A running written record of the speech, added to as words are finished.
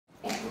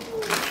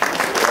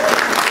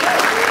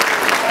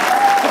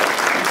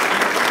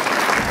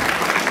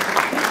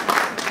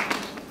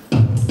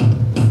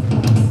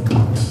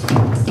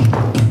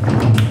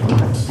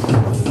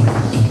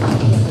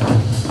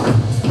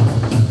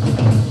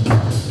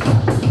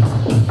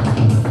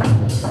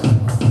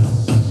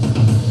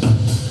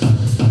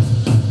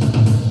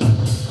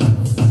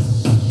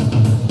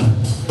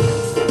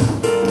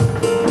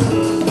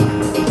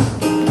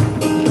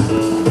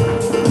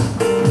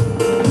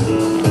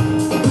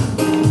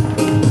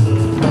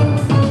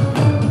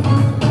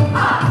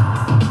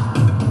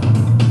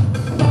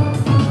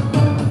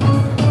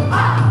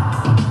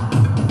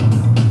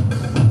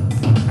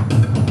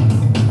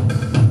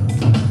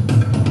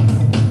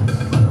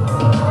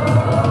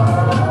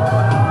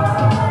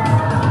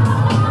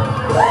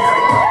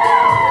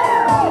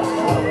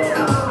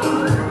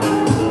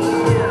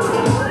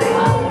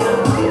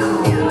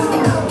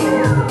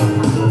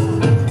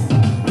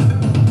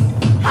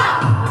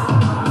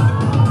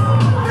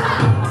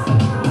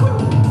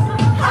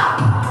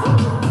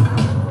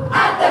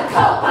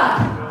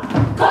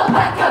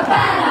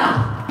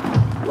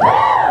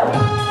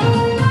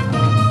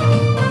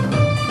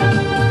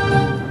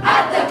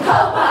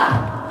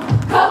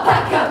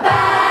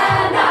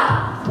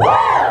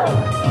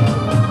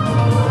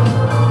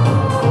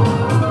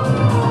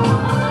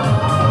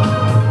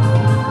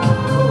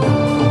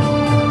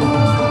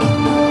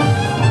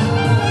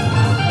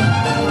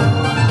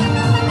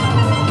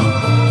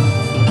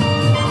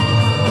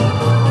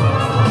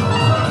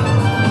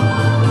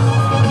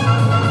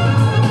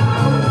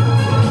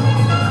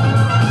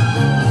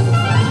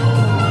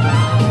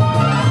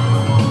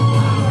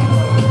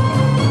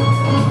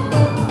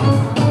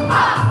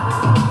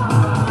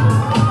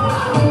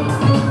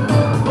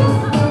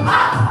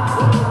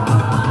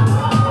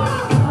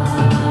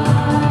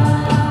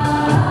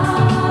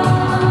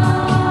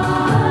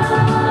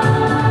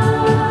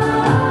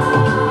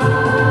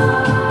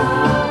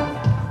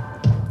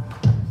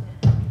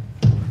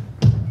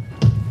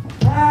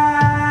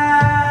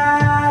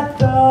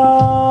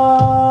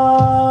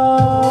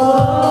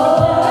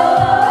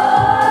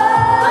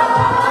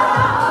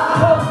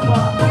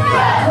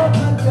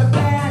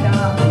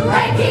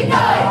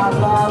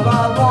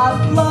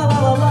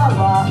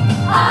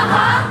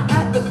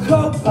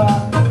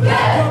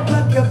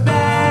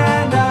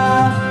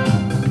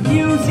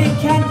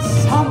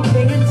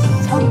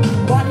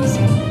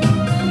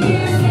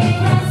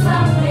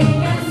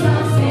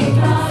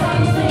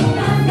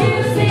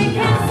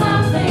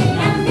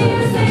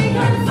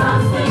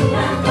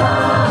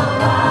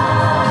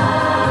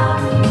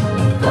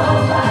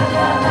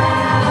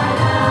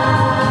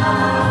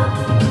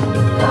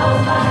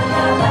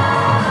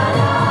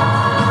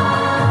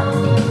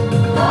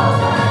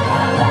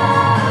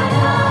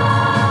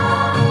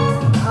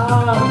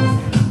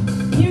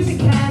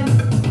Music and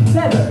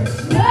feathers.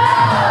 No!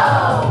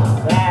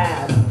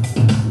 Bad.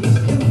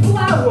 Music and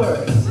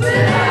flowers.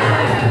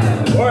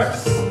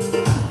 Worse.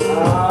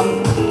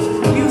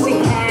 Music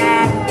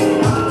and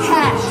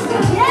passion.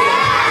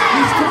 Yeah!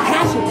 Music and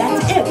passion,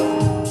 that's it.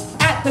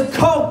 At the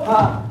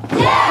Copacabana.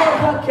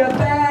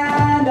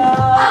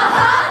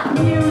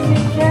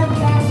 Music and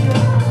passion,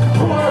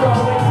 we're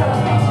always a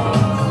fashion.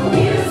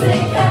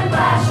 Music and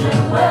passion,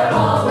 we're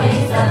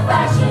always a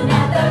fashion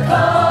at the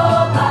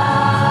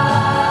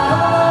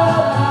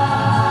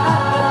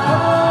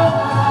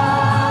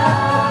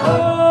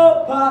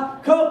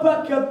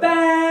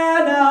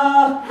Copacabana.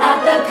 At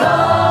the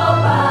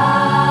Copa.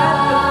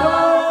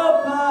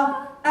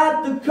 At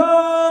the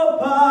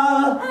Copa.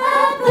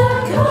 At the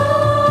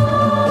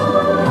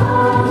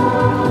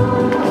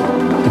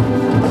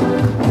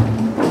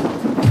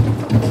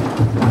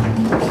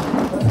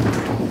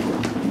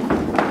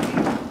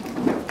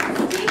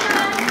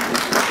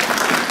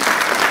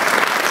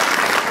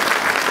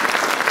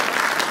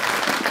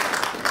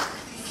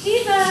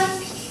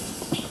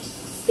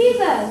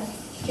Stephen,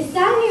 is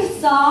that a new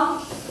song?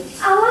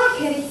 I like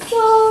it. It's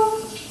so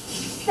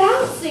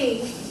bouncy.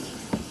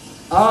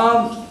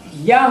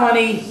 Yeah,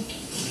 honey.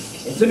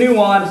 It's a new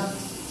one.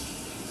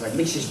 Or at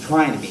least it's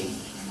trying to be.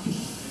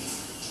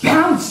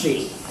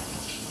 Bouncy!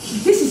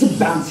 This isn't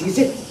bouncy, is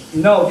it?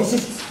 No, this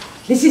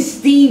is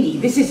steamy.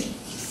 This is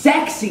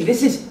sexy.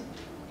 This is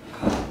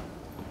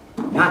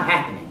not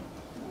happening.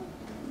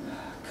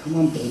 Come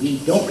on,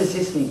 baby. Don't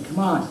resist me. Come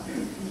on.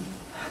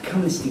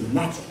 Come on, Stephen.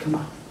 That's it. Come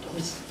on. Don't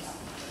resist me.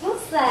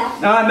 What's that?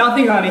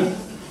 Nothing, honey.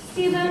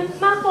 Stephen,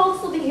 my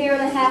folks will be here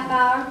in a half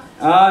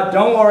hour.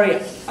 Don't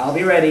worry. I'll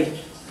be ready.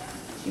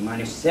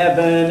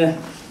 T-7,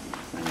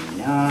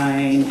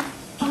 9.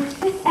 Our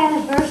 5th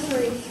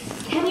anniversary.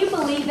 Can you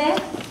believe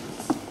it?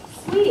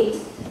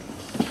 Sweetie,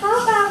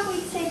 how about we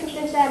take a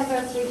 5th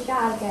anniversary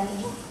shot again?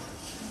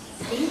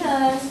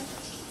 Stephen,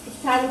 it's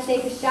time to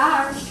take a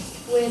shower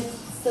with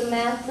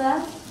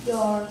Samantha,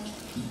 your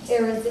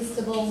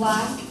irresistible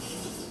wife.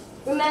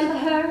 Remember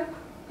her?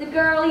 The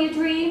girl of your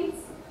dreams?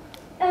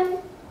 And,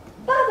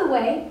 by the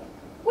way,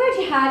 where'd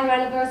you hide your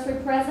anniversary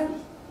present?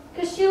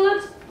 Because she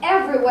looked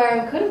everywhere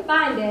and couldn't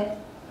find it.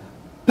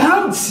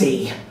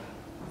 Bouncy!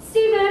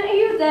 Stephen, are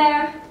you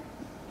there?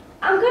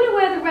 I'm going to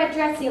wear the red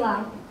dress you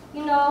like.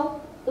 You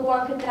know, the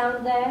one cut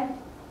down there.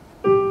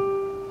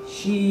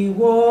 She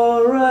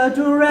wore a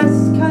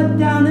dress cut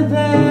down to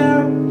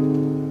there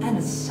and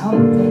a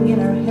something in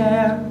her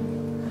hair.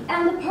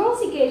 And the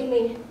pearls you gave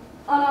me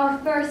on our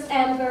 1st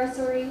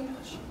anniversary.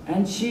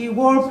 And she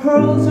wore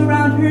pearls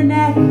around her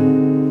neck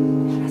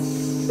and a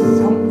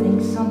something,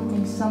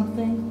 something,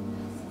 something.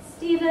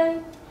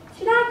 Stephen,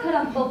 should I cut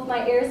off both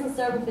my ears and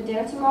serve them for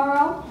dinner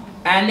tomorrow?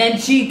 And then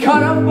she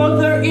cut off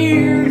both her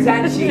ears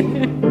and she...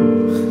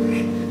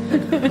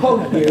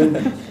 Oh,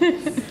 dear.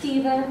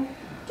 Stephen,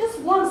 just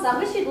once I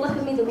wish you'd look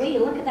at me the way you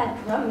look at that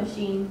drum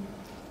machine.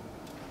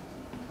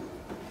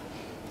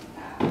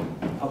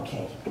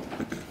 Okay.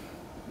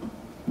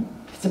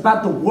 It's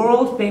about the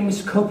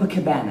world-famous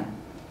Copacabana.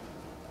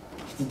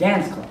 It's a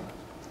dance club.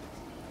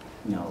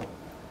 No.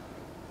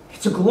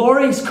 It's a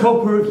glorious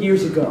Copa of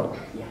years ago.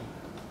 Yeah.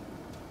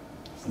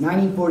 It's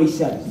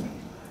 1947.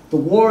 The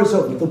war is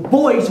over. The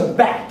boys are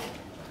back.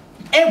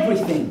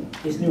 Everything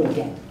is new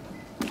again.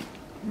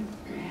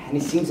 And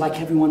it seems like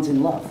everyone's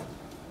in love.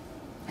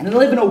 And they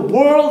live in a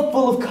world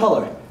full of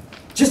color.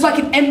 Just like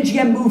an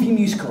MGM movie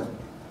musical.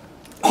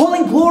 All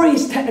in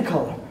glorious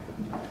technicolor.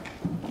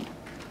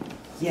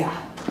 Yeah,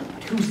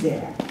 but who's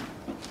there?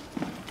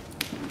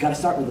 You gotta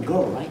start with a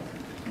girl, right?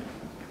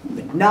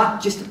 But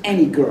not just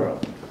any girl.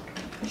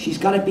 She's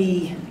gotta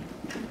be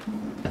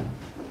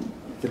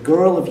the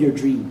girl of your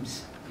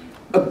dreams.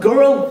 A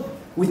girl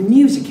with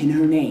music in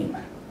her name.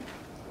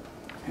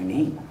 Her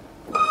name?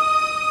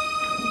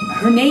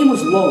 Her name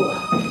was Lola.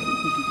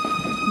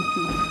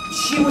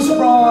 She was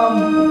from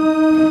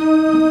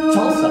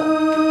Tulsa.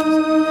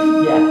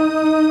 Yeah.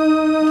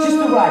 Just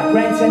arrived,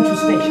 Grand Central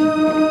Station.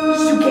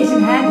 Suitcase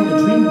in hand with a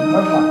dream in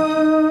her heart.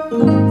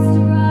 Just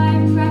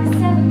arrived, track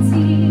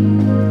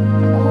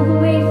 17, all the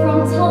way from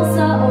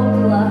Tulsa,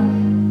 Oklahoma.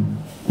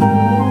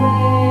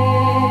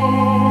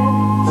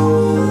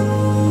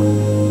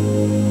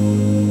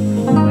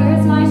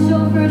 Where's my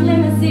chauffeured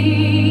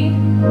limousine?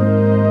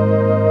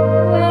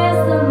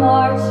 Where's the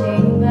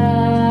marching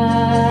band?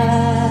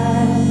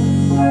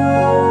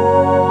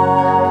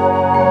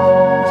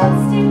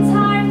 Just in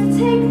time to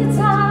take the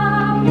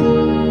top,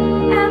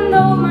 and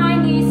though my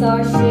knees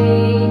are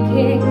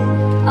shaking,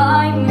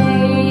 I'm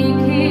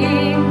making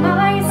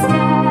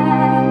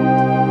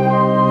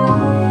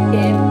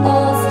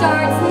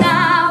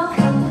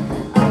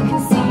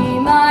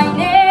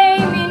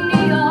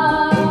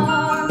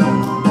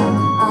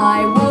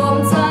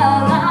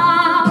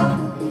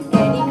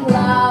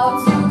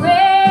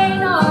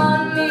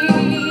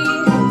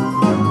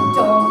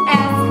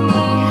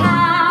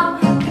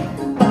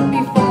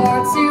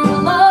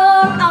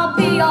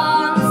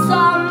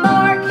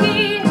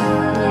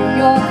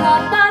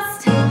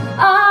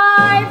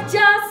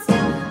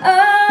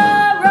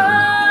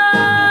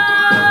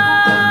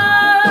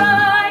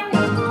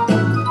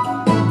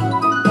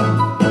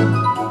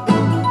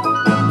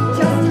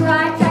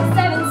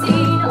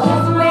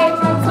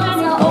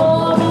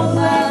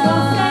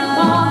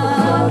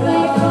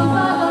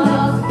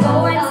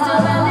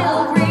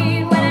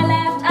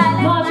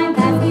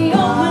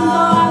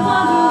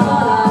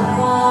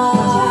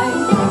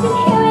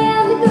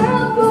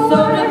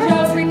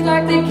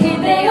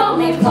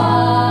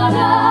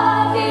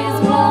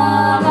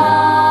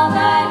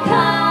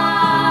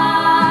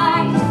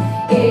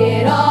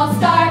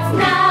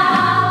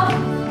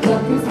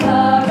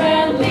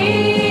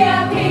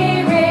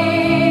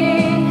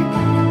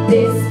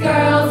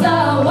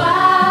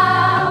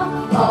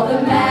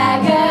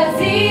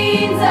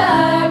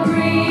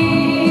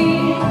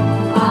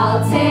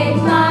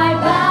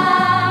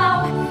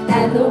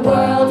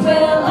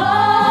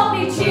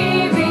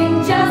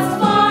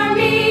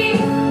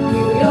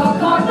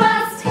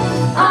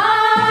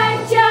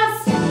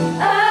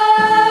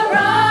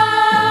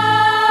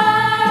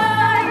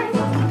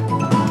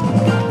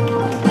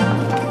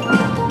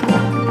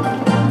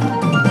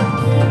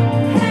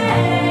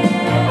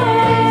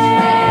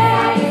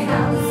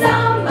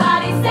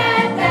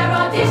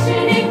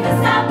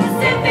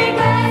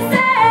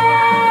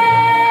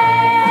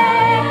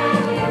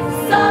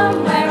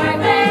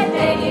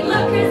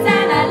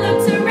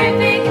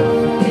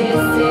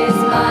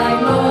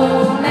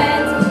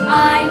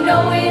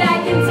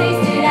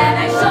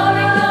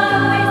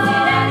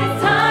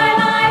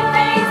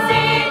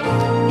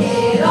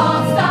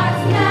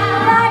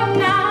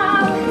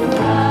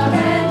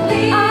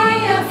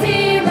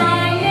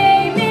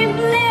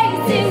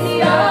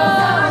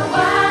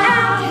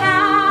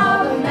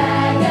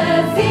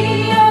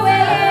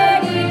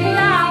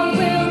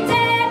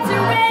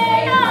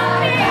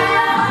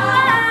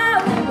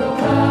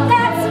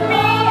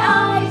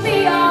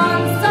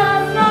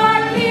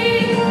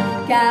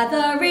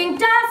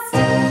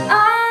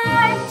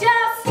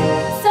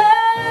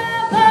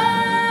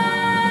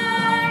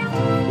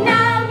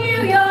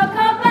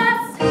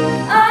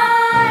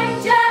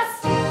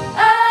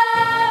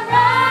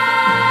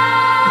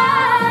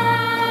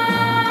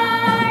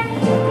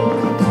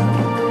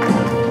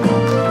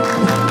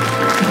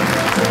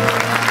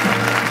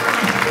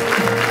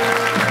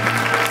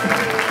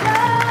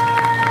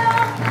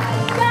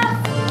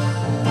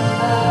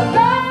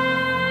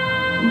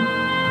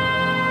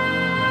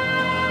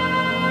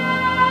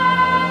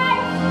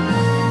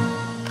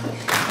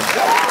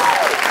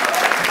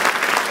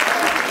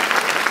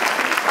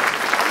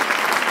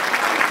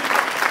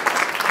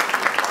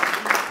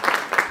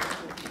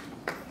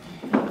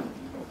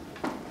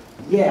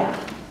Yeah.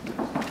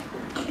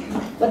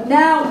 But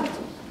now,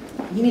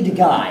 you need a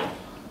guy.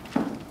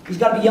 He's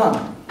got to be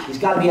young. He's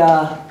got to be,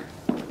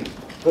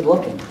 good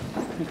looking.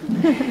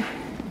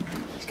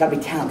 He's got to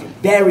be talented,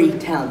 very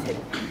talented.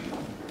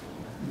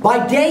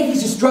 By day,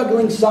 he's a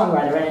struggling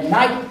songwriter, and at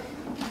night,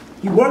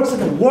 he works at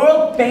the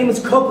world-famous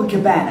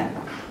Copacabana.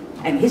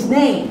 And his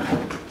name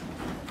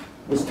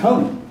was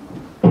Tony.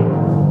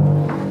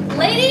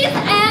 Ladies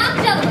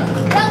and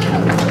gentlemen,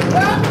 welcome to the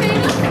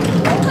world-famous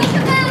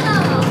Copacabana.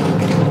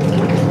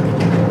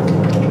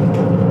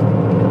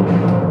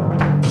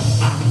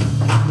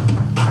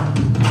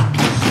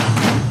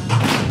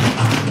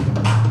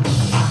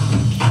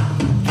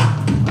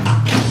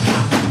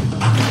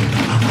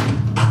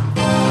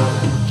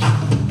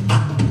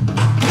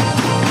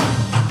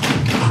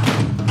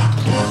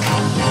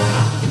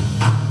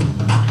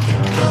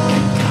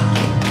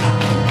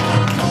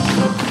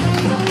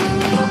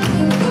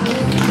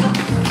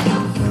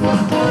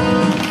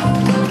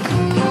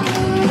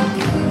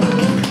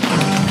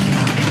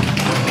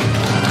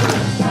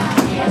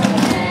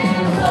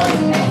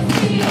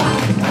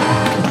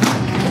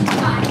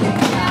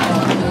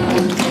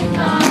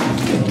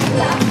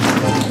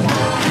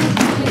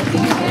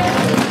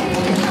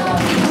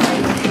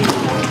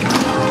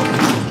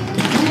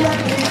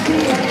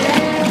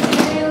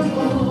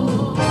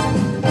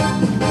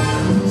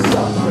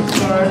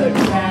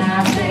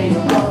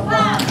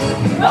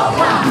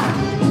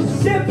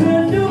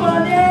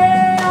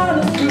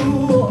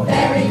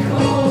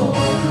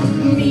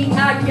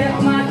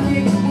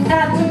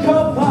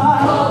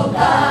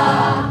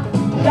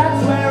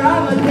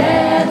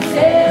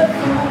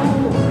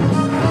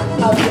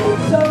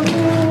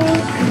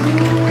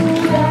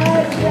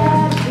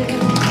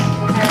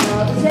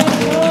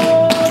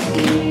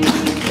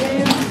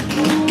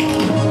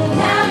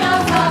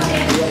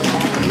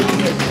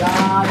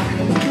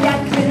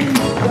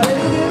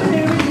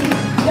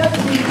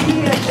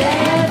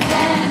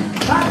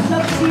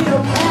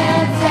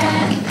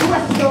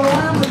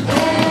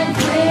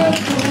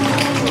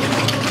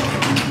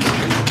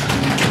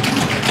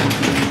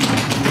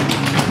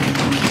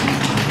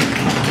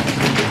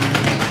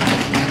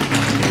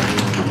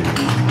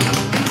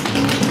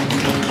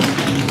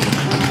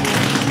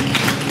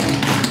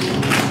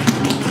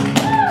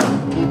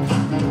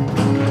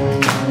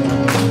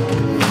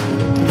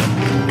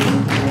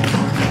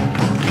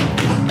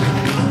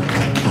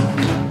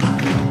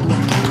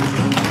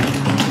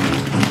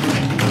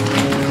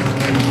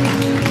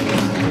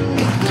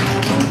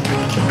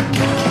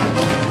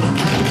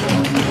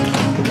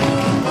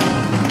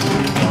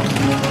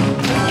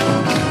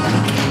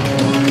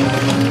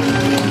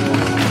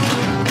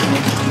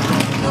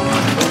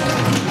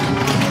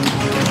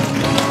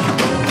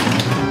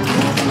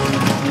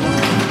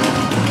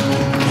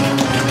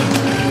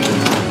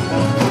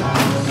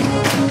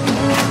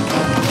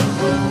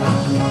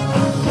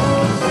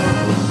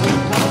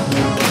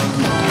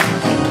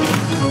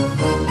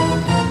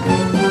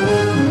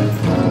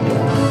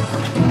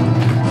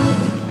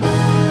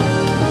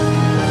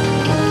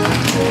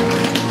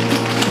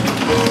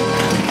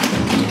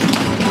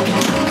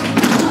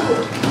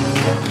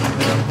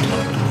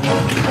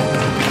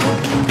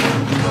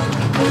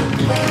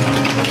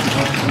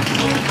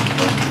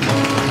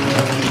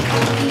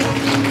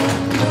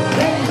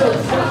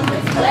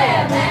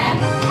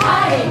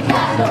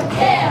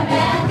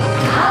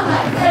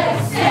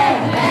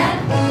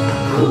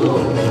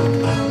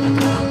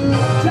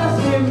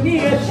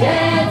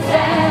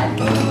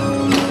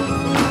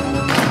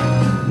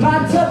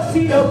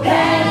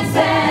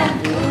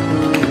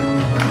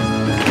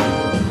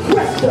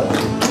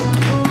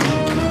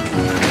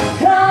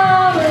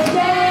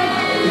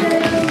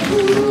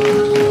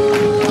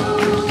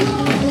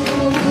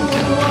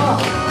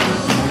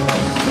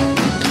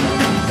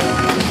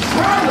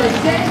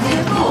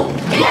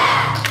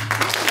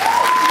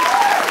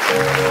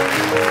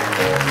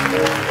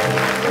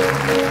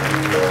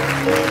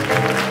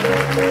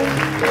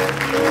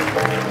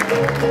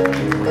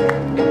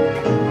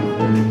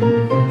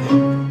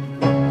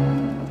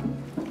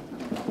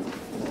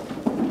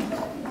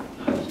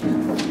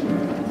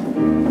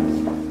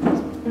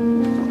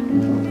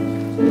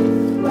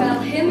 Well,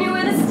 hit me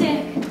with a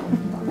stick.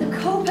 The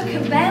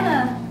Copacabana.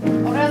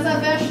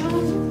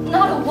 Reservations?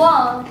 Not a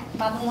one.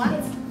 Pardon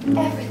what?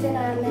 Everything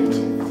I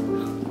imagined.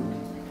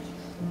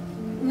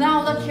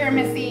 Now look here,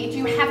 Missy. Do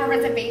you have a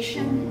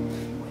reservation?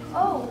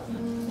 Oh,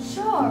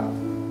 sure.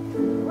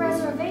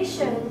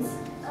 Reservations.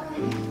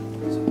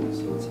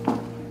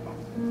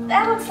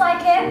 That looks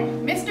like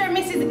it. Mr. and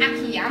Mrs.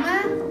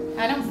 Akiyama?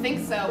 I don't think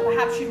so.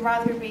 Perhaps you'd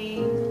rather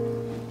be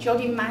Joe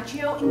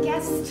DiMaggio and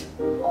guest?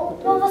 Oh,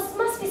 well, this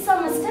must be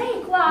some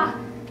mistake. Why,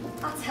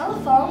 I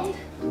telephoned.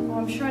 Oh,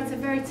 I'm sure it's a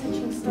very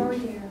touching story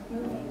here.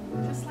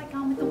 Moving, just like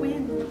Gone with the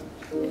Wind.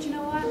 But you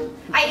know what?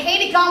 I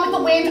hate it, Gone with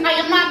the Wind. I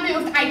am not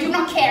moved. I do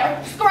not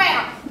care.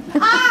 Scram!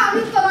 Ah,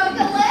 Mr.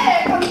 Monica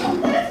Leg!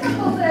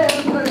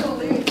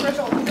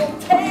 Your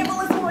table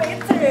is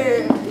waiting.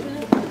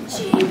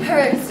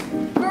 Jeepers,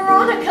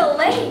 Veronica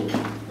Lake.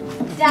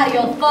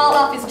 Daddy'll fall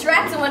off his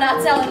tractor when I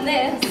tell him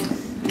this.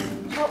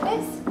 coat,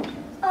 miss?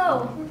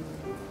 Oh.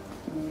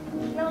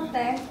 No,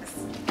 thanks.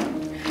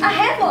 I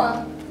have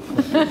one.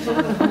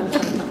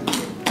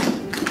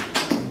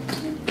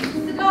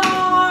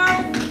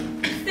 Cigars,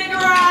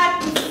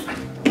 cigarettes,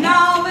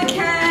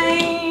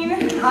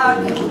 Novocaine.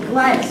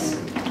 Gladys,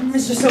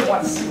 Mr. Silver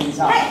wants to see his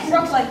eyes. Hey,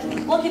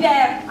 Brooklyn, looky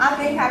there. I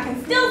think I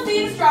can still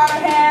see the strawberry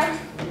hair.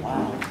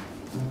 Wow.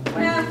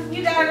 Well,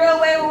 you got a real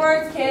way with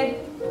words,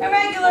 kid.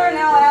 Irregular and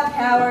now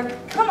outpowered.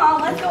 Come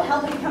on, let's go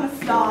help him become a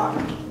star.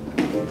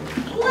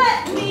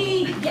 Let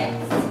me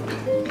guess.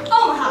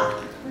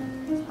 Omaha.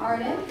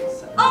 Pardon?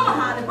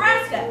 Omaha,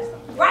 Nebraska.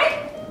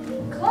 Right?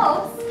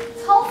 Close.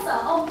 Tulsa,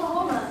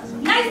 Oklahoma.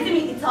 Nice to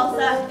meet you,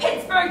 Tulsa.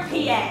 Pittsburgh,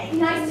 PA.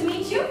 Nice to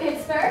meet you,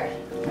 Pittsburgh.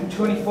 In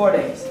 24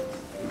 days.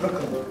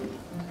 Brooklyn.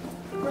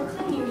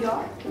 Brooklyn, New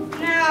York.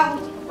 Now,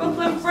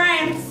 Brooklyn,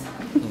 France.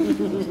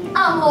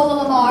 I'm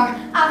Lola Lamar.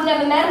 I've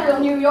never met a real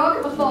New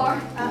Yorker before.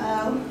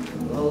 Uh-oh.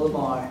 Lola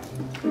Lamar.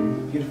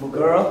 Beautiful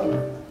girl.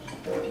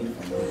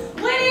 Beautiful.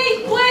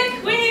 Winnie,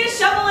 quick! We need a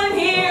shovel in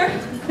here.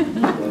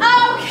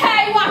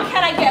 Okay, what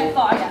can I get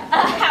for you?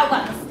 How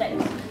about a steak?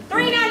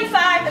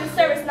 $3.95 and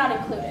service not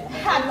included.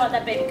 How do you want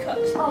that baby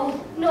cooked?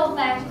 Oh, no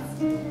thanks.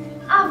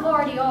 I've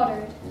already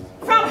ordered.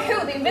 From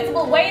who? The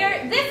invisible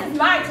waiter? This is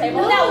my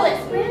table. Now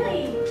listen.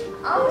 really.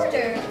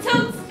 Ordered.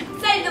 Toots,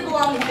 save the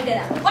belongings for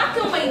dinner. What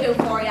can we do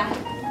for you?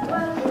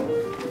 Well,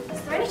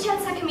 is there any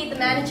chance I can meet the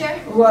manager?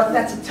 Well,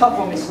 that's a tough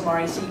one, Miss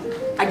Lamar. You see,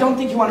 I don't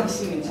think you want to be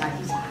seen inside.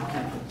 How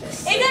can I put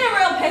this? He's in a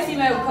real pissy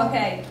mood,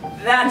 Cookie.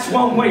 That's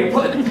one way to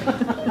put it.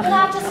 But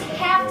I just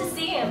have to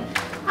see him.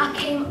 I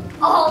came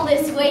all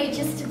this way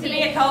just to To be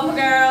be... a Copa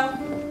girl.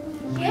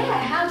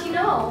 Yeah, how'd you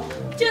know?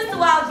 Just a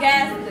wild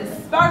guess,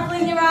 the sparkle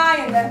in your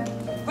eye and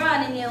the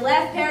run in your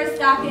left pair of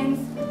stockings.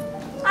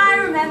 I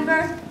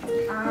remember.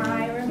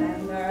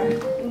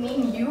 You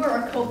mean you were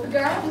a Copa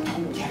girl?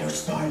 Get her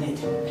started.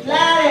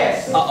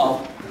 Gladys!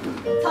 Uh-oh.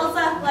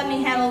 Tulsa, let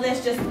me handle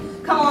this. Just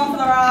come on for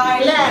the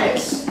ride.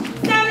 Gladys!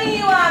 Sammy,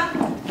 you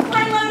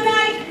playing low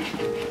night?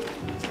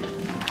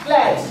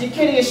 Gladys, your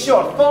kitty is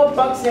short.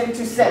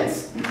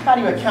 $4.82. How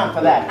do you account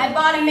for that? I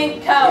bought a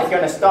mink You're coat.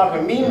 gonna start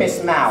with me,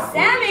 Miss Mouth.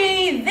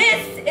 Sammy,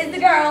 this is the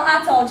girl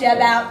I told you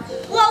about.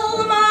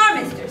 Lola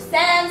Lamar, Mr.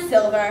 Sam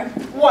Silver.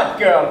 What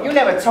girl? You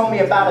never told me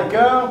about a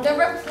girl. The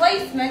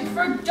replacement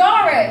for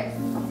Doris.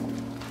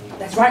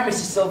 That's right,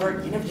 Mrs. Silver.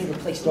 You never did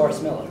replace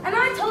Doris Miller. And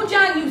I told you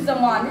I knew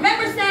someone.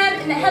 Remember, Sam,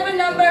 in the heaven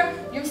number,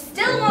 you're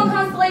still one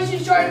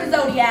constellation short of the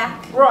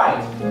zodiac.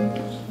 Right.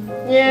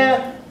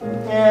 Yeah.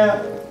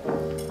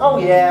 Oh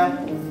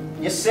yeah.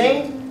 You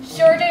sing?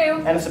 Sure do.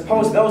 And I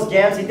suppose those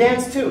gals you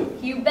dance too.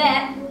 You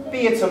bet.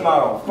 Be it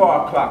tomorrow,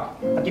 4 o'clock.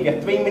 I'll give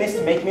you 3 minutes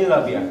to make me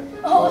love you.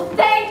 Oh,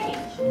 thank you.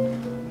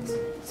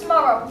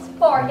 Tomorrow,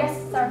 4, yes,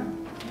 sir.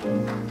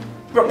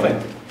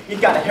 Brooklyn, you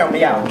gotta help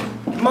me out.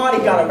 Marty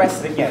got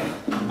arrested again.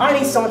 I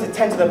need someone to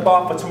tend to the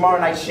bar for tomorrow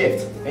night's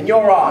shift, and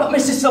you're on. But,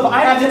 Mrs. Silver,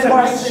 I After have to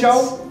tonight's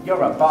show,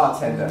 you're a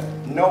bartender.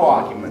 No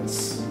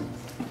arguments.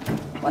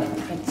 What a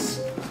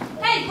prince.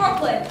 Hey,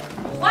 Brooklyn,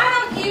 why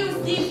don't you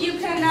see if you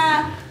can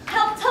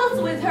help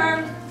Tulsa with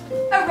her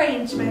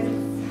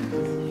arrangements?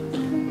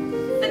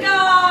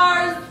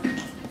 Cigars,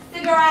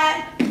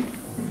 cigarettes.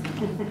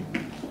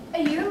 Are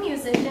you a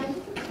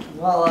musician?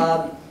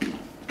 Well,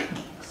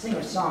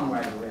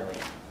 singer-songwriter, really.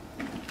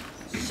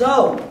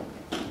 So,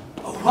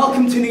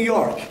 welcome to New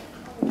York.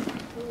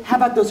 How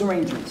about those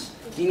arrangements?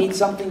 Do you need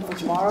something for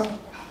tomorrow?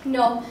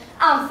 No,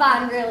 I'm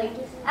fine, really.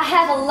 I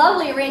have a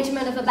lovely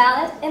arrangement of a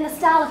ballad in the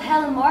style of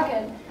Helen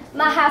Morgan.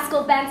 My high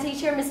school band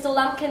teacher, Mr.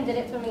 Lumpkin, did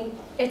it for me.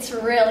 It's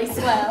really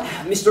swell.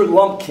 Mr.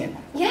 Lumpkin.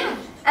 Yeah,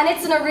 and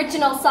it's an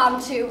original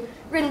song, too,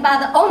 written by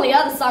the only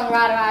other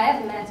songwriter I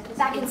ever met,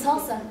 back in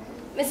Tulsa,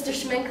 Mr.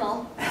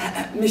 Schminkle.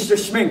 Mr.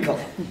 Schminkle.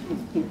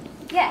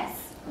 Yes.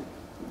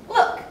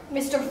 Look,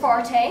 Mr.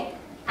 Forte,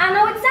 I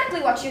know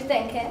exactly what you're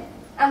thinking.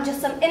 I'm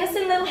just some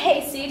innocent little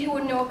hayseed who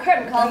wouldn't know a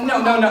curtain call from No, a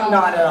no, phone no, call.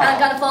 not at all. And I'm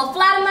gonna fall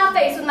flat on my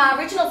face with my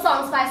original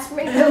songs by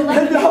Sprinkle.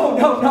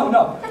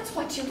 No. That's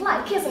what you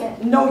like, isn't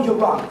it? No, you're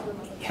wrong.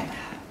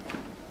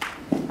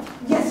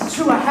 Yes, it's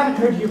true, I haven't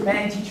heard your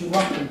band teacher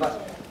Lumpkin,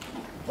 but,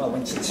 well,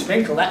 when it's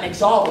Schminkle, that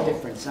makes all the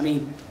difference. I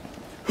mean,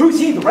 who's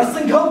he, the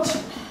wrestling coach?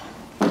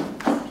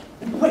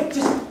 Wait,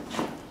 just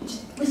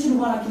listen to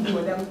what I can do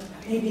with them.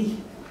 Maybe.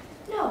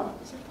 No,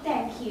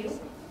 thank you.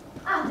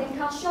 I think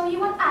I'll show you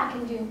what I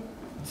can do.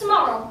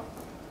 Tomorrow.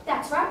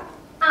 That's right.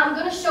 I'm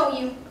gonna show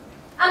you.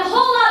 And a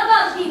whole lot of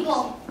other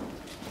people.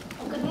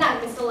 Oh, good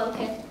night, Mr.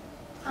 Lumpkin.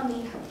 I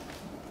mean,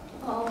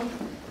 oh,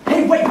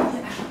 Hey, wait!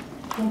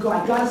 Don't go,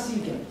 I gotta see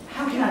you again.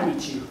 How can I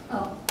reach you?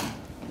 oh.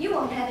 You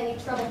won't have any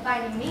trouble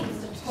finding me,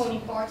 Mr.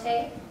 Tony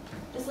Forte.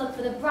 Just look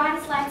for the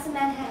brightest lights in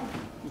Manhattan.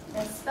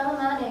 And spell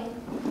my name.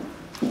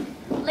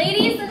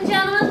 Ladies and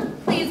gentlemen,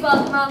 please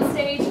welcome on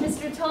stage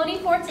Mr. Tony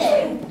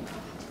Forte.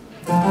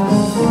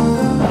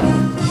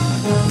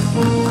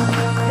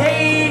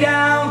 Hey,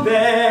 down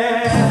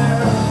there!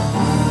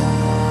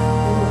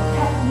 Look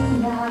at me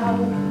now.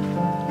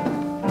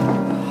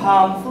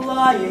 I'm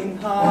flying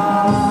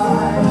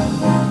high.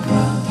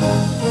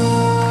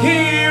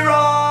 Here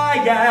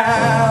I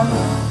am.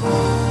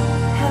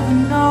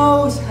 Heaven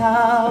knows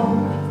how,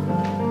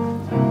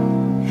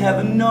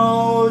 heaven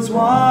knows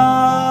why.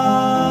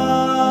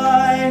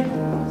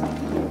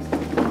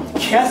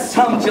 Guess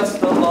I'm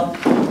just a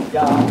lucky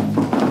guy.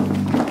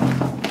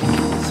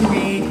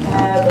 Sweet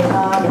heaven,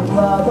 I'm in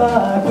love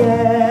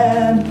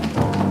again.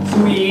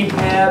 Sweet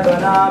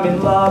heaven, I'm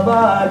in love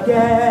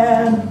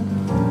again.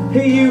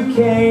 You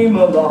came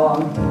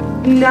along,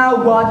 now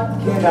what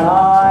can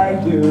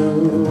I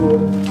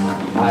do?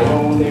 I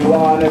only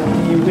want to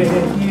be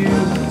with you.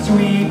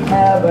 Sweet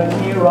heaven,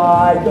 here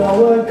I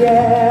go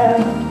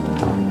again.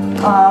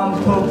 I'm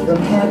hooked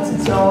from head to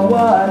toe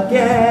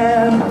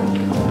again.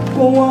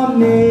 For 1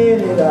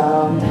 minute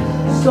I'm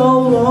so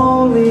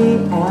lonely,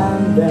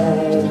 and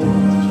then,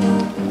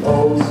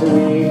 oh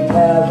sweet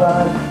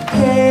heaven,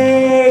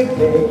 hey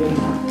babe,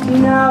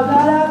 now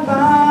that I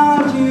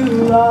found you,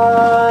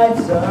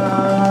 life's a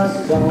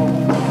song.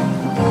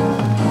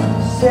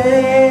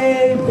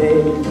 Say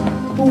babe,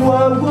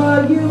 what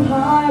were you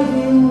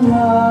hiding?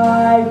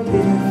 I've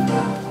been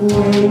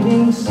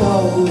waiting so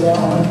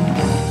long.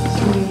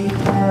 Sweet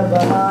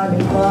heaven, I'm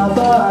in love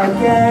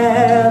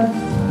again.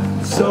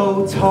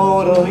 So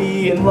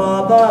totally in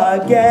love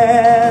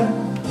again.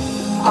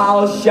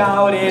 I'll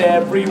shout it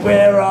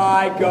everywhere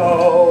I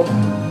go.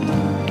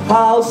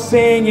 I'll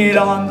sing it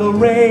on the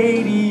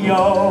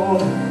radio.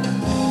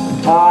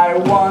 I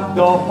want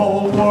the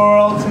whole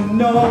world to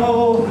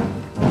know.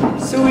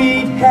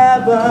 Sweet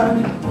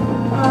heaven,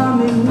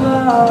 I'm in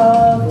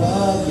love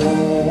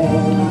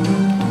again.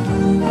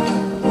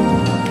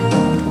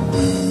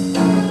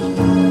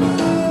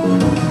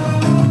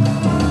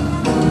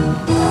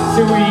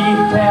 Sweet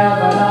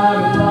heaven, I'm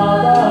in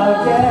love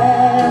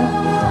again.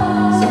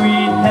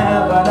 Sweet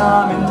heaven,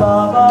 I'm in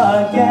love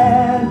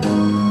again.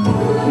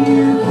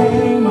 You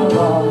came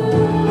along,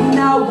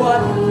 now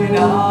what can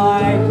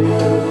I do?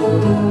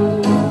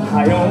 I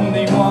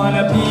only want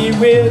to be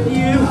with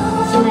you.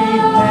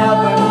 Sweet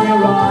heaven,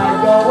 here I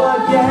go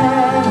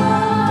again.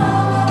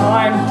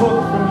 I'm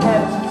hooked from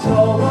head to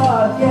toe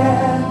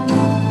again.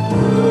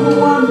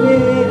 1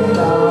 minute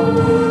I'm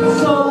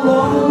so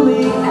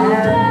lonely,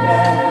 and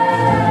then,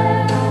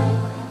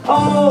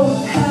 oh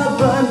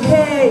heaven,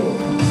 hey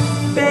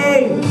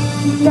babe,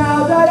 now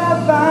that I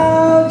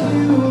found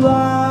you,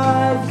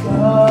 life's a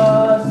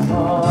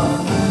song.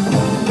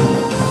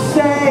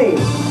 Say,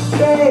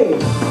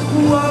 babe,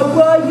 what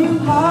were you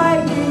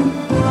hiding?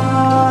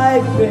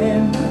 I've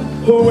been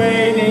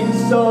waiting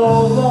so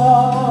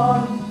long.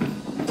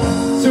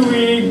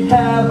 Sweet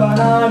heaven,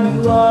 I'm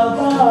in love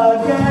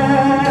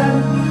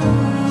again.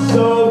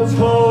 So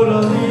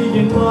totally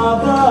in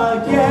love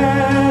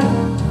again.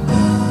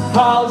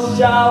 I'll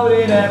shout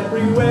it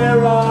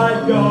everywhere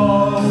I go.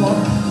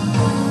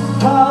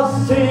 I'll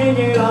sing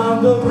it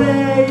on the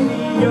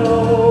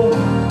radio.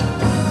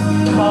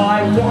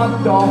 I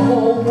want the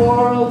whole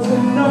world to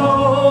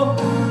know.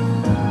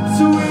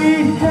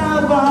 Sweet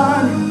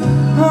heaven,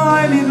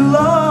 I'm in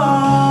love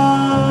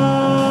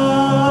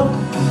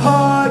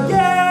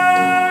again.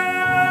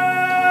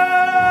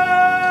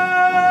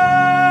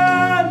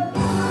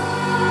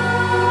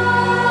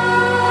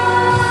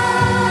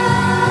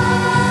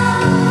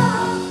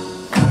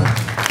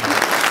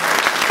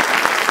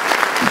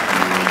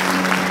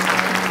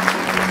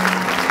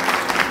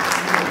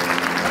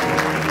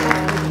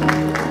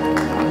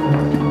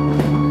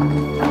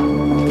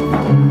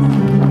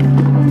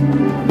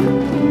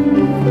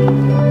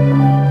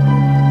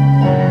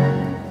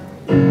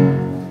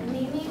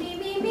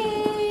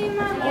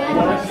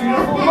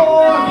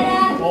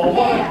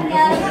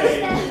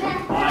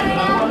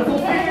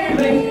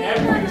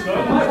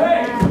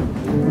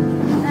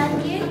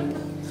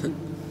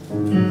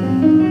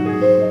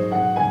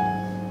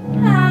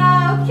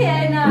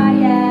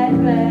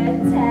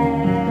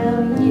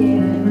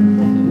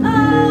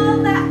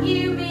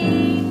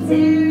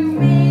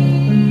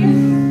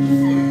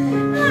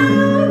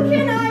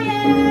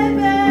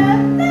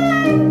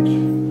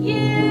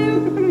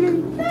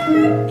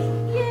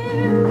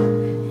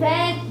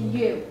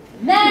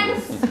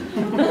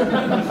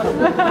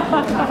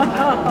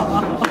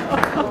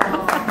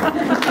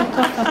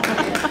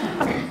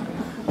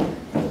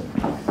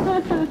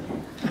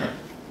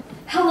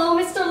 Hello,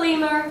 Mr.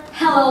 Lemur.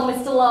 Hello,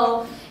 Mr.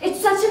 Lowe. It's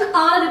such an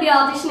honor to be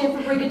auditioning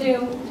for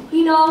Brigadoon.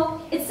 You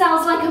know, it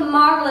sounds like a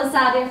marvelous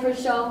idea for a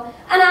show,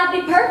 and I'd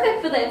be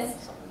perfect for this.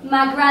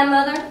 My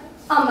grandmother,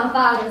 on my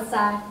father's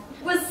side,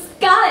 was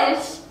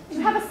Scottish.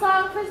 You have a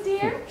song for us,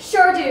 dear?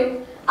 Sure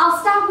do. I'll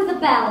start with a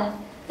ballad,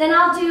 then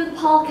I'll do the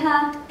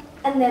polka,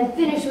 and then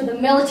finish with a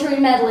military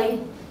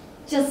medley.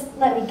 Just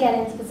let me get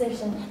into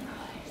position.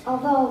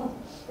 Although,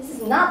 this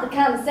is not the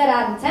kind of set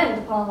I intended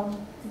upon.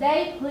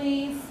 Stay,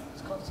 please.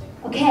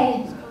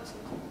 Okay.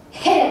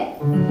 Hit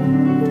it.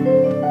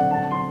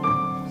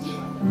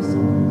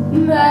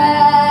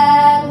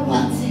 Man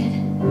wanted.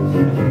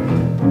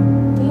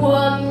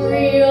 One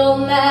real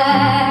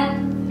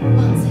man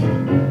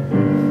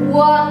wanted.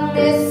 One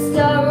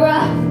Mr.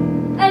 Rough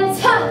and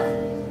Tough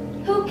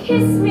who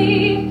kissed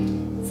me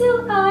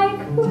till I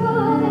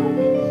cried.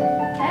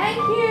 Thank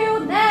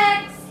you.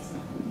 Next.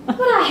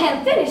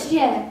 ain't finished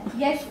yet.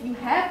 Yes, you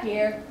have,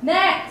 dear.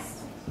 Next.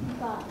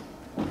 But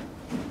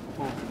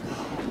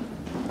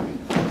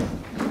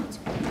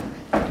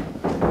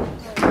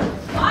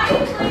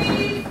Quiet,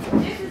 please.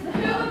 This is the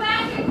Hoover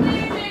Back and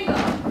Clear jingle.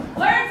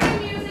 Words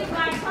and music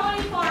by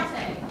Tony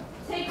Forte.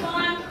 Take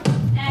one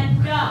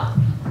and go.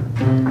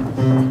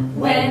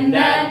 When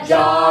that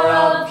jar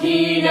of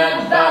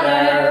peanut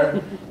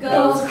butter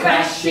goes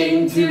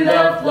crashing to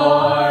the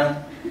floor,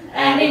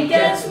 and it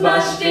gets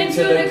mushed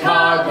into the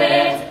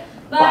carpet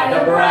by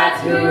the brat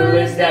who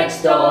lives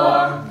next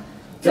door.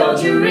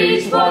 Don't you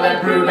reach for the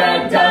broom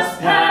and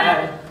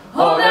dustpan,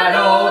 or that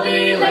old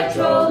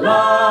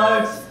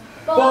Electrolux,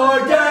 for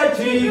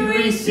dirty,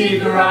 greasy,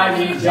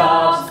 grimy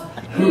jobs.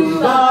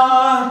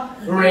 Hoover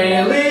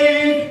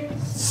really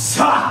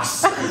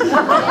sucks.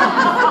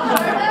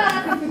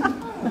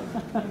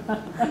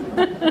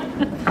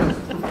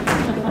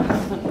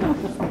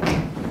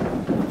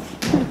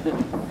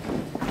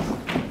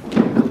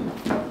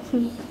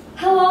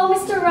 hello,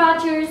 Mr.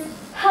 Rogers.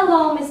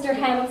 Hello, Mr.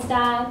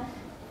 Hammerstein.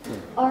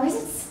 Or is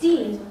it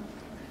Steve?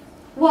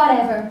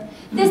 Whatever.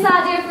 This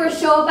idea for a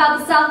show about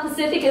the South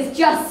Pacific is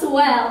just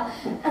swell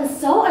and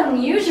so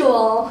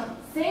unusual.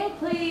 Sing,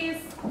 please.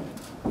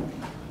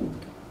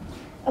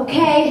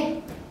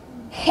 Okay,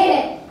 hit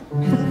it.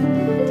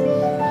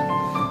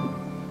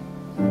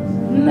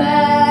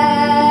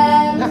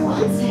 Man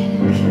wants it.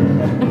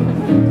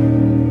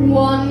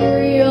 One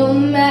real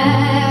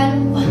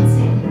man wants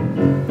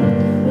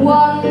it.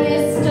 One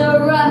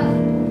Mr. Rough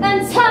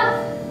and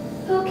Tough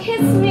who'll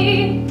kiss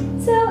me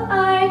till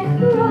I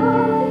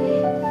cry.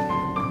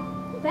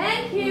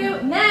 Thank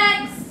you.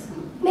 Next.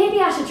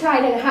 Maybe I should try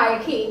it in a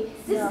higher key.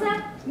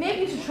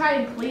 Maybe you should try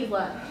it in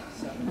Cleveland.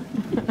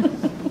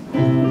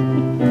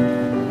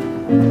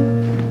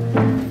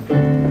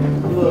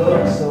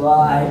 Looks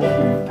like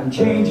I'm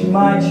changing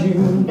my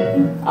tune.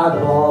 I've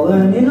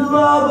fallen in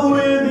love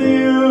with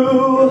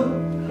you.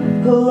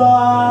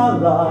 La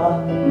la,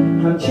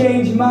 I'm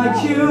changing my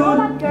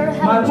tune.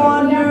 My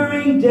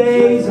wandering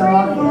days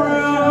are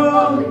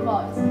through.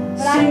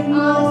 Sing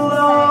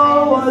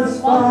low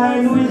was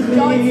fine with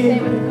me.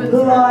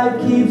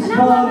 Life keeps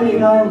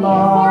coming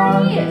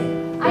along.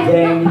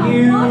 Then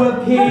you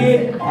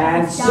appeared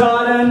and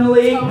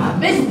suddenly,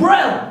 Miss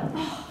Brill!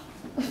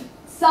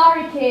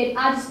 Sorry, kid.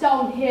 I just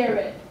don't hear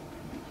it.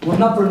 Well,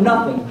 not for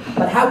nothing,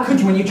 but how could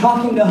you when you're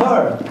talking to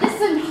her?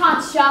 Listen,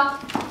 hotshot.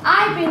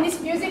 I've been in this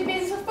music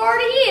business for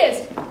 40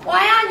 years. Why,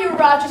 I knew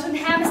Rogers and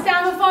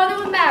Hammerstein before they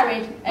were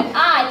married, and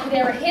I could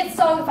hear a hit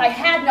song if I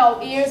had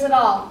no ears at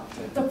all.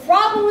 The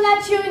problem with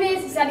that tune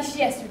is that it's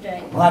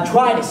yesterday. Well, I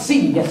tried to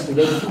see you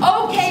yesterday.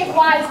 Okay,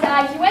 wise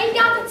guy, you ain't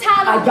got the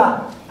talent. I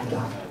got it.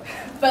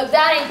 But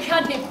that ain't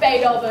country,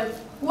 Beethoven.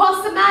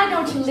 What's the matter?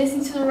 Don't you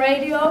listen to the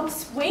radio?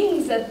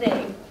 Swing's a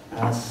thing.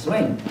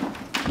 Swing.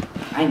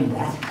 I knew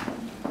that.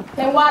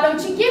 Then why don't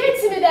you give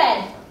it to me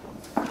then?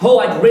 Oh,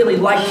 I'd really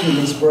like to,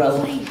 Miss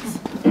Brill.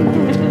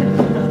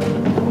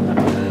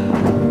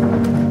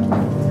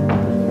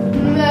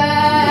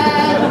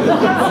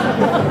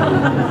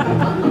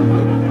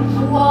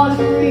 One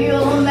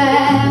real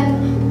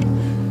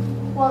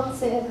man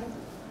wants it.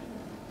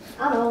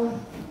 I know.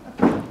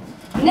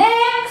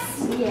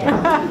 Next!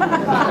 Yeah.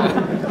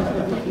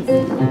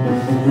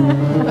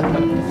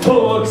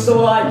 Looks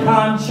like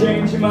I'm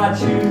changing my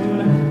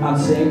tune. I'm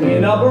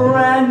singing a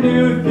brand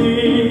new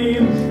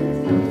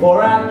theme.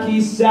 For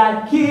Aki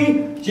Saki,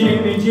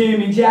 Jimmy,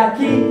 Jimmy,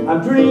 Jackie,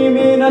 I'm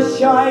dreaming a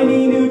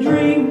shiny new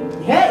dream.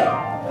 Hey!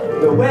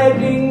 The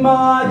wedding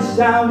march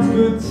sounds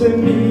good to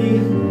me.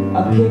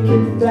 A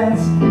picket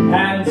fence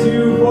and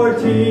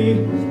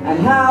 240. And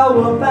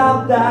how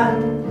about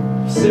that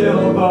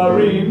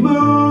silvery moon?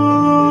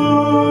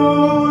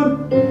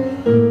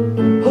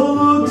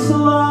 Looks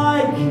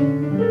like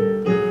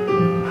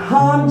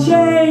I'm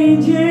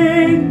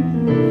changing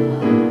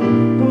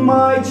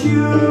my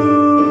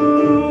tune.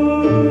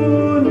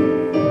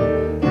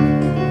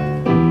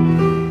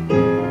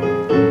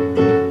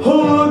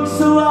 Looks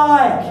like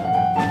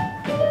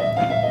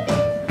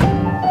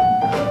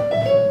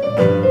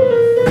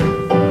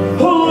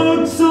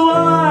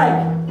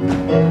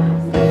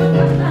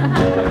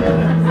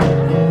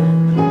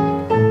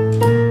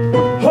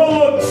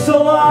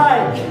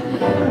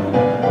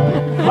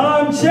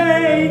I'm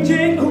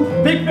changing,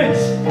 big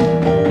fish,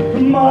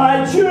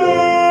 my tune.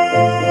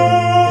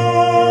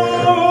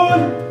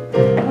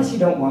 Unless you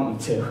don't want me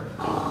to.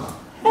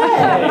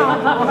 Hey!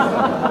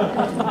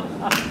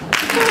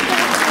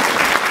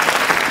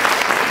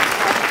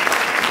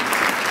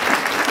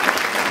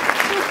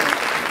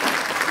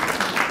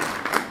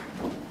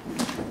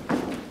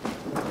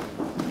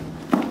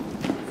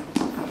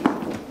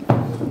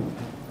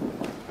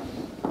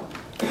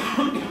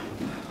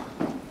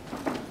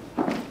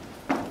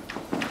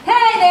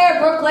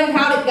 Brooklyn,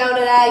 how'd it go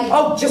today?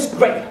 Oh, just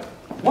great.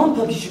 One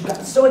publisher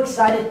got so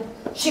excited,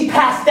 she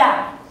passed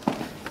out.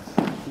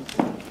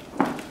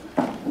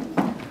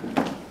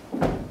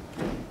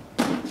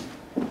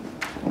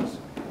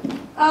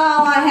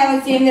 Oh, I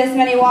haven't seen this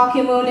many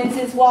walking moon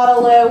since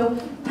Waterloo.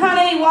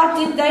 Honey, what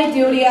did they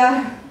do to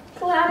you?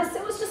 Gladys,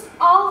 it was just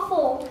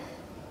awful.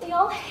 They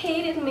all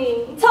hated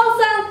me.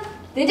 Tulsa,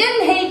 they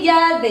didn't hate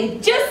ya, they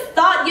just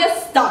thought you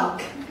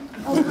stunk.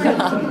 Oh, great.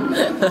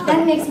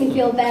 That makes me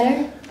feel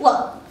better.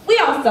 Look, we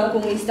all stunk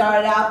when we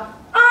started out.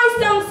 I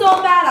stunk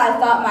so bad I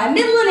thought my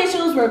middle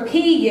initials were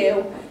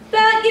PU.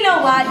 But you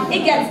know what?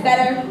 It gets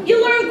better.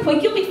 You learn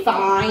quick, you'll be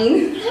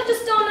fine. I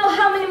just don't know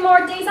how many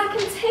more days I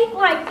can take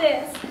like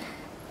this.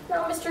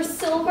 Now, Mr.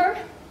 Silver.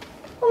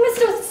 Well,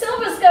 Mr.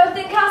 Silver's gonna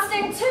think I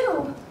stink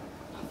too.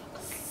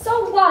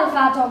 So what if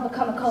I don't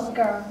become a Copa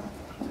girl?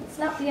 It's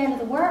not the end of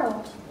the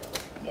world,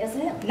 is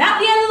it? Not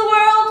the end of the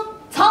world.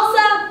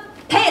 Tulsa,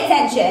 pay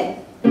attention.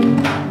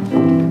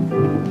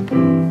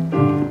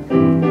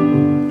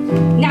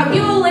 Now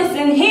you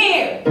listen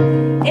here.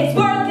 It's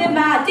worth it,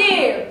 my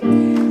dear.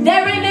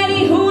 There ain't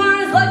many who are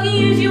as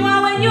lucky as you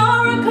are when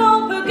you're a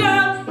Copa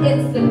girl.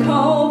 It's the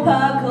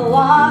Copa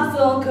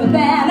Colossal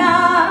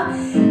Cabana.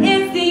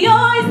 It's the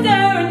oyster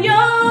and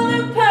you're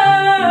the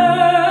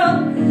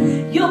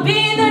pearl. You'll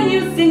be the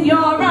new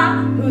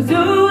senora who's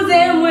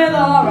oozing with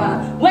aura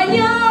when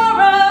you're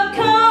a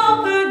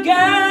Copa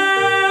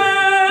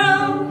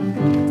girl.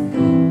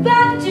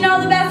 But you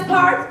know the best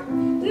part?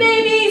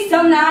 Maybe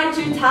some night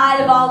you're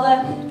tired of all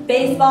the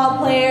baseball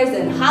players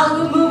and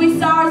Hollywood movie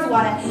stars who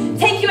want to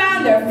take you out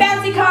in their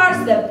fancy cars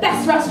to the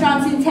best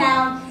restaurants in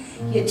town.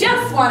 You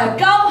just want to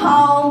go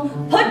home,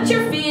 put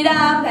your feet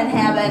up, and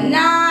have a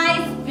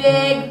nice,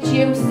 big,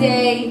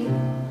 juicy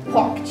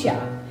pork chop.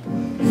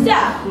 So,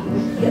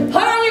 you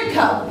put on your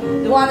coat,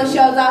 the one that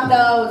shows off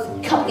those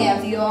coat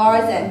hands of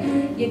yours,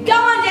 and you go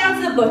on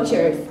down to the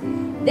butcher's.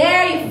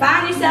 There you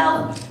find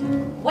yourself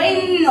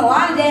waiting in a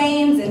lot of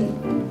dames, and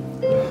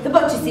the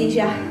butcher sees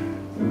you.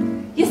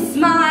 You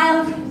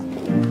smile,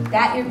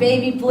 got your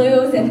baby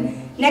blues, and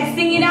next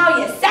thing you know,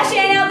 you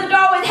sashay out the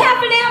door with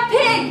half an amp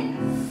pig.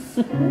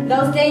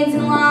 Those dames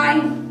in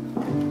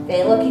line,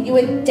 they look at you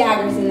with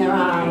daggers in their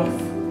eyes.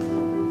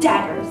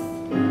 Daggers.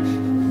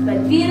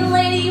 But being the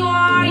lady you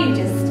are, you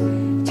just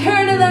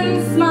turn to them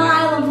and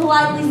smile and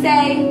politely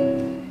say,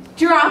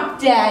 drop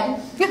dead.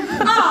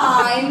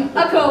 I'm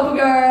a Copa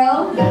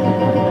girl.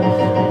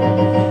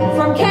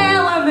 From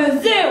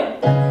Kalamazoo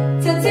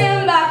to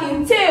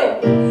Timbuktu,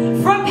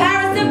 from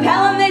Paris to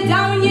Pelham, they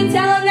done when you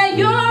tell them that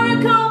you're a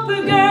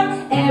Copa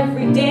girl.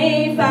 Every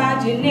day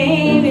find your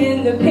name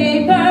in the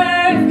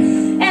papers.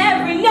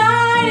 Every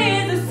night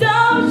is a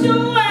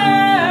social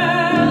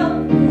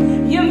world.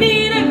 You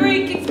meet a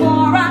Greek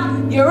explorer,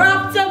 you're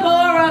up to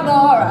Bora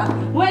Bora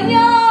when you're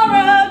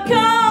a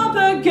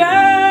Copa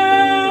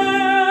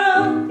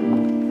girl.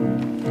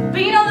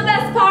 But you know the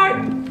best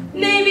part?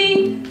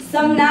 Maybe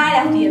some night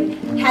after you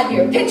had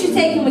your picture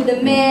taken with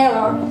the mayor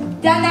or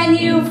done that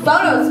new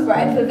photo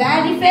spread for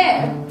Vanity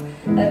Fair,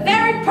 a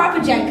very proper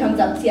gent comes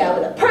up to you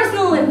with a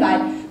personal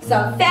invite,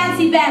 some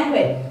fancy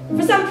banquet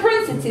for some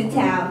prince that's in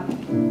town.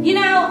 You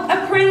know,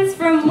 a prince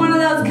from one of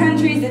those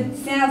countries that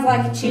sounds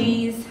like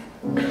cheese.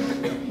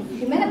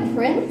 You met a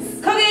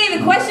prince? Cookie,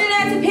 the question and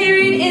answer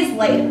period is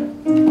later.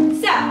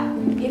 So,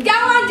 you go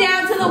on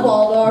down to the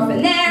Waldorf,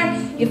 and there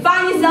you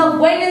find yourself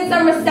waiting in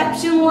some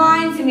reception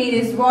line to meet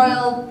his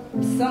royal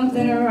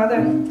something or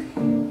other.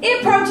 He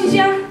approaches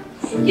you,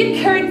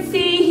 you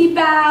curtsy, he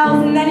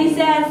bows, and then he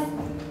says,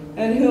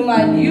 and who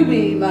might you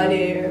be, my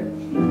dear?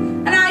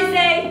 And I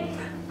say,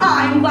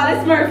 I'm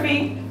Gladys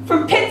Murphy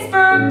from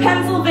Pittsburgh,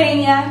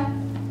 Pennsylvania.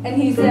 And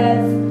he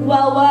says,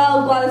 well,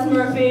 well, Gladys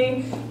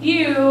Murphy,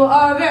 you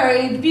are a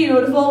very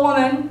beautiful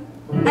woman.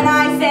 And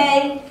I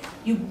say,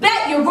 you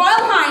bet your royal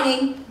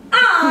highness,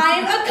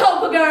 I'm a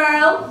Copa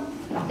girl.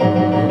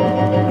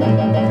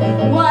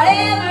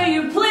 Whatever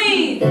you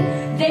please,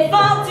 they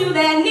fall to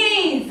their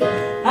knees.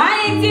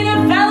 I ain't seen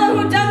a fella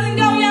who doesn't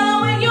go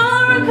yellow when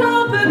you're a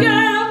Copa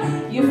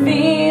girl. You're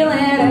feeling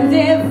as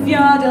if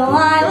you're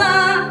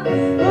Delilah,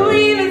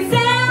 leaving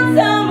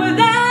Samson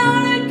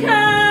without a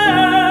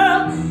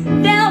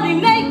curl. They'll be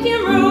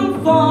making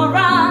room for a,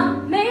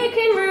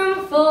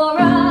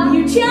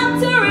 new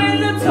chapter in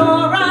the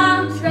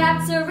Torah.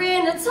 Chapter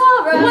in the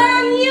Torah.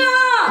 When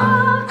you're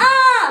a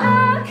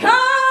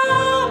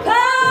Copa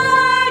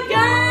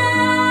girl.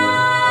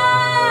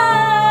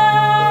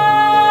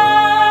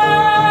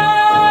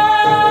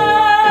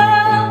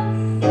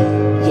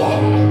 Yeah,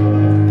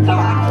 come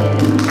on,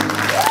 kid.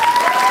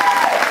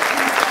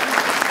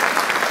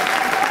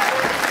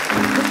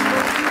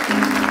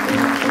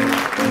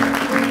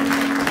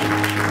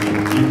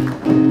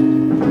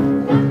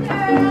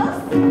 Girls.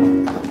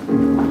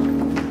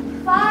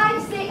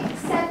 5, 6,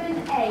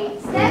 7,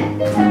 8. Step,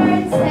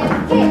 turn, step,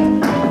 kick.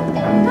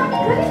 Not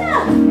good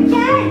enough.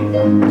 Again.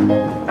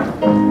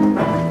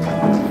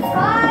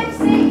 5,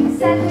 6,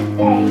 7,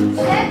 8.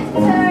 Step,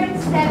 turn,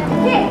 step,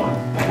 kick.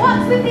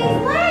 What's with these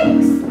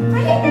legs? I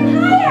need them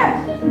higher.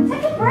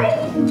 Take a break.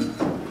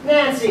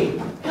 Nancy,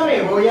 come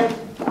here, will you?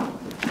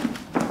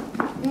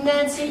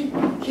 Nancy,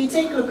 can you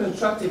take a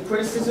constructive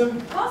criticism?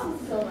 Of course,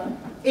 Mr. Silver.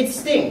 It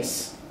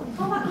stinks.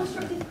 How about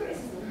constructive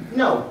criticism?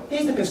 No,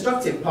 here's the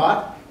constructive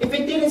part. If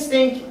it didn't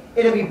stink,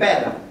 it'll be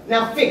better.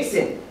 Now fix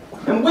it.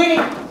 And Winnie,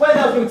 where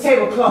are those new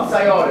tablecloths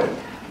I ordered?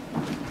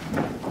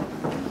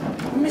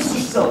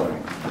 Silver,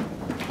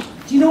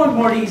 do you know when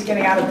Morty's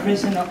getting out of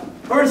prison?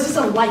 Or is this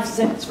a life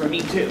sentence for me,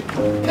 too?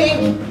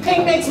 Pink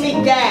makes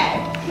me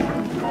gag.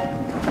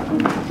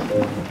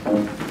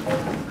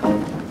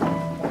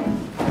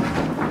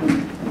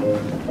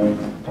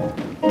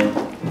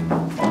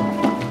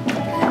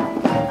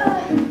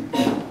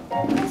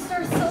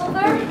 Mr.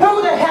 Silver?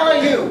 Who the hell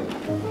are you?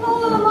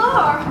 Lola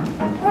Lamar.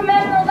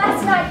 Remember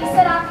last night you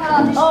said I could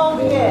audition?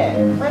 Oh yeah,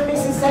 I'm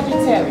Mrs.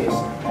 Sagittarius.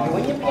 And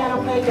when your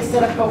piano player can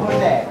set up over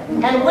there.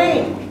 And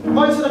Winnie,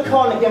 run to the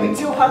corner and get me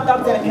 2 hot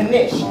dogs and a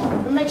knish.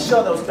 And make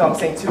sure those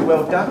dogs ain't too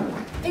well done.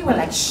 They were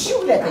like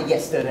shoe leather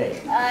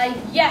yesterday.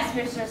 Yes,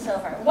 Mr.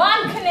 Silver.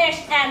 1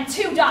 Knish and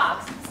 2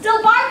 dogs.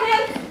 Still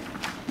barking!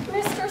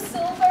 Mr.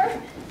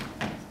 Silver,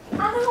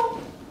 I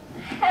don't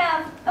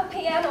have a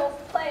piano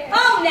player.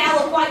 Oh, now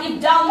look what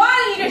you've done.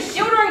 Why don't you just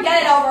shoot her and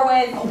get it over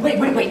with? Oh, wait.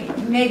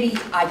 Maybe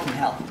I can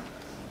help.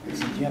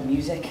 Listen, do you have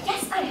music?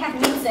 Yes, I have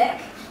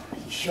music.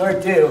 You sure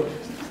do.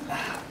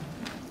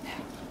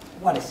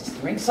 What is this,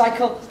 the ring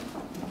cycle?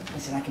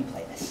 Listen, I can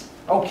play this.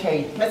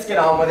 Okay, let's get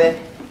on with it.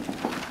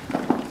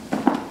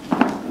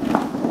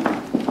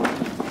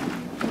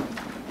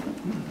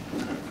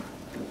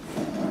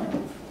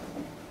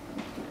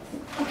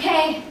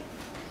 Okay,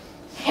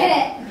 hit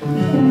it.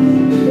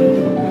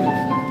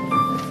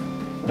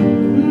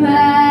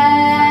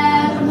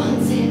 Man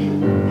wanted,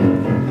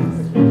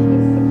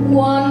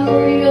 one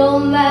real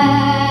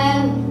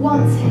man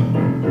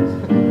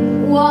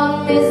wanted,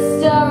 one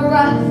Mr.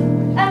 Rough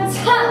and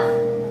Tough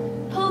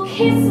who'll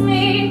kiss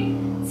me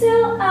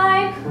till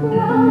I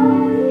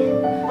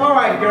cry. All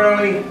right,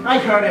 girlie,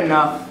 I've heard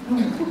enough.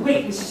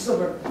 Wait, Mr.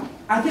 Silver,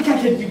 I think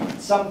I can do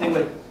something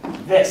with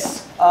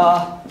this.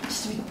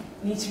 Just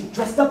need to be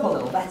dressed up a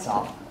little, that's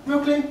all.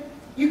 Brooklyn,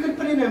 you could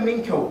put in a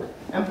mink coat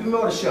and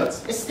promote the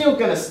shirts. It's still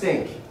gonna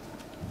stink.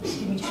 Just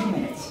give me 2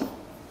 minutes.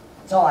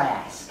 That's all I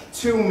ask.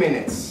 2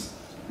 minutes.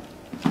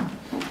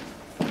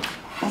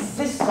 Has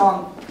this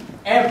song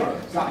ever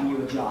gotten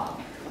you a job?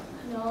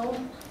 No,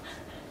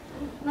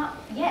 not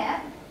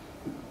yet.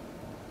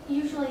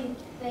 Usually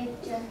they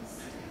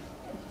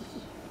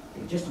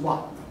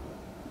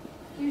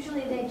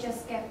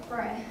just get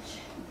fresh.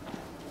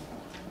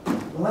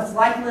 Well, that's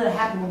likely to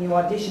happen when you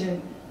audition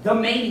in the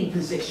mating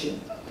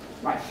position.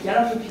 Right, get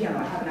off your piano,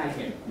 I have an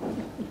idea.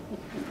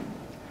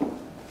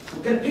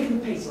 We're gonna pick the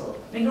pace a little.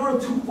 Make it a real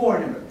 2/4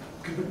 number.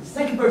 We can put the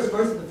second verse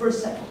first and the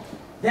first second.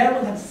 Then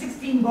we'll have a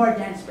 16-bar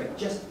dance break,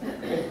 just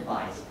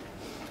improvise.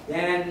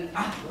 Then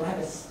we'll have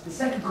the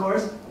second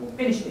chorus, and we'll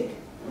finish big.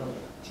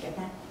 Did you get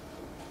that?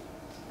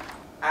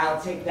 I'll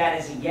take that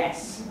as a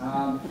yes.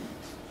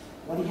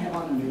 What do you have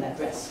on under that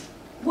dress?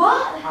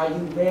 What? Are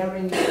you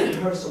wearing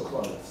rehearsal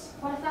clothes?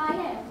 What if I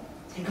am?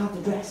 Take off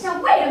the dress.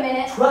 Now wait a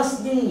minute.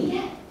 Trust me.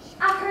 Yeah,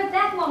 I've heard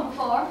that one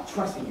before.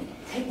 Trust me.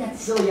 Take that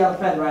silly yellow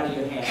feather out of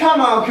your hair.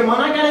 Come on,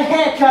 I got a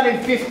haircut in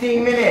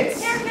 15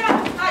 minutes.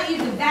 I'll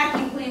use a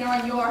vacuum cleaner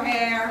on your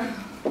hair.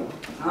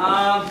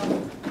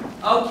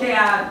 Okay,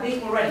 I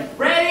think we're ready.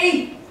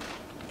 Ready?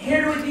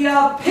 Here with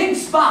the pink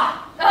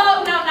spot.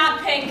 Oh, no,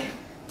 not Pink.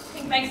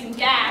 Pink makes him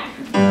gag.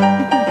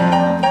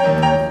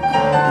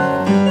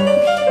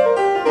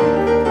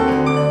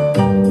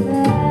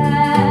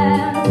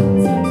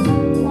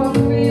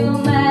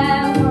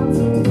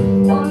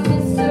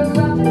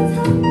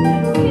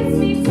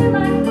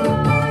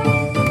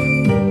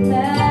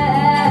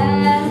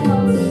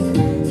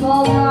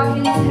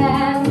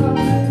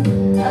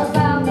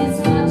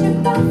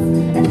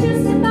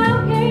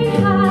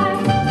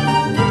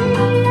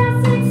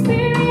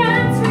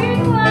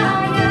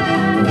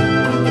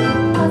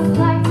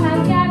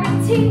 Lifetime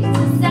guarantee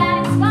to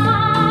satisfy.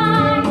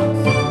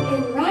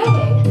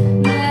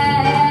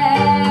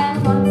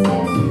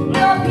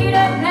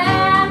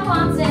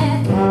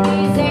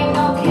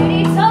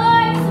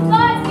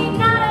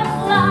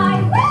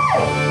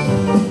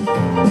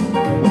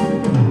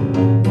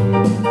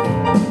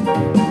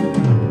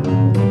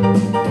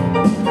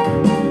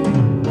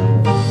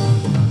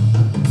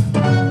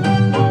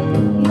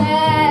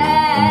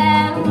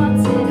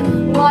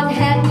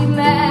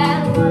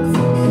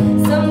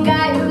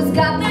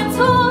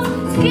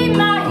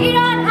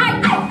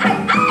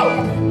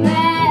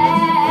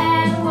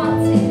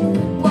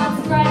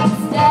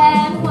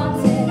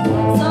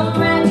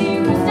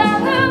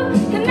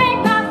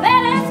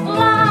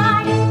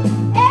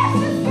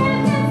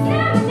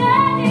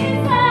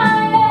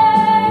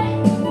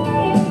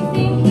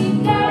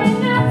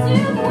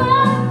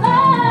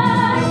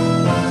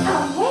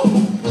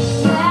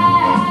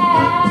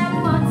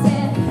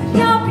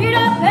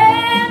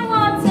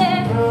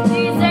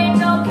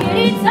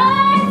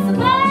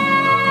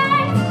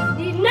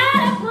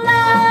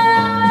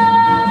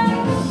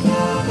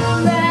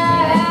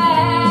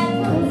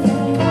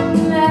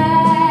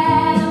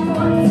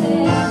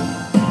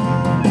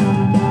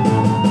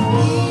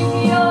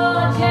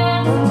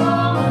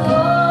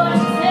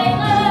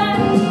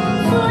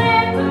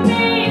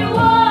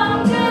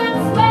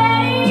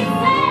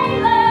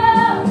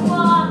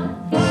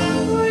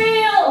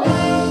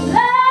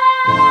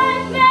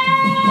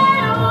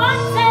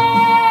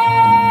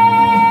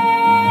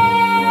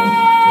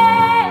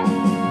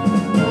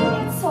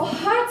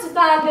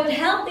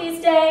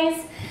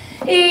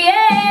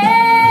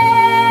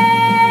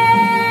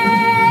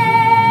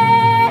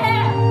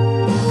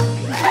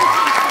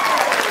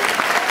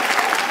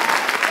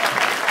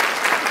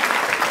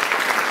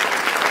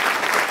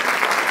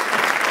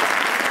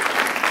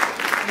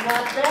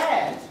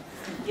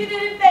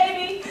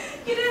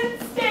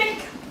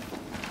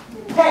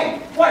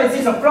 Now is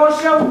this a floor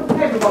show?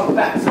 Everyone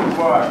back to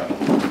work.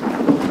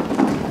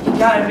 You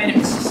gotta admit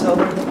it, Mrs.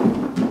 Silver.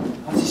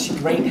 Wasn't she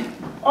great?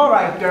 All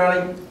right,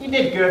 girlie. You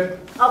did good.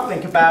 I'll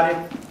think about it.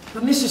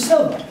 But Mr.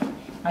 Silver,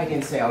 I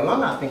didn't say I'll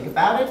not think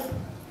about it.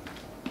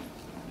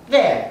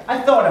 There, I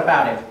thought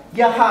about it.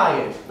 You're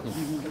hired.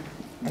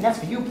 And that's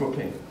for you,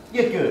 Brooklyn.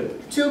 You're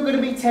good. Too good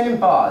to be tending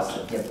bars.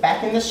 You're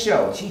back in the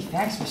show. gee,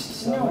 thanks, Mr.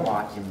 Silver. No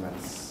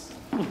arguments.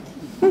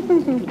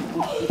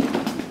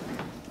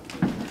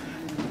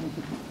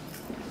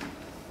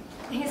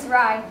 He's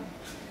right.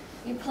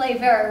 You play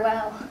very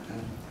well.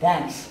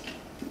 Thanks.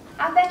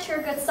 I bet you're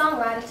a good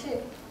songwriter,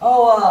 too.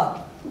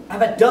 Oh, I've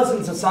had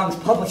dozens of songs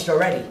published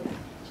already.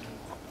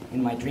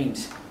 In my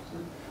dreams.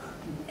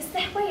 Is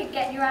that where you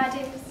get your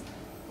ideas?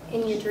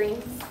 In your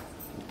dreams?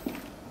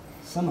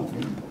 Some of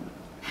them.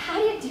 How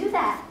do you do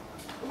that?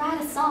 Write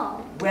a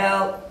song?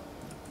 Well,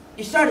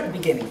 you start at the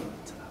beginning.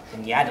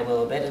 Then you add a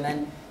little bit, and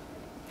then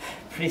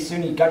pretty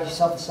soon you got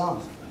yourself a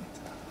song.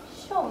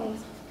 Show me.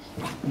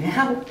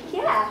 Now?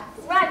 Yeah,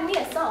 write me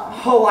a song.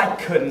 Oh, I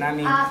couldn't. I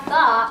mean... I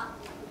thought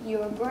you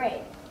were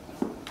brave.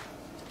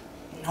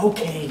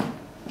 Okay.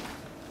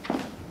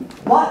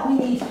 What we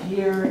need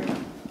here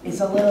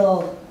is a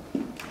little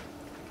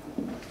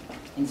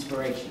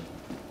inspiration.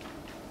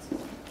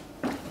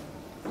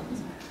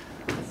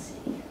 Let's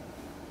see.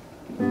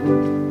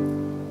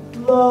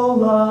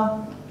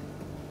 Lola,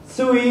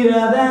 sweeter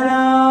than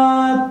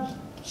a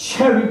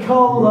cherry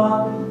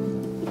cola.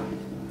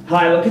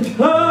 I look at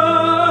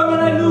her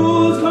and I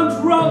lose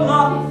control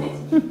of.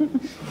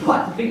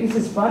 What, you think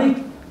this is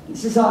funny?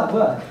 This is hard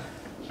work.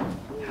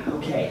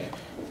 Okay.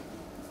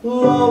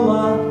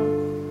 Lola,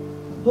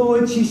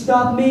 would she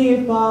stop me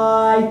if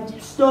I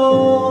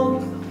stole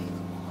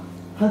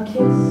her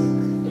kiss?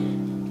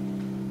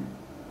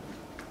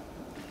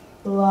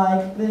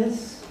 Like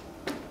this?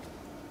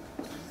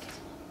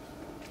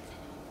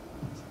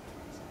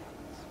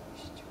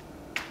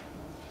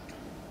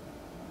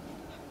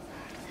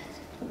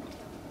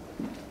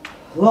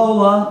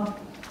 Lola,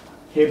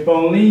 if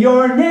only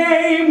your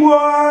name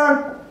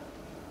were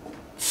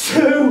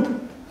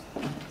Sue,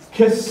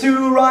 'cause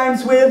Sue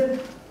rhymes with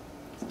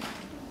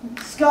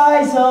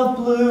skies of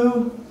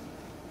blue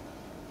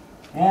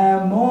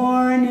and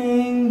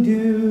morning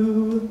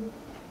dew,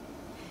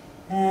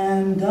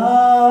 and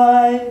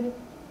I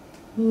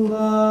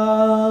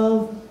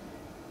love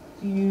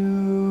you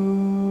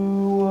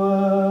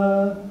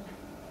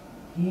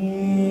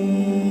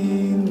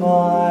in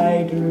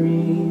my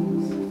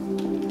dreams,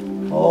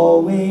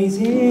 always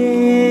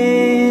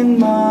in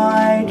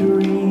my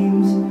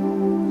dreams.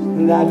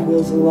 That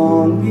was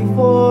long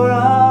before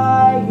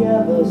I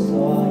ever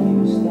saw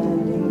you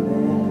standing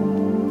there.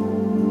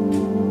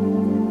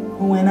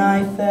 When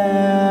I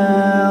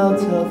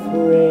felt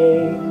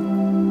afraid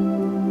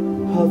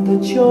of the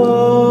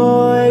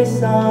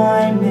choice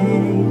I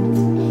made,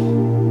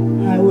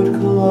 I would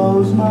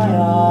close my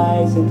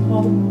eyes and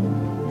hope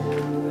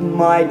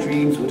my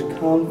dreams would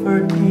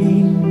comfort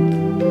me.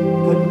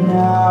 But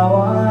now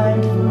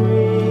I'm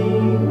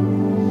free.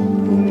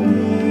 Who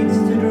needs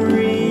to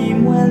dream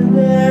when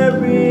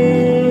there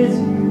is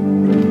you?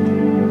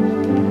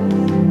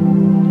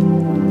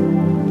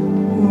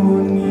 Who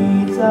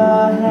needs a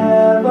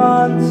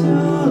heaven to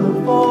look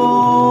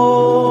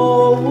forward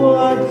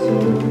to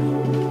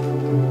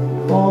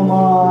for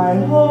my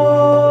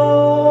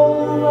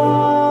whole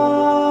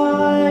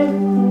life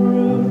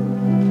through?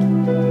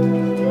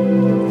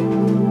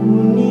 Who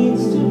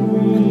needs to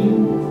dream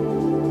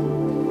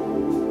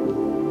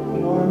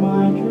nor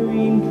my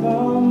dream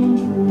come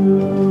true?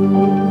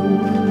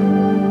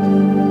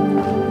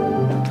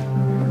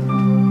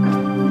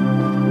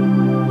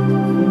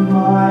 In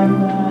my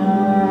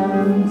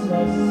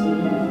fantasy,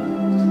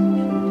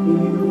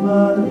 you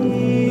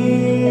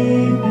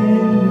believe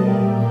in me,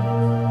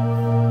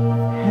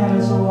 and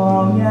as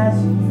long as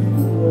you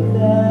were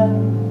there,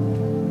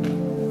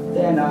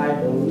 then I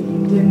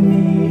believed in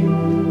me.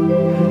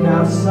 And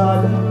now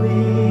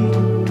suddenly,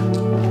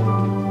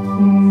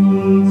 who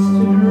needs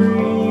to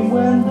dream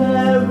when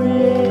there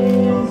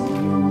is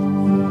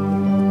you?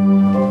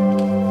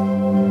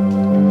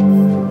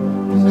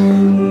 Who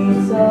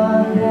needs a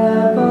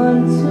heaven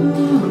to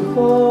look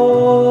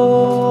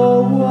forward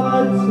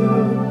to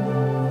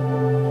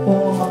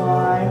for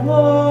my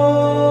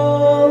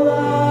whole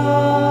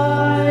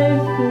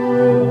life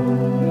through?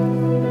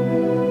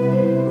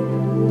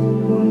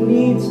 Who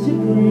needs to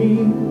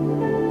dream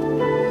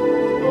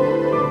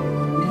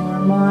nor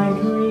my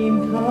dream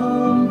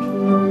come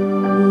true?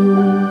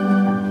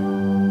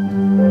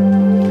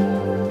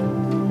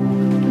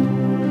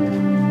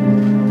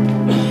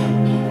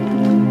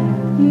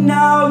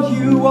 Now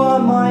you are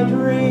my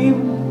dream,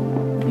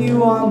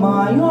 you are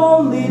my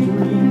only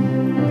dream.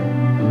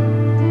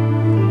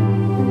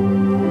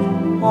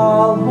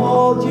 I'll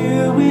hold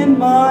you in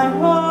my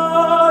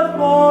heart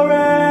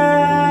forever.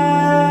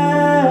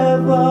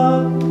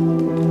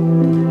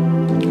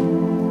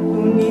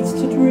 Who needs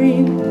to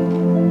dream?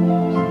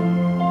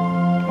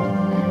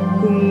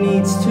 Who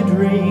needs to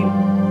dream?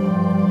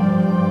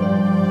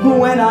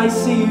 When I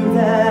see you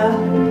there,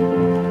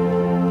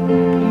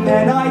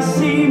 then I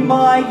see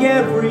my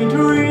every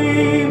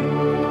dream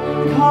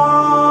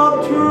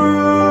come true.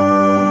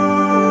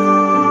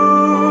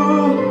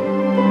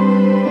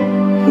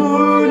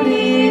 Who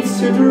needs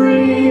to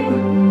dream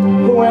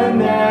when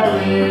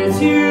there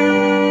is you?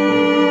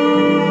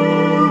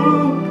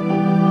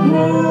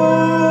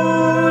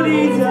 Who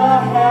needs a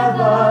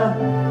heaven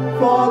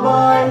for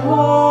my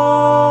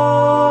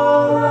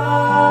whole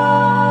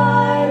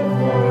life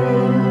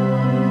through?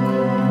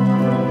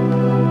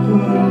 Who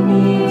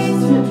needs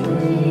to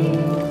dream?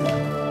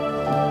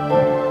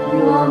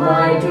 You're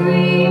my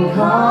dream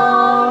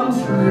come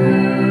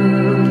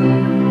true.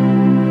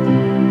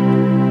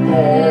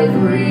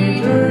 Every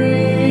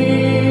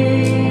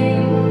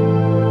dream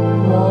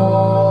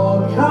will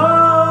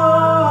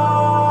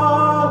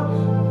come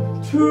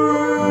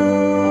true.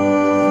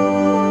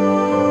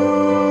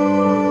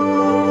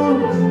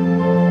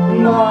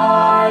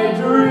 My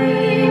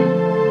dream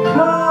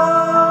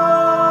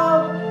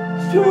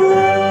comes true.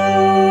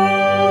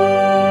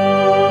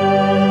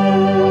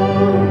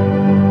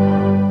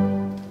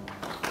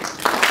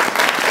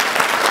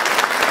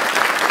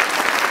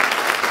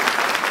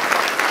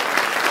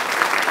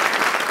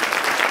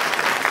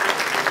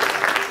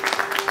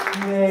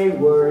 They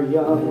were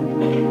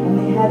young and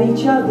they had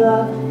each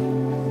other.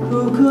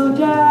 Who could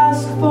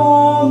ask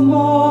for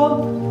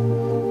more?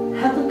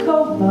 At the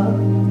Copa,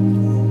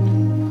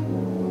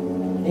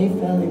 they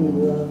fell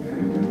in love.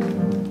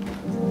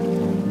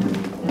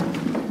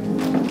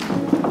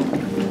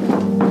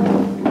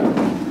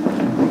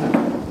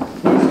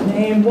 His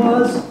name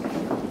was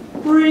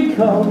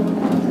Rico.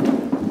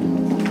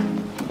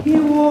 He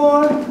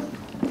wore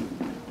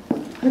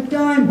a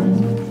diamond.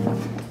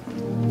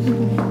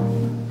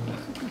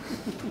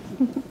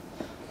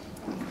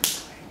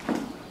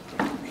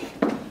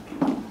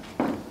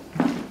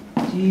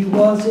 He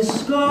was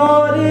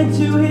escorted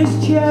to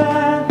his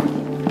chair.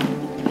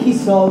 He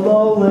saw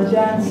Lola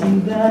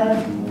dancing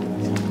there.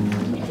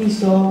 He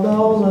saw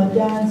Lola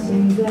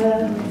dancing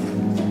there.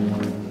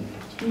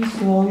 He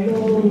saw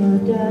Lola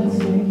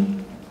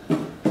dancing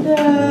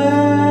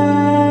there.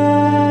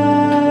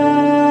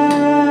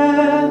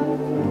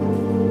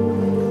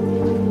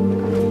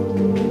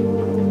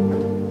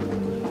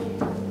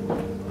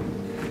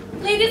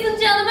 Ladies and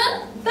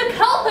gentlemen, the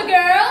Culpa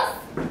Girls.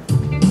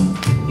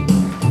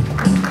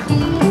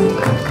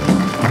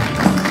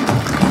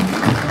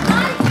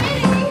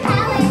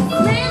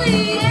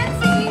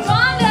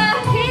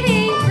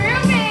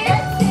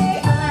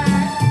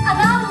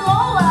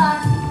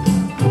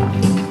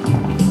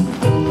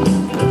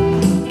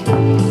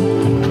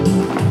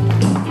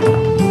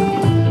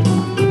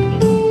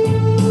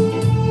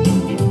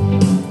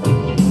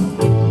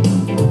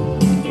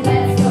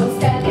 Let's go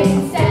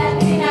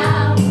stepping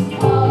out,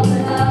 all the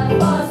love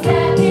for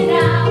stepping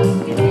out.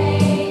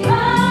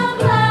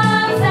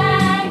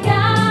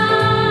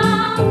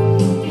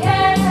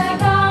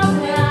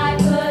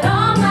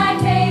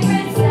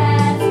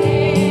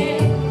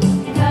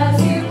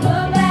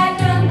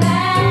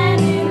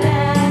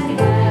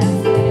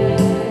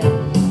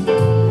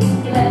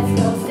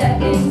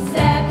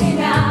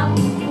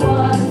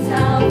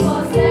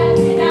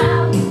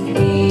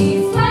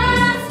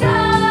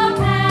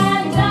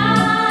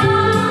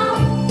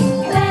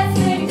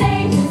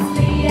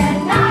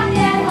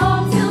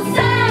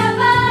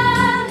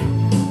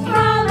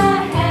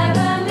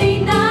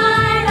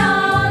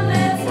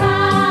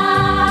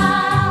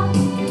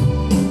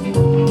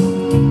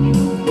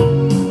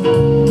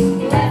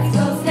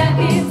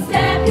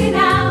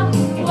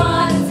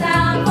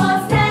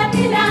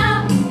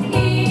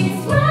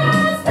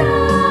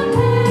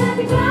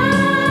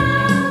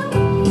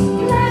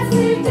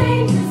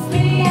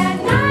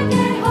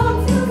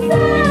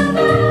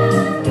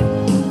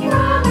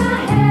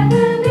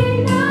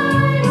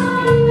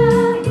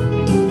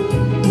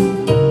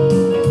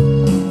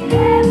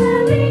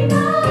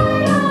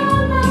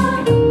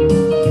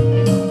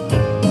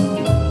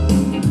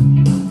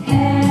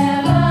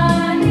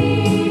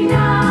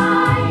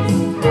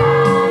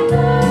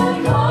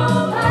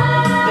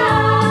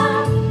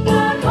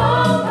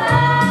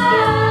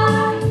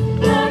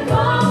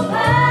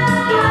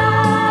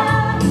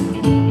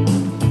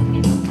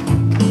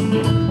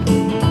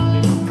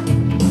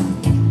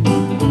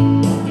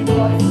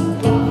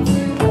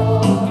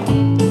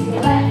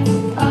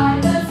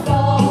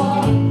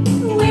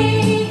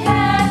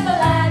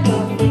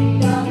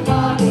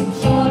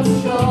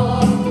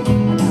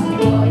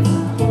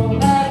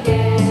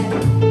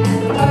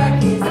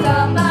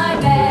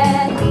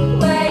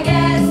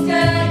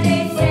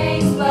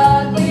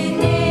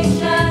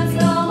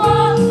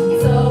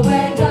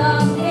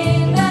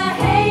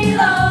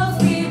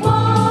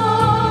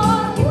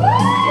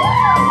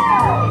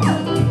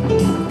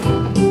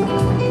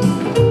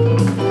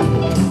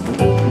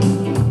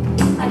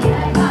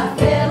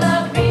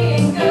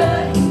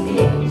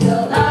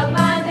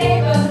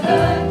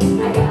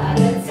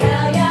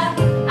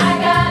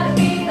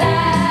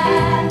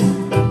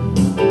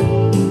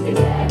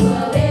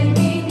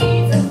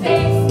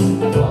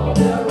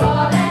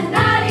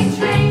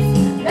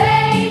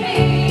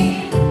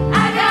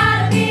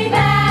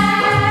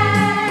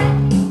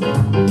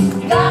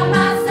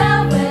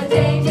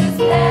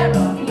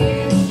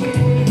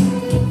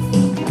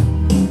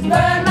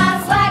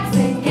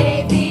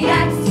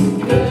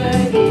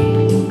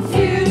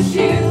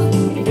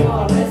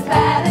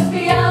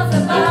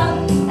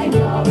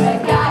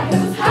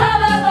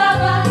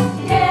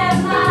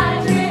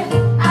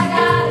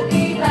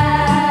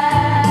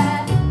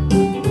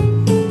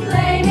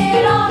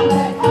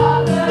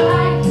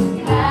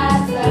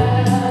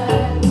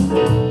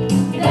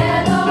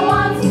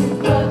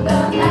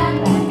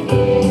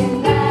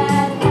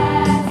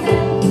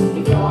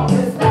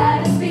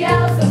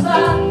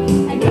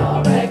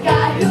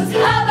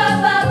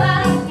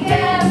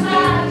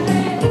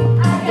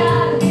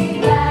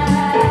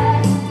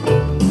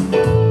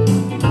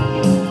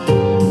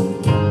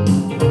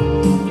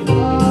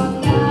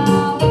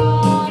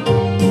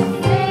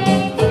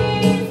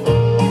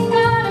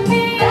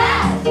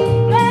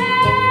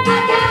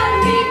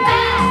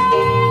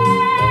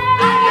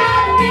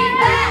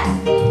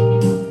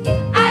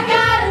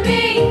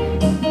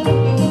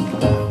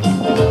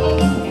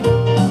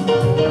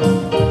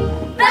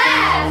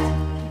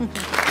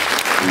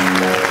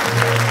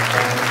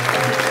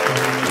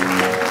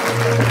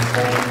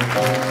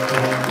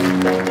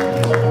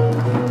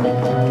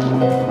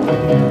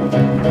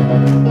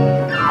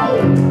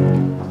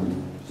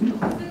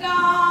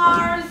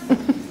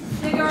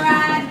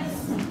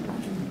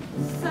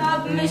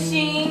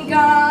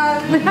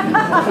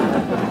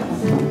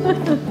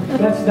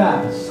 Let's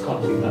dance,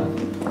 Conchita.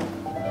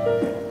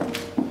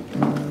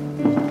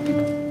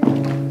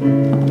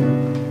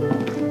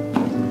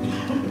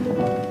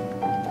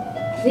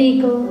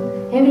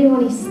 Rico,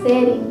 everyone is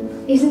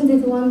staring. Isn't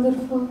it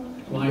wonderful?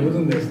 Why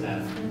wouldn't they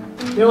stand?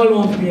 They all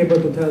want to be able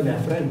to tell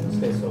their friends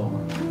they saw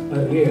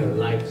a real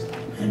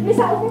lifestyle. Miss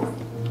Alves?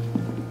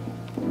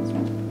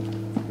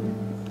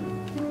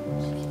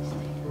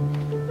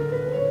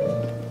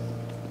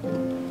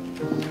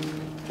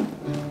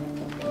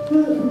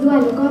 Do I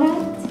look alright?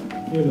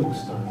 You look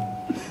stunning.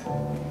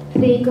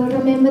 Rico,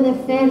 remember the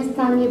first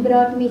time you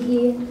brought me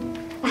here?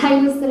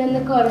 I was still in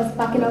the chorus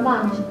back in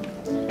Havana,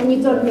 and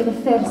you told me the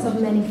first of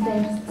many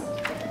firsts.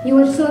 You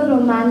were so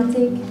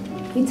romantic.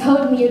 You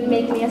told me you'd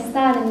make me a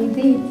star, and you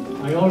did.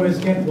 I always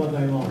get what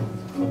I want,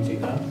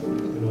 Conchita.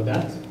 You know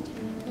that?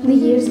 The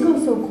years go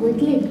so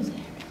quickly.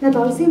 That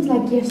all seems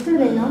like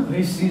yesterday, no?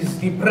 This is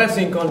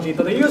depressing,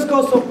 Conchita. The years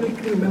go so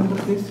quickly. Remember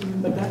this,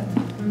 remember that?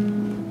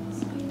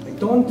 I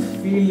don't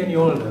feel any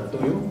older, do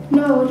you?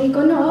 No,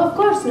 Rico, no, of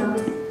course not.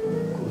 Good.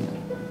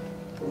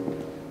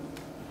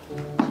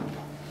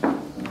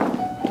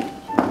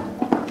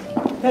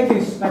 Take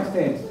this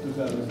backstage to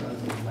service.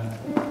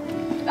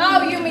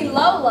 Oh, you mean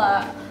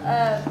Lola?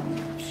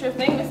 Sure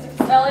thing, Mr.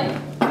 Costelli.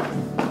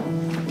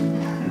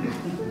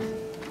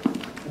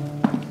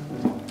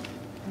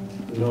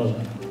 Lola.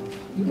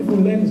 Beautiful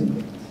name, isn't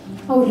it?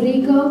 Oh,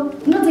 Rico,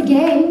 not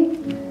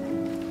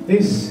again.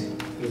 This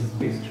is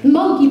business.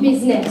 Monkey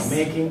business.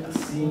 Making a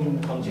scene,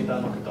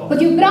 Conchita, knock it off.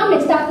 But you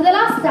promised after the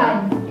last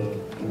time.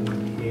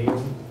 Okay.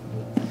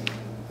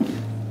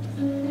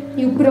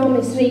 You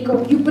promised,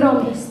 Rico, you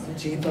promised.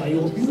 Conchita,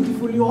 you're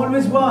beautiful, you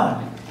always were.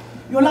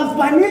 You're loved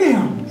by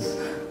millions.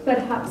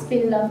 Perhaps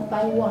being loved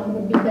by one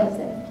would be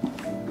better.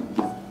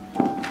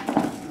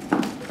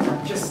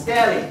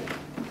 Castelli.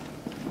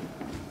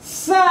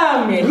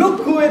 Sammy,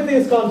 look who it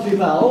is,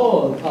 Conchita.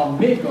 Old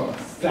amigo.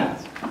 That.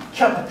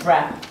 Cut the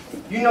crap.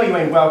 You know you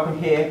ain't welcome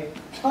here.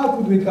 How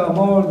could we come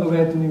all the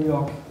way to New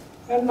York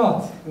and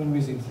not even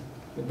visit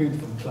the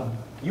beautiful club?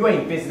 You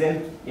ain't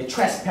visiting, you're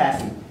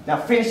trespassing. Now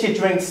finish your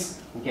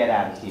drinks and get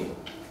out of here.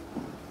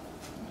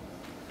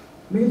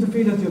 I begin to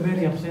feel that you're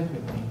very upset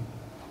with me.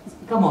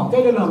 Come on,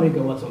 tell your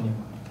amigo what's on your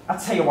mind. I'll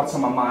tell you what's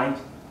on my mind.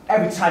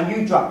 Every time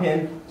you drop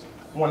in,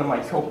 one of my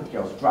Copa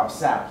girls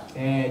drops out.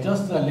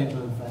 Just a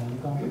little friendly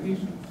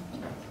competition.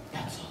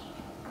 That's all.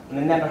 And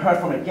I never heard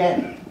from her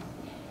again.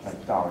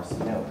 Like Doris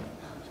Miller.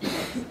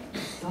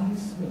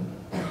 Doris Miller.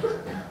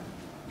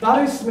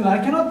 Doris Miller. I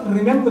cannot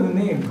remember the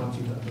name,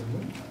 Conchita.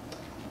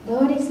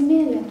 Doris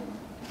Miller.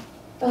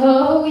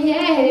 Oh,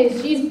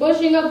 yes, she's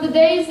pushing up the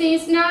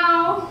daisies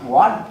now.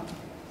 What?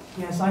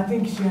 Yes, I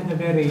think she had a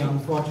very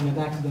unfortunate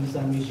accident,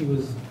 Sammy. She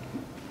was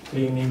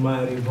cleaning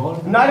my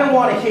revolver. And I don't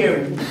want to hear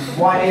it.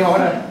 Why they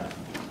order?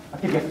 I'll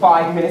give you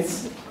 5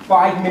 minutes.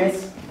 5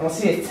 minutes, and I'll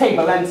see a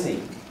table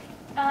empty.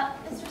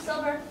 Mr.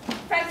 Silver,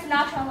 Frank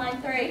Sinatra on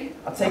line 3.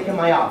 I'll take you in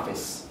my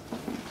office.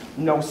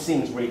 No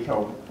scenes,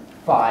 Rico.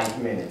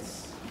 5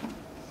 minutes.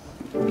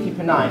 Keep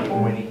an eye on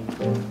him, Winnie.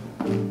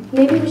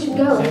 Maybe we should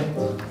go.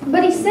 Sit.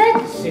 But he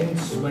said...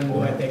 Since when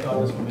do I take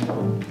orders from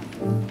anyone?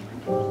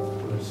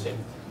 Good, sit.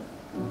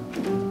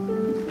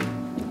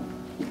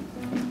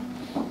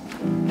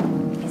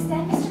 Is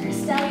that Mr.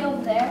 Costelli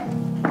over there?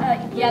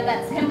 Yeah,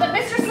 that's him. But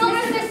Mr.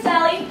 Silver,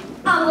 Costelli,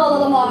 I'm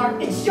Lola Lamar.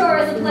 It sure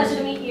is a pleasure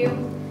to meet you.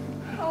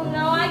 oh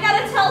no, I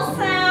gotta tell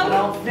Sam.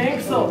 don't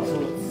think so,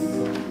 Toots.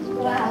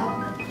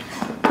 Wow.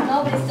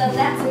 Nobody's done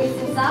that to me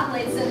since I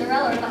played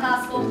Cinderella in the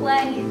high school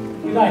play.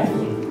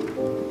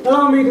 Delightful.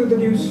 Allow me to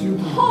introduce you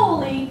to...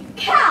 Holy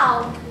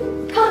cow!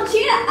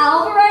 Conchita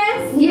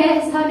Alvarez?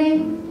 Yes,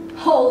 honey.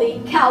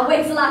 Holy cow,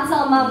 wait till I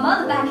tell my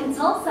mother back in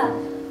Tulsa.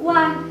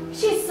 Why,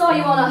 she saw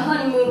you on a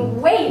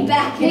honeymoon way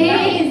back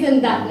in...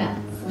 Isn't that nuts?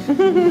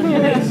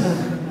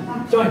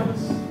 Yes. Join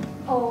us.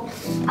 Oh,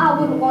 I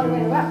wouldn't want to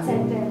interrupt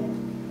anything.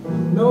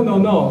 No.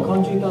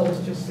 Conchita was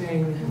just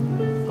saying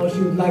how she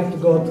would like to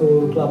go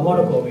to Club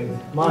Monaco with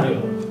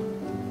Mario.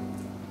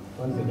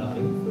 What's it,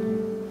 darling?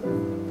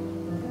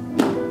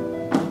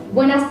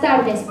 Buenas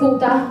tardes,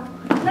 puta.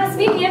 Nice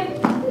meeting you.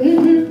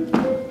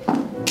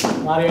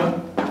 Mm-hmm.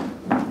 Mario,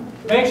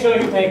 make sure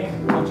you take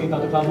Conchita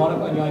to Club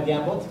Monaco and you're at the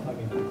airport.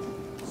 Okay.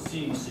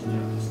 Si,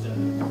 Signor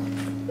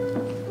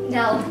Costelli.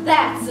 Now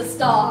that's a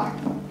star.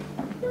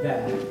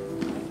 There.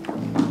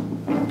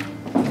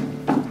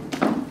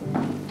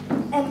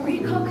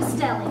 Enrico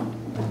Costelli,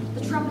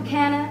 the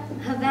Tropicana,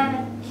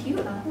 Havana,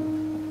 Cuba.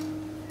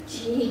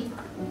 Gee.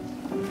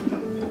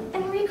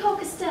 Enrico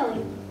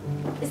Costelli.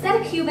 Is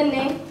that a Cuban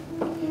name?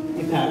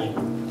 Italian.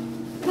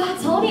 Well,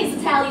 Tony's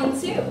Italian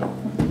too.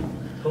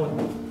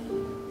 Tony.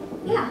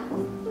 Yeah.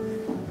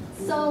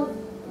 So,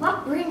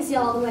 what brings you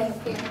all the way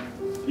up here?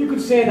 You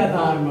could say that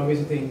I'm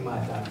visiting my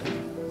family.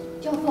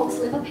 Your folks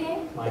live up here?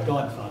 My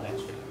godfather,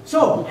 actually.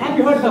 So, have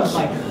you heard of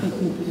like...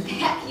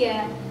 Heck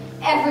yeah.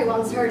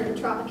 Everyone's heard of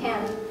the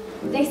Tropicana.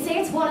 They say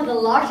it's one of the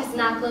largest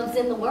nightclubs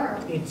in the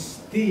world. It's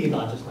the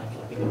largest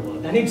nightclub in the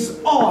world, and it's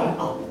all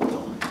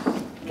outdoors.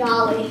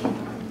 Golly.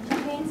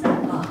 Champagne, sir?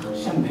 Ah,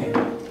 champagne.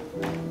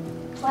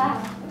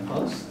 Wow.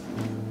 toast.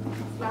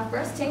 My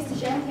first taste of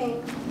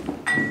champagne.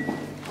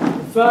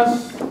 The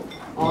first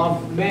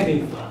of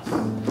many firsts.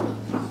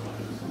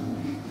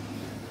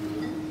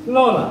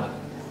 Lola.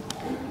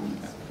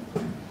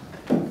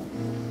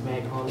 May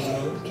I call you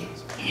Lola?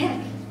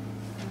 Heck,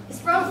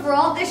 as long for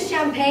all this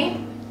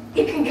champagne,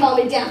 you can call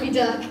me Daffy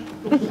Duck.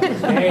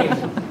 Hey,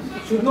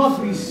 should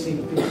not be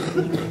sick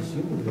because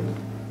you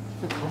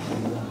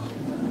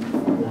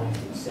like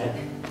you said.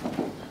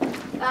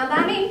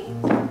 By me?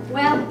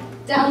 Well,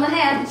 down the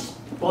hatch.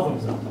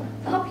 Bottoms up.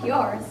 Up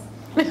yours.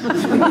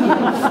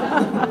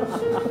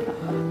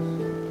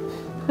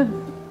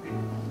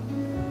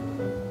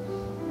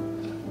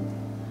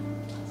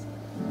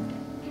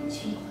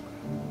 Gee,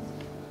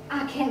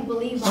 I can't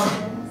believe all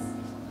this.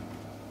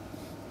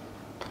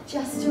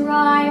 Just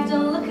arrived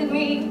and look at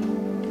me,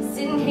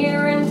 sitting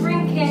here and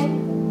drinking.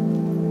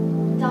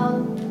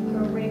 Dog,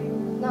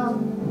 no.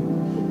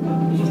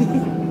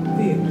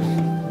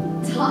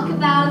 Talk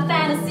about a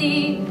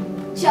fantasy,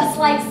 just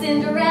like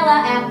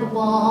Cinderella at the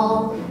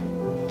ball.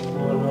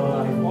 Oh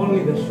no, if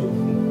only the shoe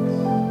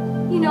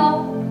fits. You know,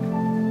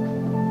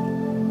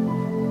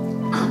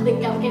 I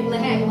think I'm getting the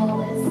hang of all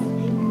this.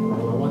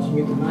 While watching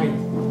you tonight,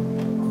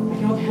 I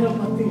cannot help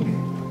but think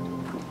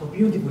how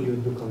beautiful you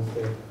would look on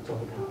stage,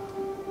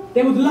 Copacabana.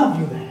 They would love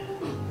you there.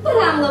 But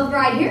I'm loved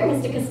right here,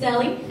 Mr.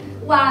 Castelli.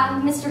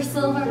 Why, Mr.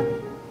 Silver,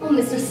 well,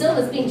 Mr.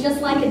 Silver's been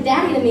just like a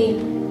daddy to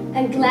me.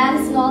 And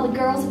Gladys and all the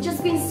girls have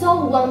just been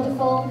so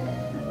wonderful.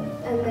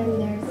 And then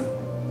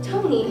there's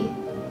Tony.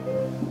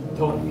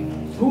 Tony,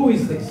 who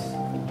is this?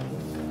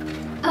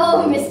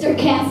 Oh, Mr.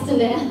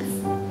 Castanets.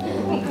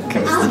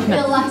 I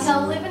feel like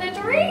I'm living a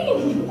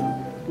dream.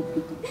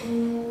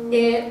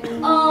 It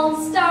all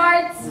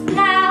starts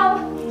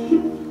now.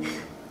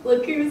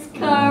 Look who's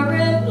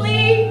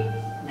currently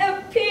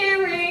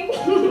appearing.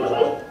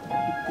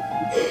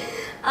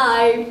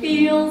 I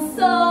feel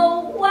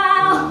so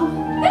wow.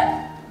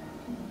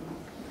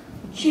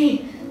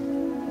 Gee,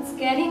 it's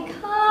getting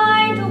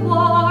kinda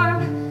warm.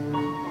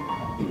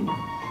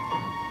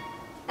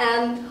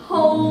 And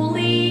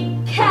holy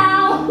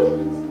cow,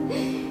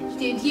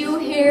 did you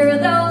hear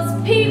those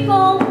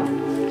people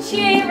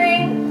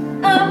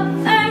cheering up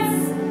a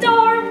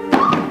storm?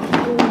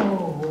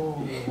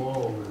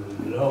 Oh,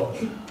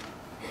 Lord.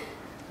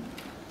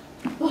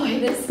 Boy,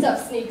 this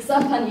stuff sneaks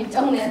up on you,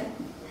 don't it?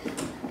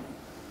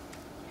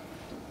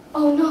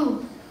 Oh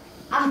no,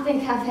 I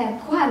think I've had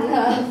quite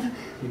enough.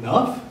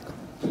 Enough?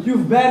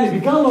 You've barely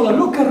begun, Lola.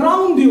 Look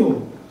around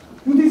you.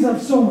 You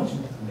deserve so much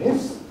more than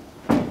this.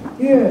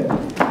 Here,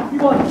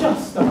 you are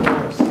just a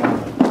poor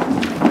scoundrel.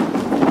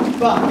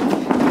 But,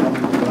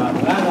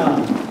 Havana,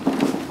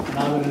 and I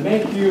will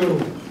make you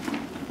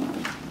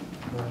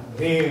a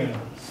real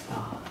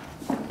star.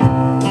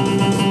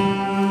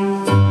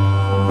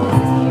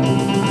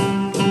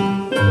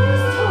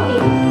 Where's Tony?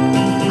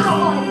 I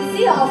wanted to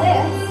see all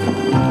this.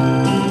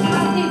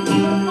 Aren't they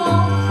beautiful?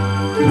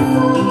 They're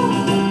so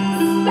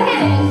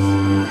Spanish.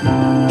 The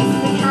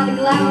kind of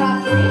glamour I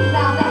dreamed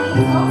about back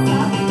in Tulsa.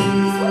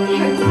 Just look at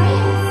her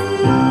dress.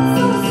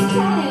 So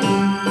Spanish.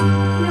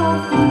 You know,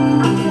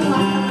 I feel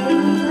like I'm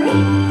living a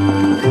dream.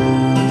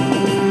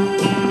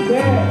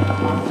 There,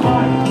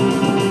 fine.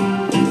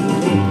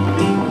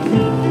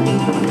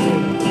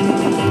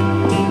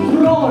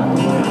 Lord,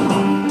 my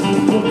heart,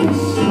 look at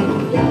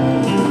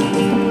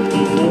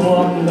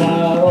one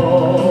that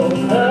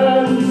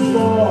opens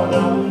for a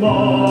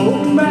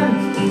moment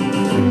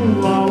to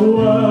a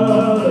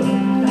world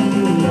that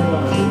you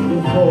never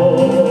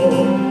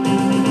before.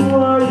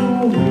 Were you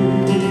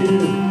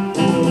here,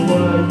 or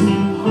were you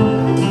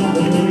part of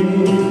a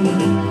dream,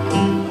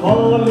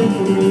 calling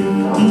to me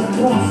from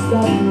across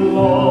the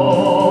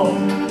floor?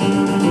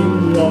 In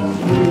your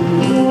sweet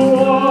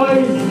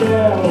voice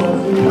there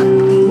was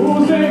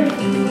music,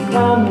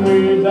 and we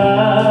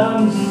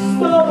danced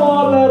the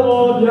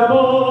bolero de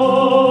amor.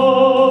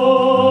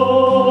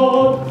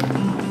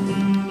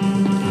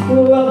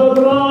 Let the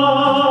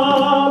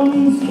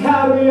drums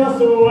carry us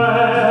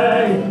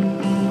away.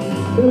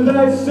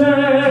 They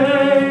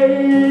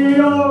say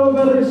all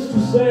there is to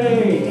say,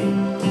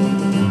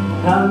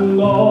 and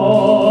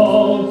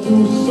all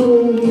too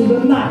soon the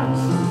night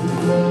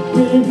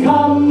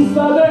becomes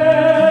the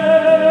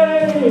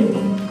day.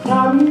 A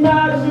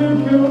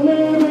magical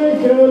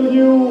miracle,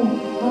 you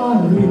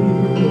are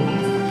real,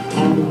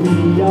 and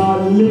we are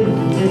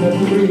living in a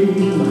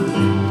dream,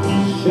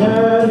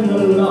 sharing the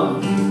love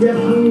we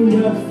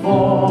hungered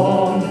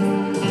for.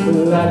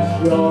 Let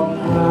your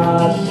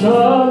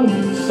passion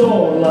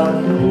soar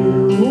like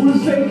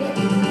music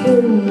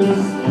in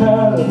this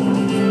hell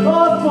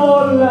of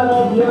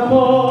bolero de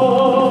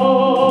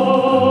amor.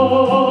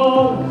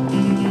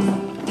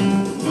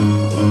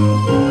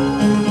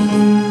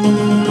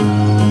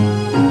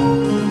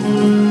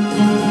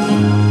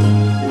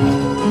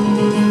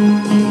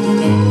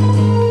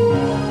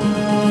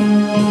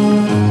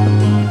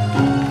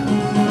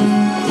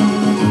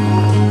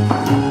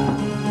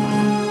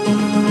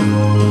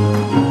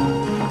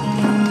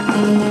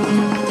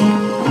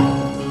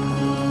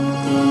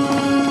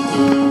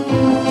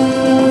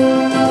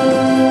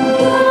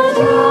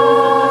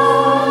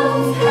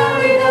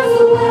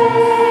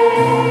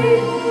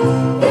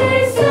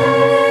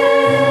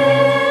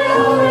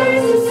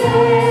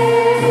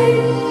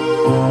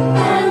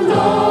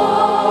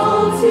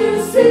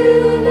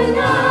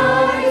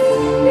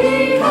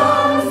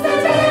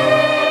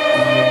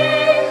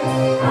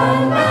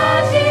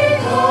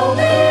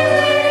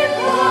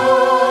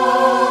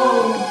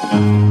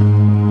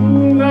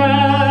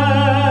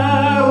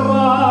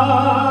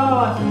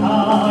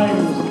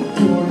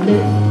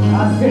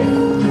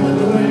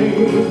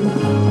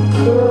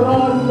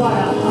 Drawn by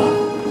a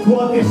heart to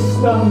a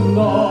distant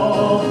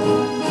north.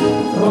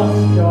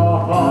 Trust your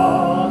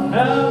heart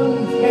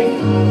and take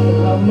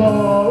the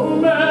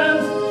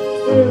moment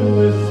in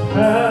this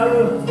hell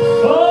of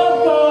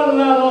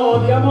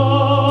Bolero di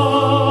amor.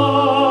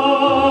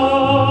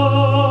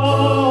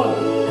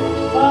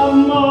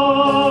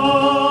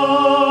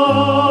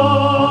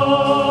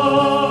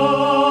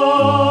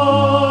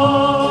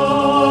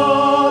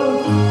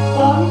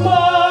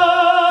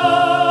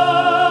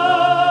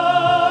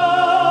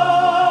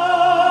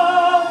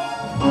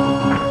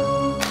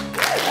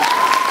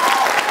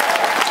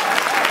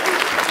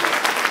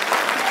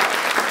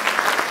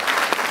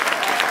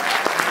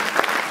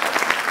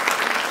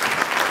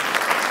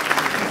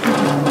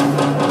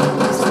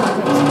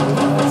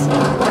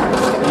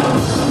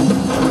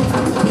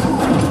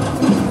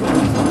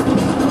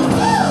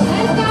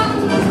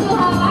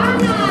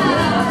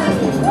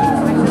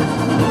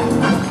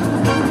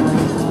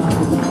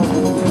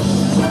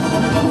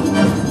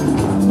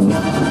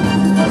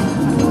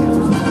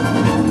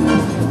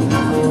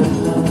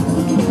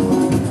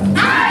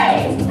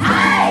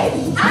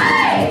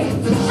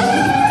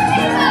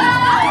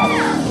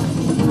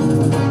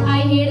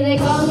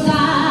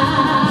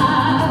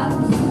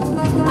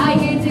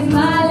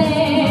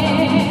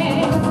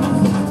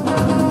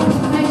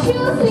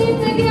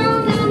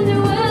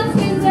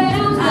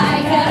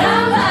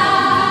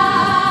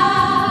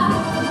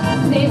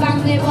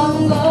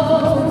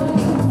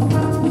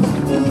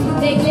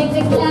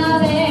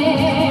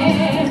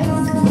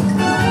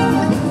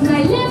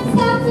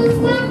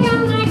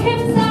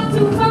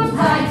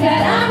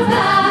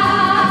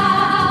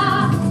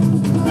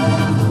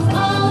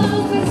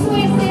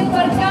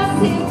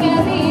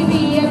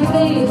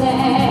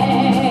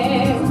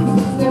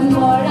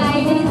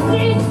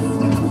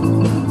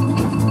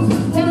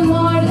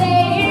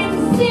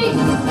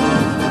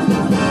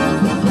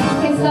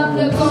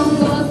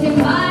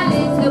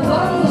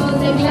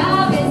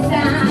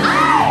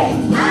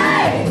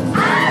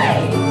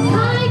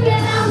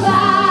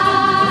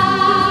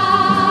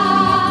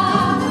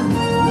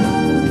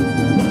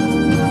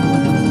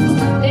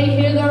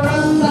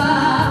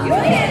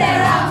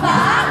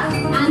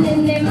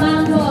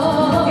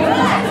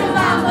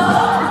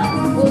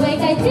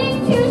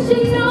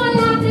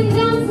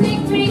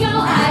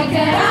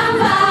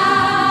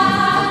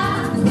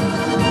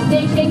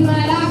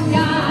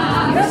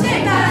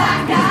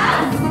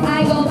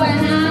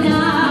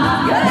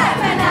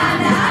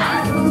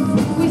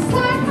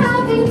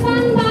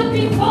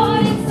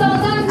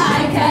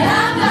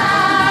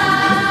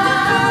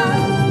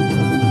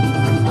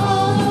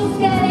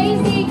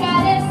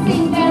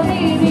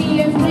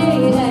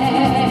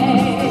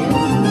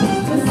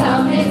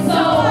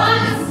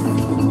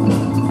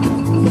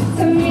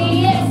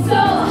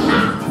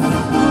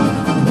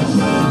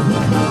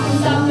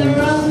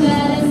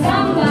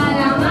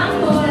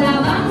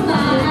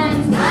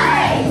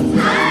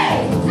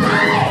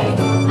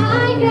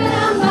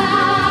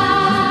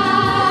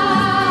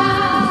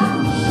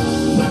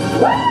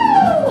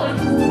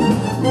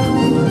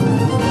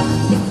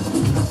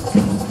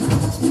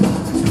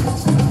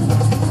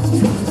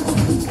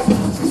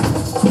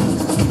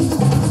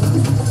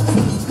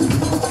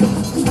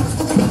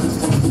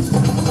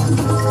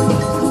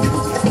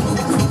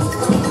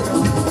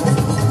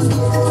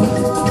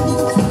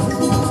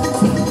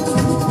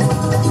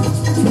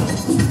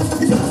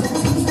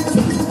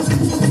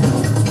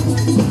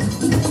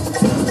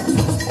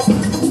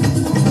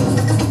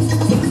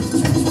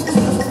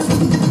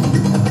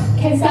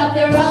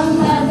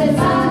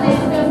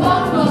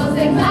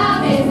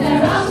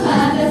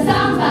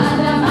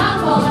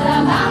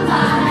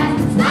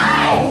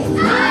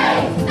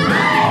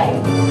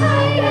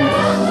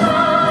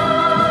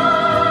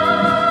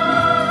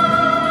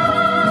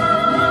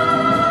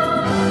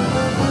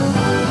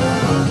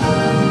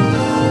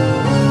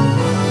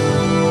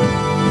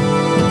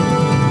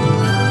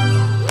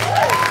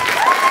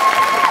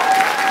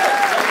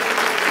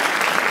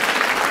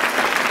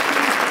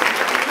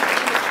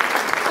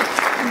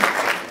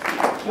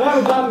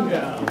 Well done,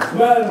 girls.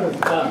 Well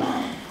done.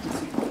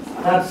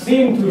 That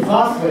seemed to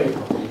last very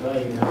long.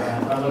 You never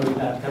had trouble with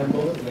that tempo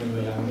when you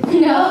were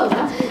young. No,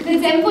 the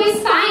tempo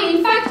is fine.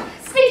 In fact,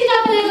 speed it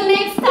up a little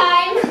next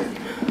time.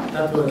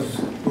 That was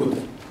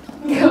good.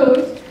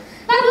 Good.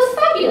 That was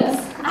fabulous.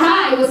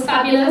 I was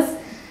fabulous.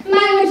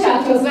 My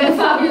muchachos were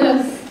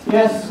fabulous.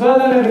 Yes, well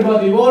done,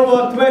 everybody. You all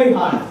worked very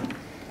hard.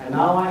 And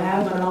now I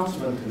have an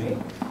announcement to make.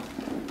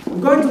 I'm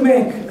going to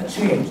make a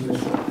change in the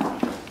show.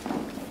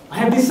 I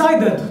have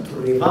decided to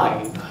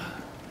revive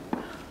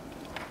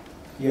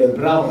El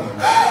Bravo.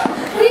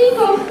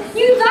 Rico,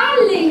 you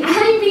darling,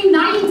 I've been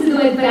dying to do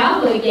El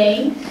Bravo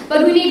again,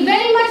 but we need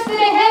very much the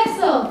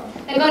rehearsal.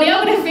 The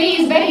choreography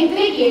is very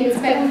tricky and it's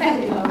been a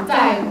very long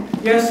time.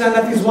 Yes, and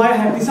that is why I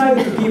have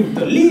decided to give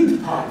the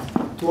lead part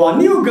to our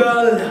new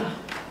girl,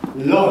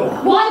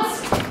 Lola. What?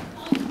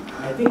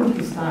 I think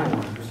it is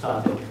time to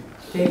start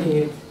taking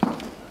it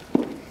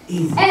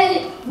easy.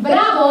 El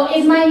Bravo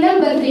is my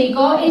number,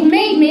 Rico. It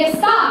made me a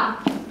star.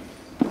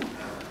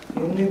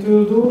 And it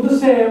will do the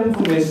same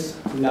for Miss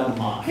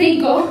Lamar.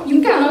 Rico,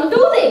 you cannot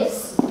do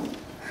this.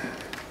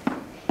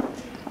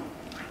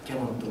 I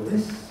cannot do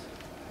this.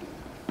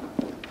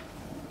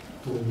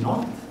 Do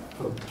not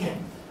forget,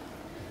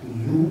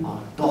 you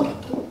are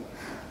doctor.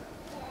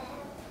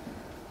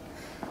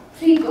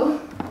 Rico,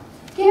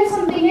 here's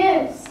something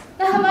else.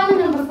 The Havana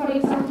number, for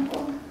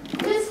example.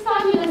 It is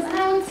fabulous, and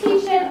I will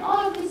teach it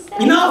all of this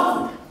stuff.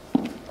 Enough!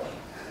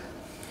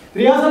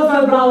 Rehearsal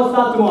for Brown will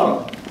start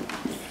tomorrow.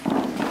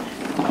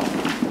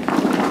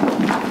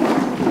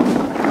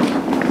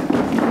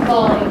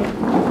 Boy,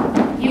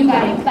 you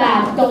got it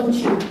bad, don't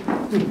you?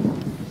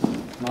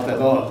 Not at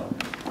all.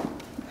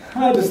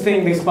 I just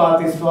think this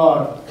part is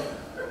for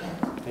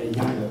a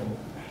younger woman.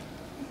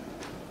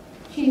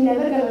 She's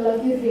never gonna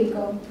love you,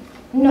 Rico.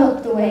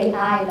 Not the way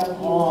I love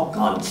you. Oh,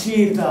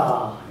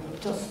 Conchita, you're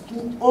just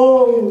too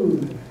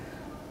old.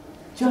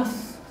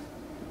 Just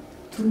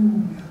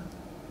too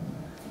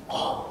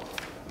old.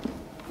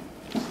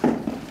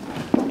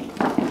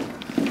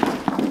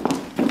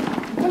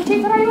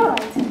 Conchita, are you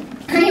alright?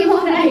 I'm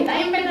alright. I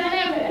am better than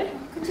ever.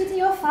 Conchita,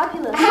 you're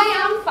fabulous. I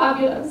am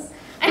fabulous.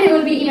 And it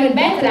will be even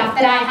better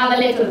after I have a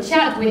little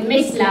chat with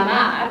Miss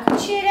Lamar.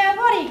 Conchita,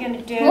 what are you going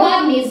to do?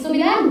 What needs to be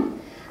done?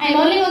 I'm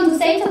only going to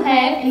say to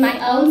her in my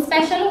own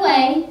special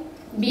way,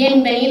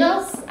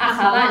 Bienvenidos a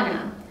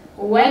Havana.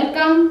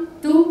 Welcome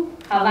to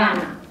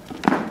Havana.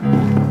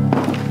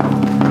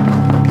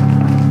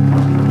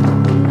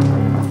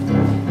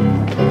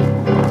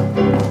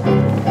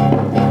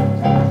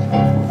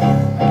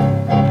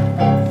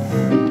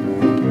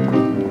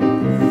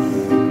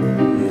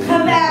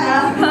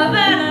 Havana,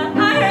 Havana, I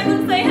heard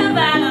them say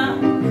Havana.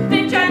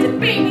 They tried to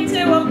beat me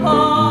to a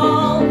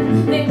pole.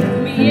 They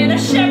threw me in a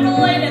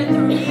Chevrolet and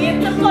threw me in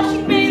the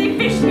flushing baby,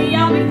 fished me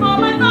out before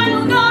my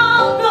final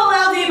goal. Go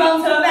out the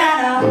bones,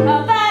 Havana,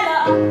 Havana.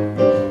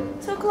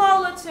 Took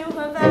Lola to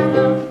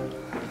Havana.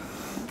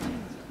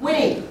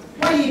 Winnie,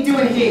 what are you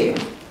doing here?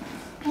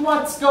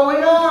 What's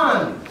going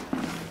on?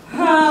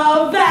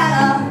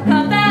 Havana,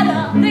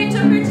 Havana, they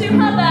took her to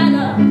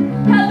Havana,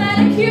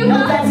 Havana, Cuba.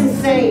 No, that's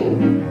insane.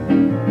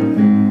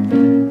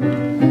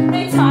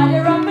 They tied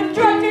her up and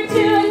drugged her too,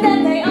 and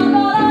then they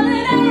unloaded on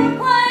an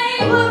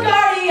airplane.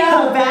 LaGuardia,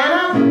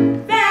 Havana?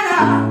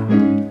 Havana.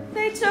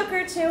 They took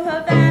her to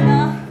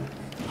Havana.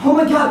 Oh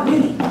my God,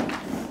 Winnie!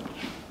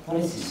 What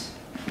is this?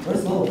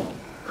 Where's Lola?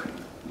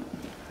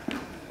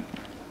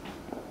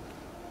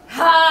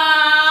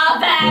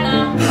 Havana.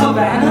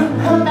 Havana?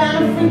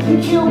 Havana,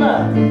 freaking Cuba.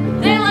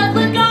 They left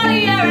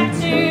LaGuardia at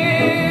 2.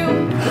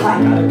 I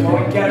gotta go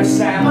and get her,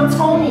 Sam. But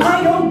Tony,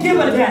 I don't give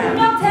a damn!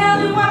 Now tell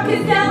me what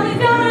Castelli's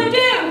gonna do.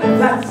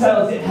 That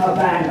settles it,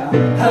 Havana.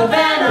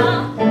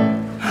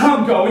 Havana.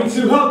 I'm going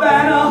to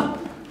Havana!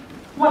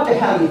 what the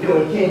hell are you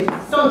doing, kid?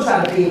 Don't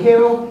try to be a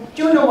hero.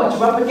 Do you know what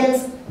you're up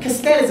against?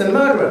 Costello's a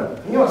murderer,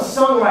 and you're a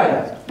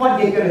songwriter. What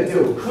are you gonna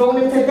do, croon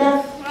him to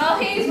death? Well,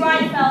 he's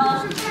right,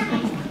 fella.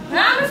 And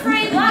I'm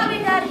afraid what we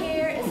got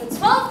here is a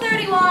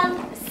 1231,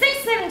 a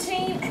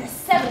 617, and a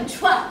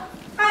 712.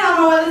 I don't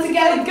know whether to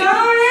get a gun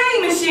or an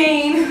any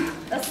machine.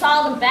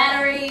 Assault and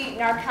battery,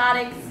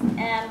 narcotics,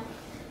 and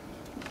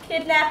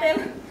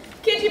kidnapping.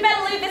 Kid, you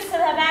better leave this to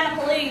the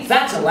Havana police.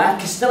 That's a laugh.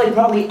 Castelli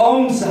probably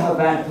owns the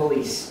Havana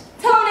police.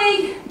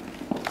 Tony,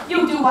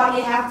 you do what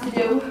you have to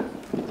do.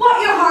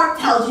 What your heart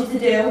tells you to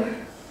do.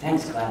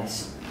 Thanks,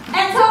 Gladys.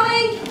 And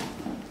Tony,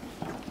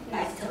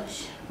 nice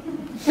tush.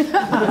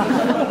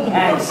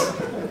 Thanks.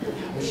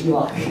 Wish you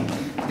luck.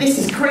 This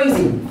is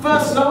crazy.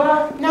 First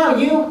Lola, now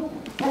you.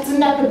 That's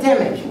an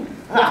epidemic.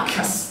 Ah,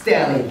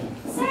 Castelli.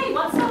 Say,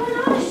 what's going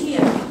on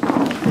here?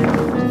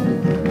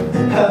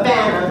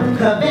 Havana,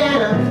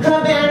 Havana,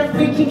 Havana,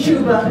 freaking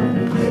Cuba.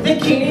 The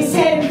kid is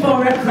heading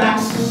for a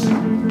crash.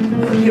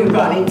 He'll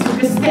run into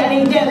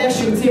Castelli, there they'll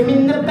shoot him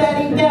in the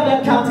belly, there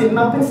they'll cut him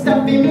up and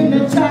stuff him in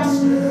the trash.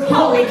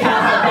 Holy cow,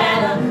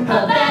 Havana,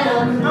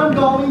 Havana, I'm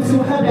going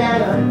to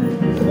Havana.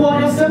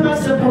 What else am I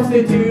supposed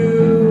to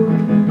do?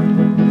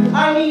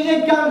 I need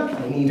a gun,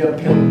 I need a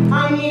pill,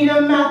 I need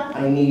a map,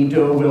 I need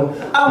a will.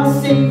 I'll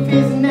save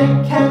his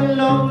neck and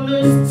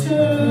Lola's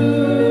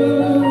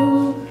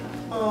too.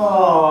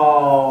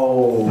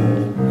 Oh,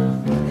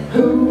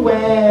 who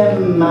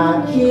am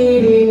I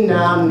kidding?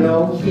 I'm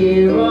no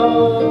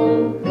hero.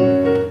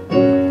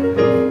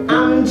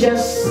 I'm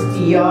just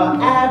your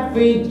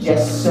average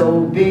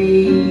SOB.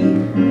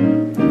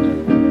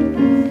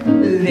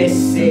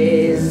 This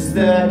is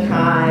the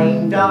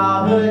kind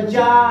of a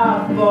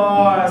job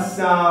for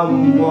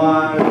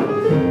someone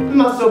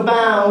muscle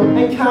bound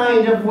and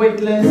kind of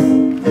witless.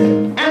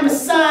 And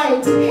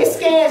besides, it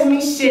scares me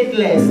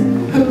shitless.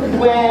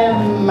 Who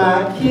am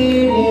I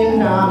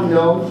kidding? I'm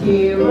no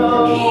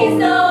hero. He's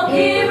no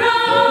hero.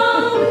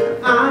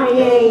 I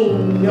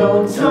ain't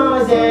no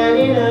Tarzan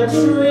in a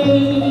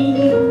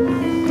tree.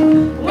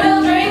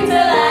 We'll drink to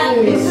that.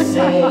 This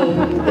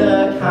ain't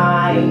the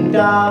kind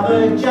of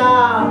a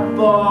job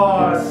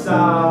for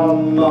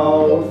some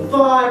old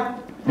fart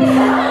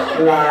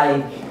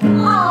like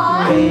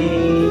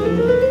me.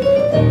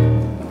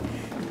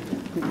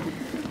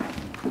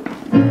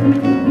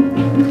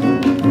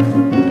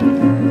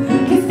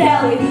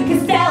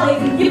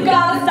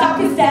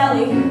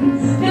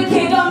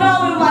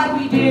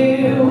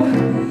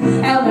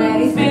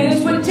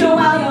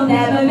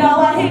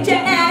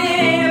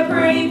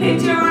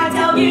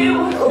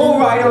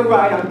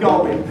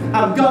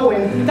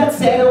 going. That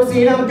settles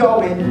it, I'm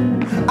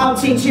going. I'll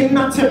teach him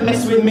not to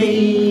mess with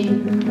me.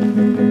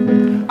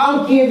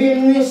 I'll give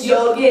him this,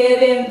 You'll give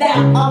him that.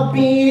 I'll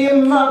beat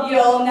him up,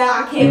 You'll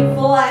knock him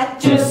flat.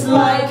 just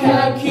like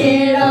a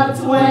kid of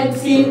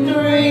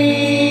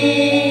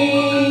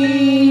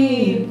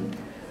 23.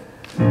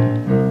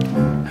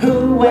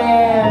 Who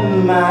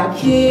am I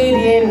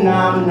kidding?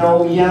 I'm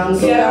no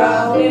youngster.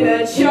 You're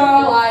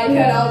immature like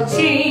an OG.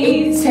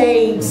 It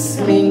takes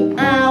me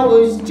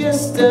hours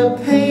just to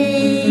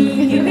pay.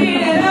 You've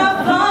been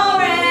enough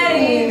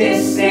already.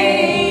 This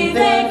ain't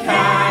the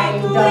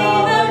kind.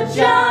 Leave the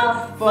job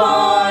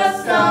for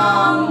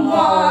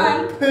someone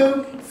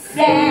Who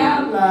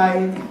Sam.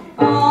 like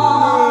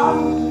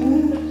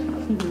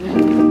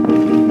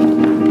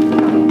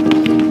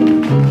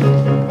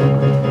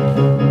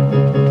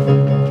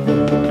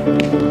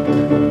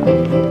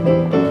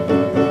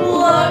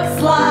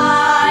Looks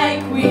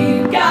like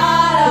we've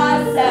got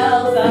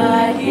ourselves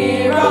a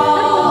hero.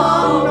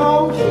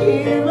 no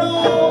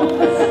hero?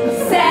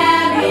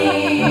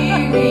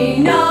 Sammy, we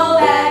know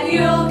that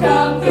you'll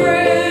come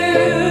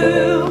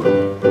through.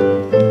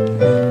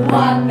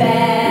 What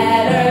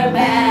better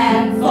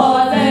man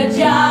for the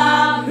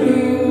job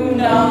who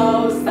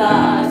knows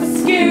the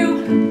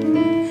scoop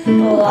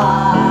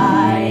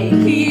like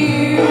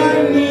you? I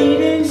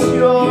need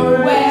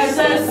insurance. Wears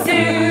a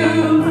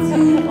suit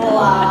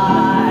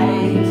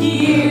like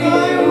you. I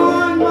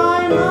want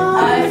my A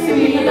money.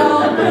 sweet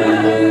old blue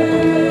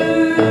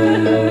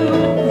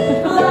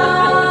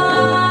like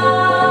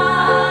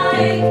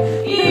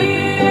you.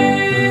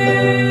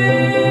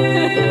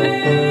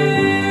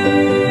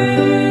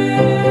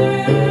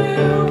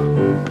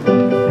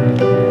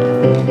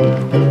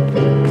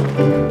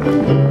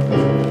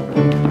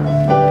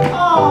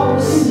 Oh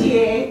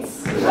shit.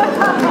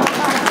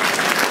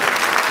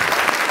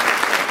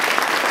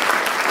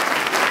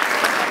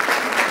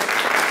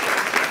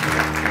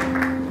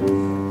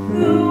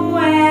 Who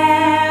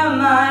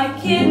am I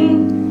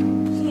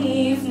kidding?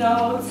 He's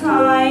no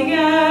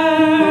tiger.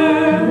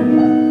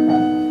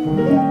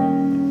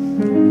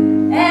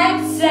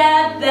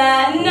 Except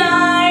that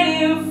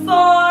night in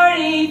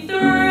 43.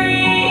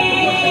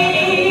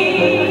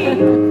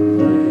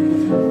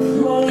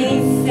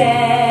 Please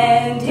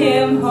send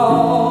him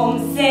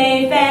home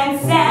safe and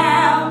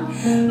sound.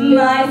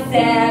 My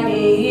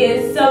Sammy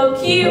is so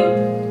cute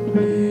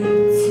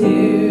to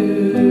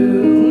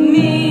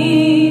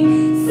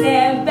me.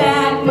 Send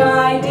back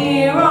my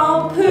dear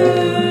old poo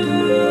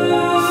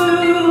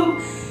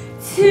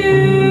to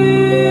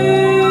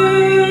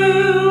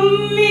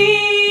me.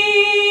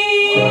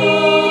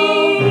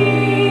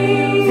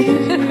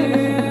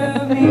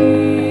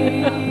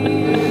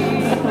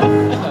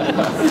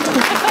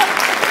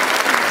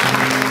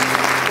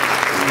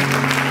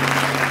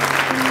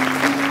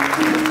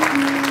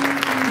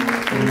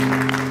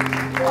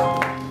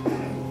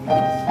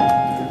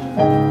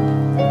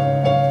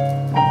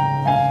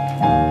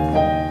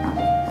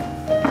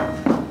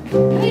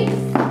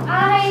 Please,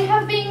 I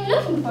have been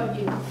looking for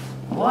you.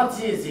 What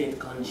is it,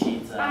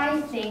 Conchita?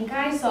 I think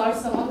I saw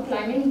someone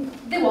climbing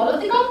the wall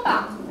of the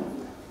compound.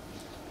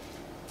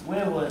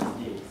 Where was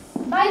this?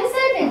 By the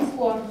servants'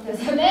 quarters,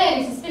 a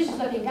very suspicious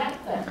looking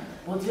character.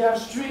 But there are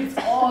strict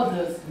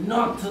orders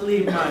not to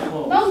leave my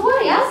home. Don't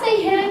worry, I'll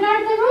stay here and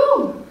guard the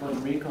room.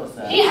 But Rico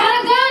said... He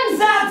had a gun!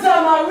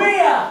 Santa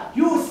Maria!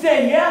 You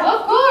stay here?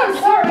 Of course,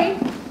 sorry.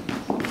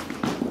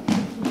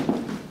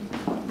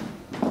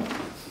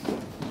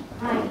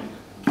 Hi.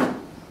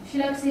 She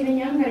looks even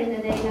younger in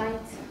the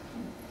daylight.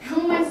 How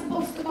am I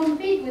supposed to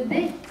compete with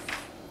this?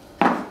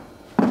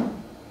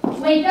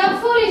 Wake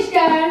up, foolish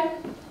girl.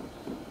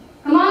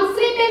 Come on,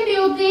 sleeping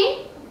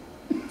beauty.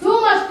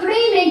 Too much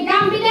dreaming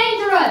can be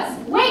dangerous.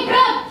 Wake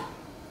up!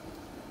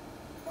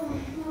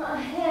 My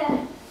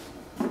head.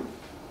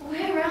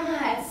 Where am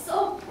I? It's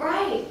so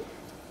bright.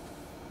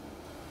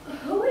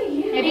 Who are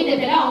you? Maybe they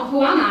belong.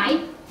 Who am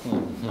I?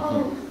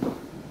 Oh,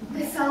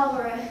 Miss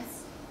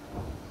Alvarez.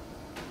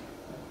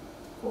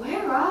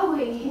 Where are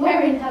we?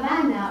 We're in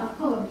Havana, of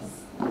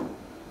course.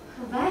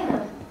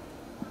 Havana.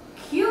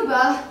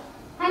 Cuba.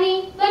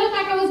 Honey, don't look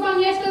like I was born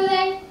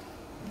yesterday.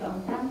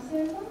 Don't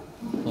answer that.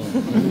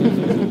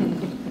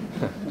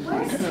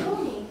 Where's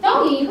Tony?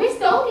 Tony, where's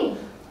Tony?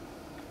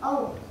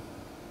 Oh,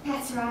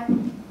 that's right.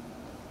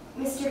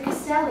 Mr.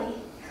 Castelli.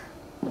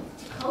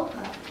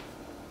 Copa.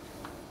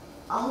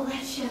 All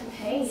that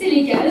champagne.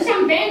 Silly girl,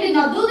 champagne did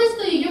not do this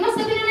to you. You must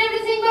have been on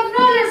everything but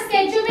roller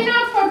skates. You've been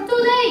out for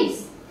 2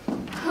 days.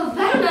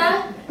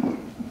 Havana?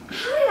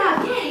 How did I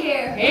get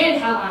here? In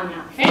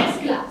Havana, first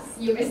class.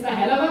 You missed a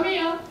hell of a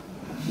meal.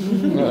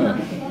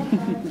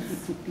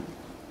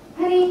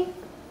 Honey,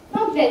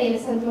 don't play the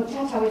innocent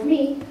muchacha with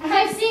me.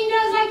 I've seen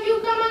girls like you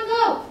come and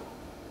go.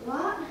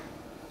 What?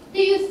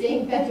 Do you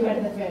think that you are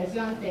the first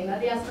young thing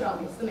that he has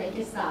promised to make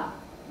you stop?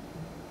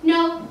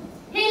 No,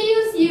 he'll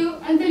use you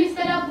until he's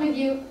fed up with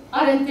you,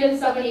 or until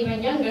someone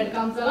even younger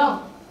comes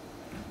along.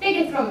 Take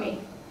it from me.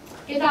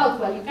 Get out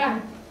while you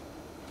can.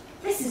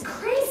 This is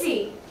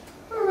crazy.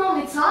 We're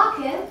only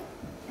talking.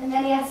 And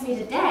then he asked me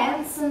to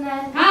dance, and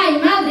then... Ay,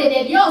 madre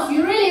de Dios,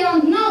 you really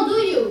don't know, do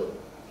you?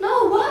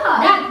 No, what?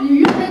 That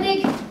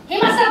lunatic, he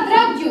must have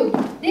drugged you.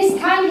 This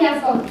time he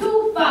has gone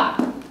too far.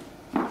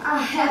 I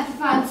have to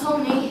find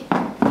Tony.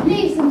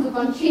 Listen to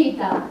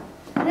Conchita.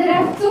 There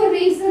are 2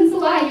 reasons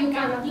why you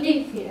cannot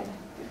live here.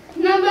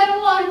 Number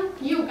 1,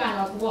 you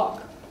cannot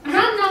walk.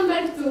 And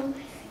number 2,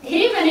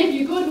 even if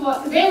you could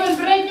walk, they will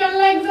break your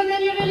legs and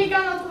then you really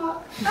cannot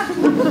walk.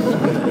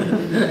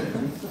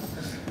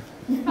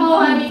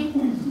 Oh, honey,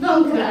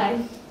 don't cry.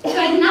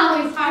 Right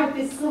now his heart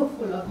is so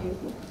full of you.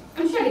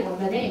 I'm sure he won't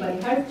let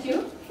anybody hurt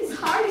you. His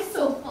heart is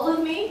so full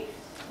of me.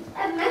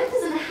 That man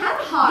doesn't have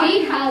a heart.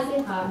 He has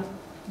a heart,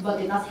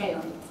 but it has hair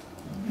on it.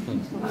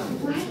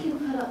 Why do you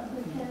put up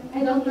with him?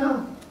 I don't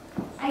know.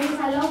 I guess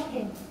I love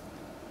him.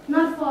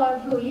 Not for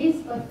who he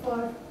is, but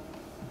for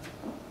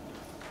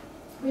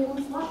who he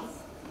once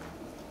was.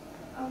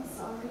 I'm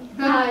sorry.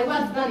 Aye,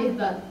 what's done is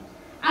done.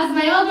 As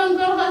my old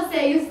Uncle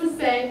Jose used to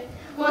say,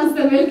 once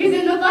the milk is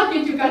in the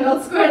bucket, you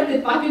cannot squirt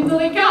it back into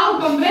the cow,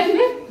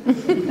 comprende?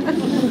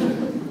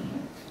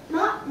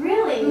 Not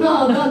really.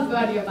 No, don't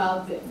worry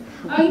about it.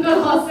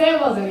 Uncle Jose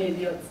was an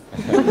idiot.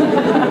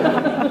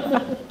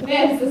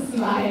 There's a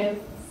smile.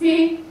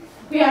 See,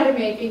 we are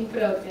making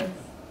progress.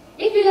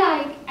 If you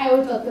like, I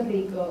will talk to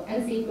Rico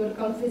and see if he will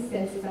come to his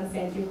senses and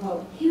send you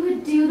home. You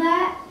would do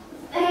that?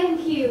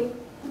 Thank you.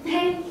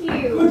 Thank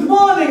you. Good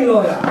morning,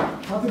 Laura.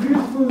 What a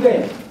beautiful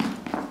day.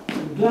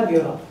 I'm glad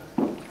you're up.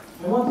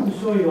 I wanted to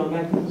show you a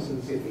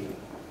magnificent city.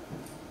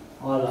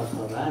 All of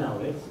Havana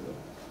waits you.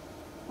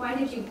 Why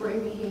did you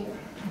bring me here?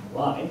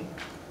 Why?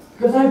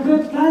 Because I have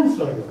great plans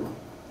for you.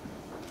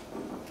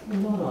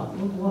 Laura,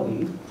 don't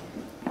worry.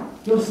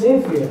 You're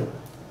safe here.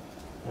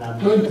 And I'm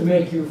going to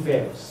make you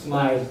famous.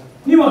 My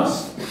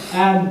newest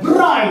and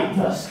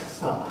brightest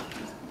star.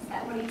 Is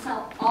that what you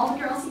tell all the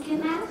girls you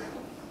kidnap?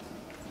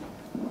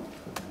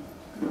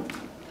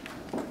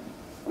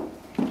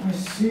 I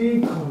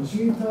see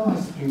Conchita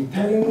has been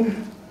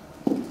telling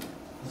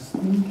the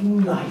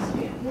stinking lies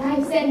again.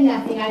 I've said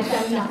nothing, I've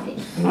done nothing.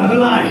 Not a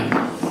lie!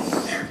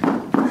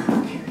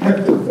 I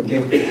have to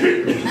forgive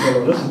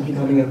Conchita and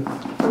becoming a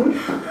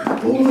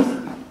fool.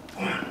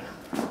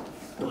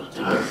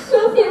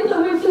 Lo siento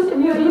mucho,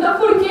 señorita,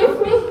 forgive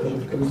me.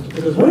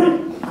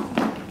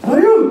 Are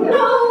you?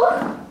 No!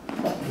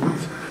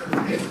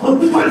 Get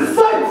out of my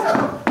sight!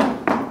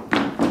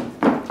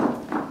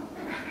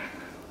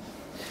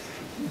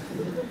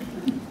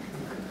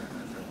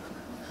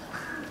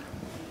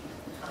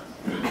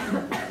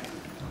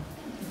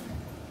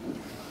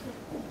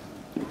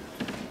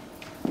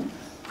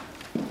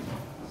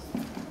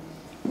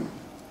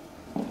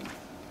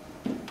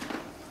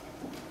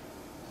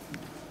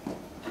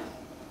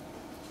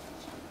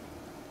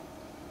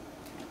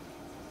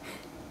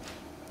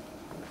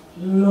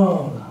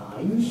 Lola,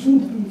 you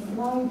shouldn't be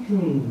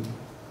frightened.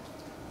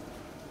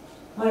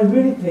 I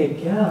will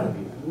take care of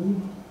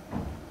you.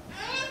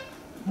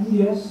 And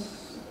yes,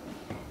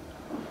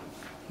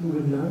 you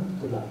will learn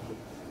to like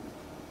it.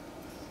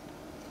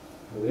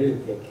 I will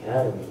take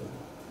care of you.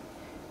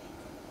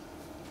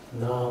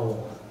 Now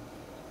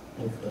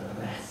and for the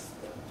rest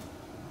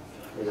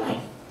of your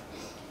life.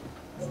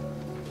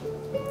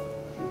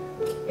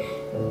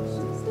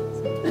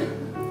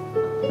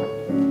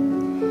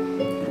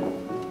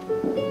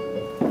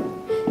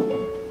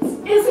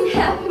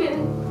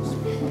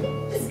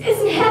 This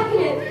isn't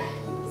happening.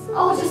 It's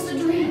all just a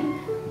dream.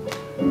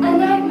 A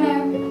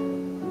nightmare.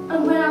 And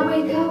when I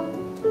wake up,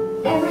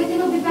 everything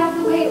will be back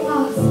the way it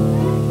was.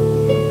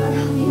 And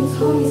I'll be in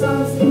Tony's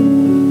arms again.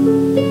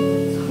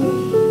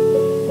 Tony.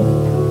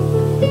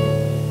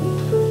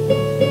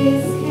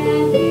 This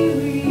can't be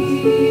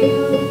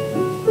real.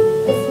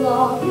 As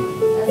long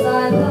as I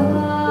love.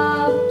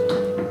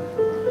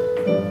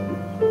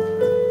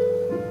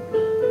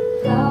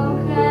 How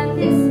can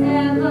this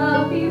ever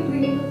be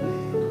real?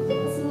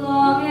 As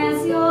long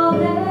as you're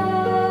there,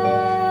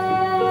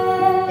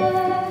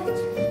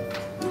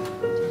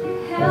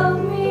 help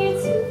me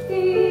to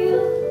feel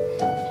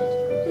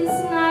this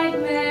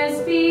nightmare's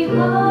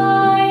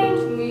behind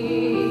me,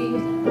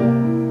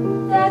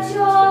 that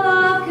your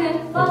love can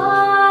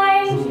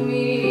find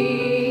me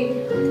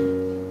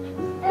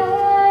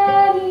anywhere.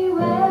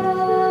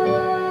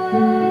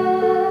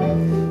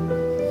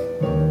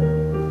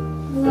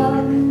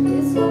 Love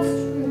is what's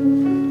true.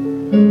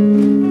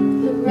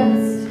 The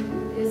rest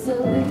is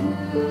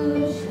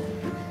illusion.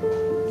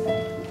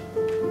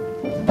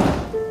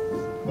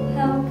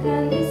 How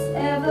can this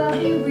ever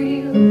be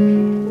real?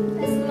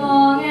 As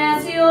long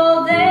as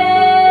you're there.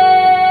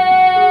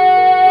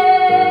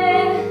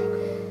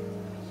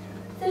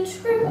 The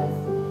truth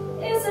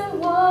isn't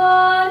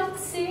what it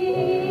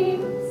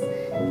seems.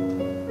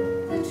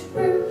 The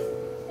truth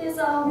is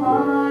our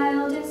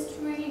wildest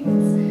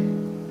dreams.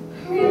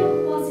 Real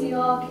was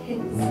your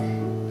kiss.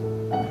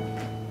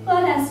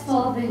 But as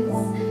for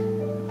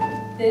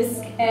this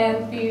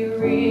can't be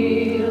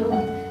real.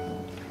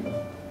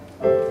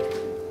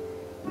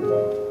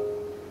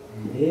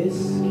 This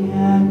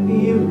can't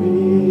be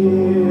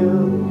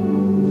real,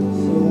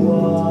 so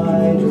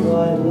why do I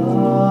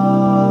lie?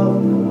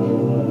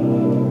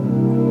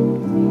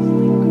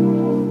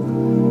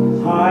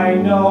 I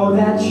know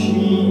that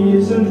she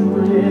isn't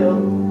real,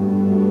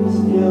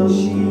 still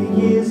she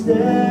is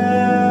there.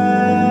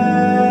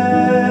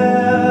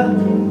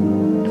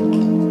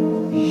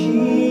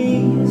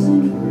 She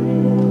isn't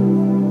real,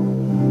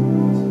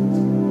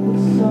 but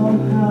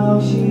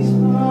somehow she's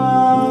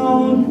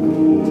found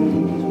me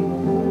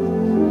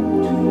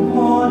to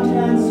haunt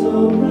and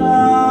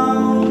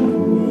surround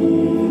me.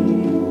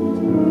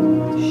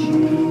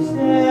 She's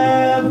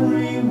everywhere.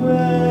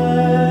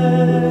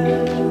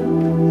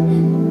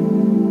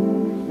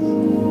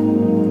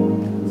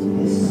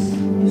 This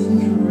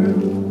isn't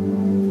true.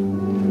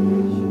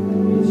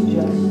 It's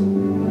just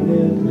an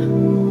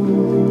illusion.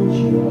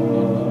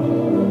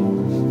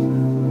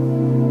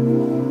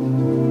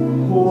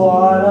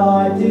 What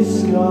I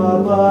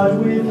discovered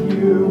with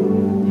you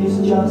is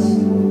just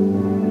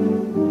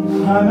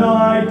an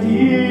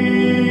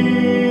ideal.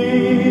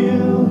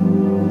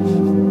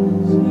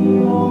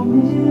 You're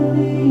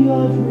merely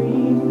a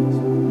dream,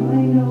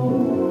 I know.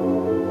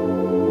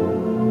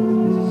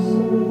 So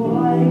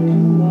why do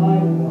I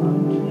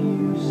want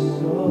you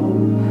so?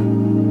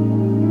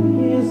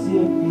 Is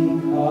it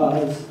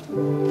because,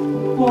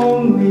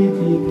 only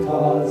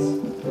because,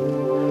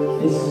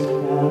 this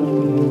can't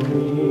be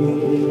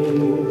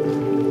real?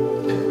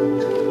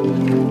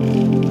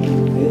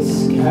 This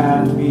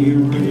can't be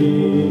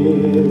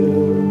real.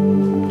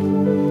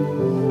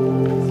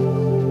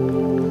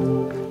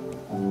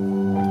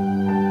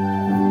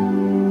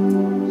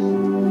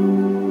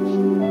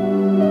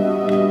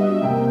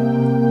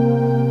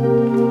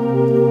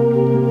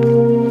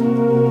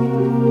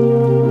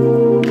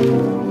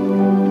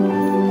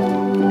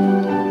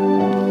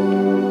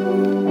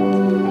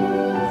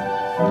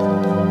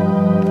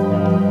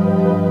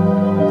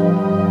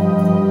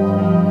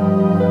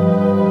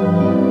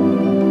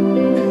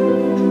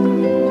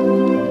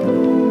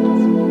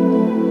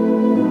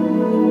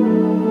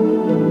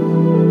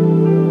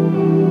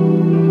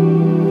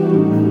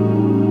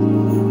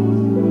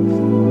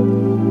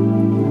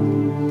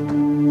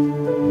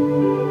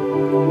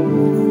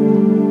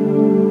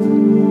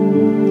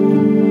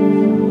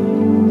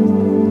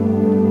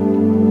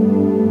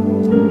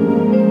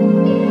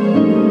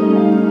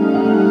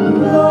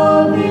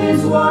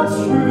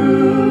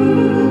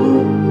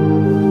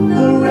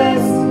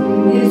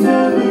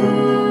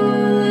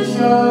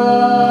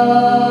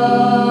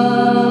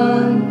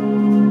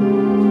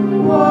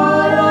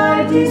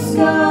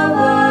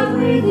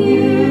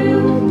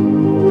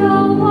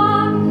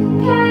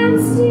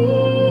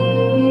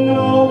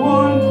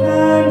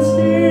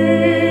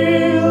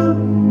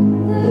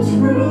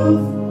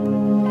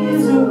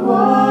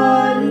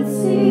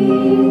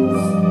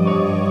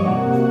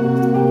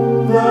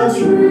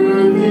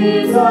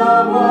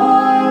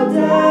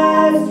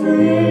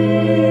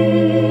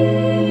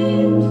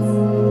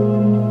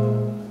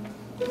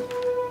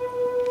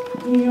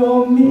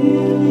 You're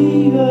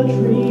merely a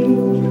dream,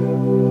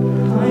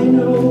 I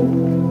know.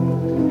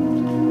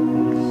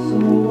 So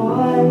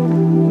why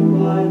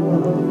do I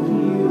love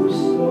you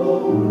so?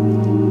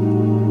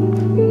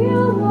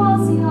 Real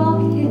was your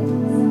kiss.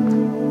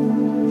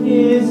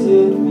 Is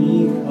it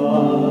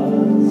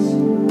because?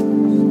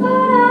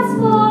 But as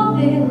for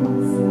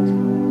this,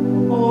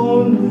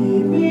 Only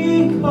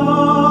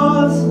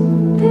because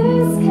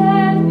this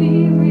can't be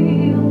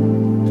real.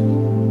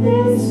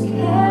 this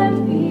can't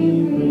be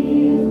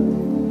real.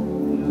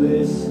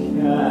 This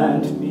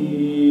can't be.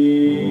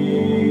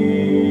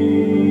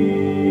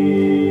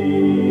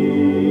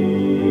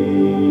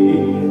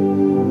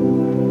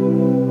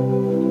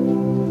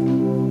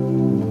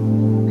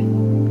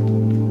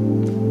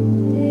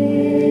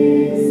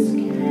 This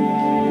can't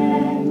be.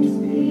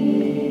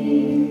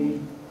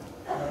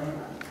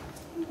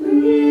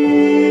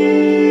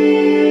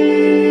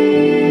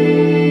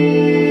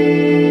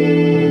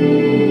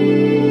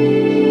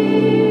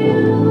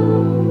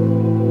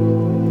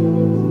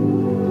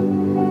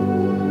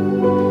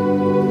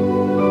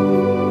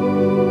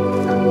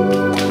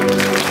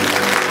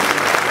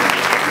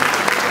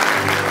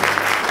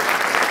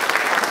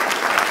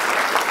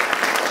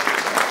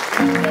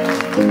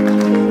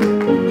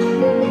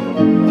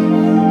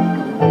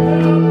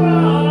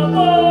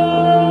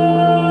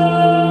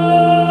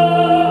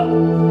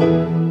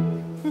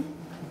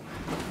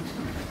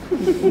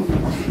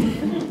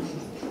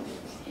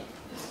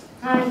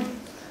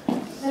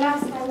 The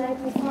last time I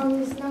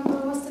performed this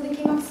number was to the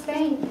King of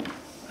Spain.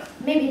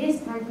 Maybe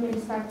this time we'll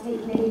start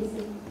taking it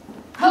easy.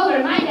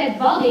 Over my dead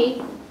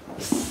body.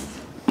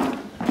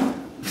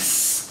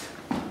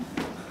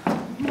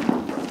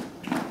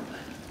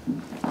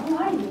 Who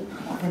are you?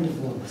 A friend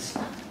of Lois.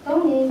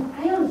 Tony,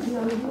 I don't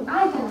know you.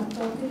 I cannot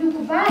talk to you.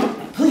 Goodbye.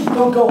 Please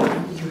don't go.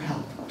 I need your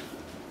help.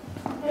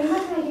 Then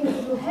what can I do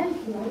to help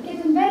you? I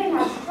get in very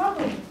large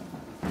trouble.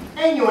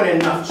 Ain't you in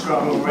enough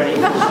trouble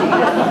already?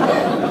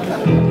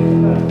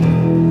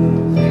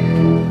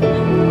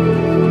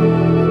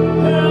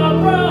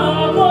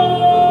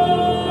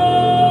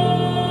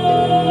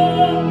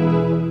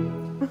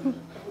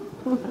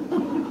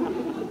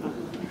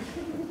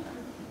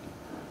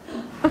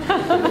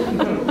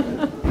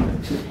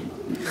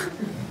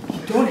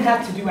 You don't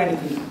have to do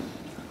anything.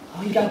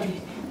 All you gotta do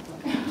is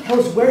tell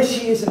us where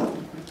she is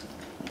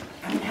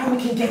and how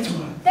we can get to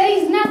her. There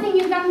is nothing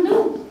you can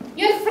do.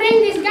 Your friend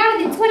is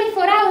guarded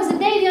 24 hours a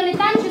day. The only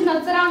time she's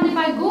not surrounded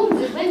by goons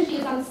is when she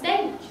is on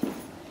stage.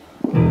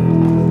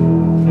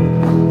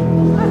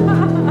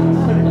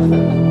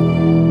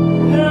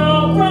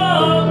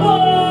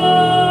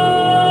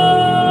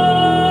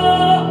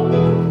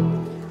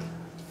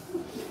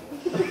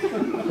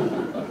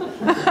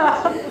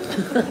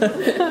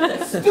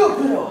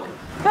 Stupido!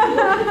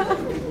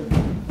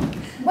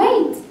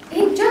 Wait,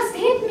 it just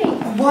hit me.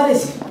 What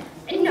is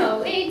it?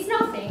 No, it's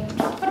nothing.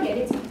 Forget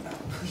it.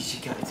 Please,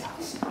 you gotta tell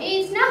us.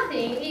 It's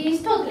nothing.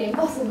 It's totally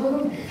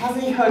impossible.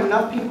 Hasn't he hurt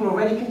enough people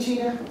already,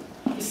 Conchita?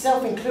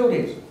 Yourself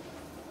included.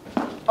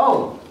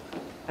 Oh,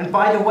 and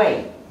by the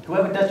way,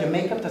 whoever does your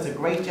makeup does a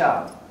great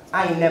job.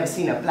 I ain't never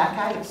seen a black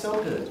eye look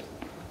so good.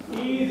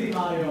 Easy,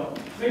 Mario.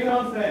 Make it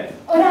on fair.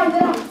 Alright,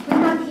 we're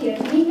not here.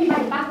 Meet me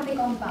by the back of the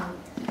compound.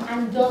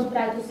 And don't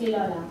try to see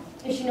Lola.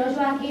 If she knows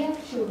you are here,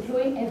 she will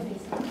ruin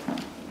everything.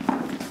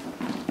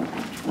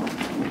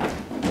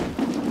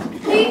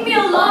 Leave me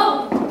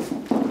alone!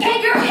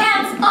 Get your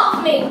hands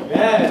off me!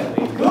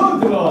 Very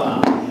good,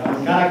 Lola. You're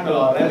a character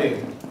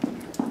already.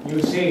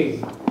 You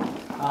see,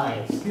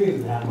 I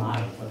still have my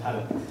eye for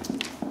talent.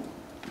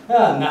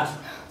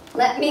 Natural.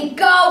 Let me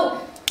go!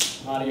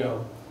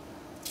 Mario.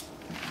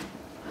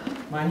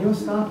 My new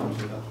star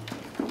computer.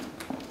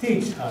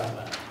 Teach her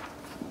that.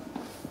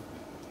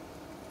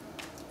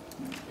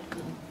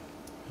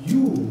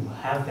 You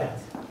have that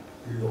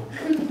look.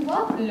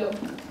 What look?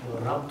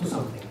 You're up to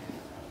something.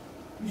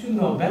 You should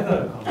know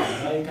better,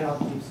 computer. You cannot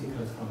keep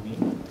secrets from me.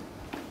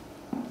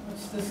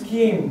 What's the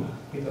scheme,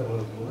 Peter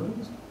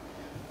Wolfwood?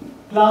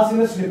 Glass in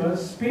the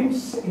slippers,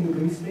 pimps in the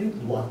grease paint.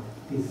 What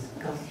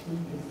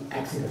disgusting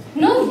accident.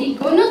 No,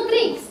 Zico, no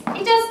tricks.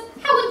 It's just,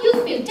 how would you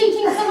feel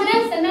teaching someone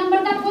else a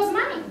number that was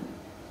mine?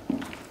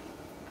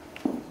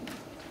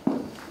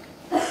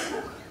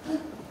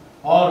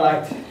 All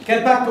right,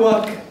 get back to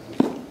work.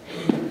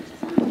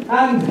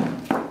 And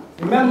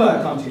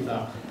remember,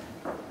 Conchita,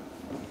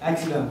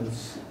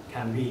 accidents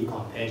can be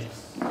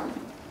contagious.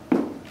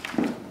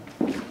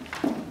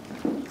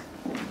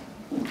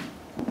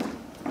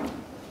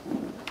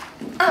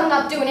 I'm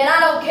not doing it. I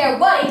don't care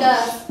what he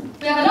does.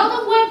 We have a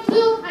lot of work to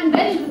do and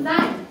very little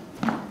time.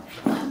 I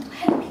want to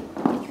help you.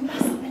 You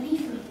must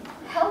believe me.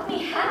 Help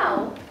me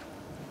how?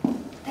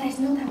 There is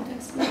no time to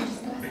explain,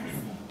 just do as I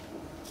say.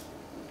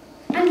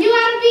 And you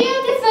are a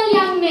beautiful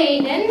young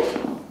maiden.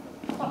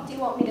 What do you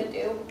want me to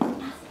do?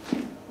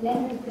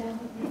 Learn the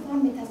grammar,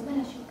 perform it as well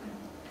as you can.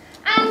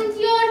 And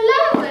your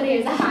lover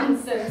is a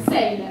handsome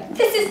sailor.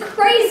 This is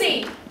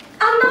crazy.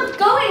 I'm not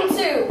going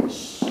to.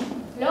 Shh.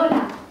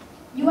 Lola,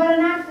 you are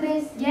an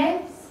actress,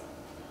 yes?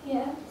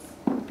 Yes.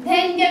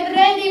 Then get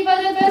ready for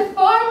the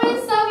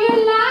performance of your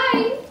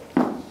life.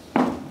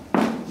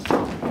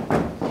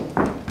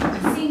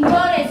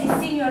 Signores y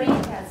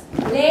signoritas,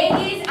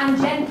 ladies and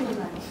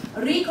gentlemen,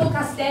 Rico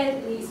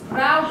Castelli is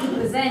proud to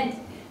present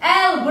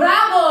El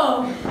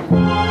Bravo!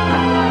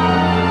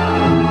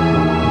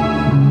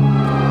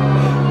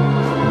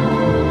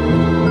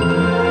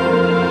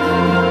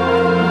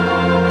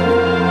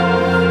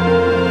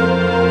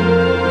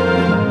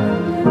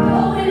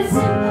 Oh, in a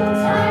simple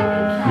time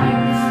in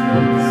Paris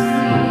we'll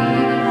see.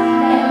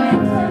 They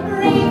make the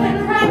brave and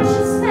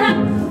righteous man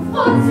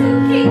for to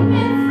keep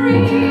it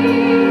free.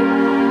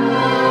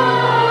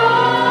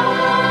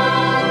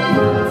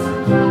 For to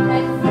keep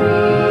it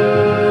free.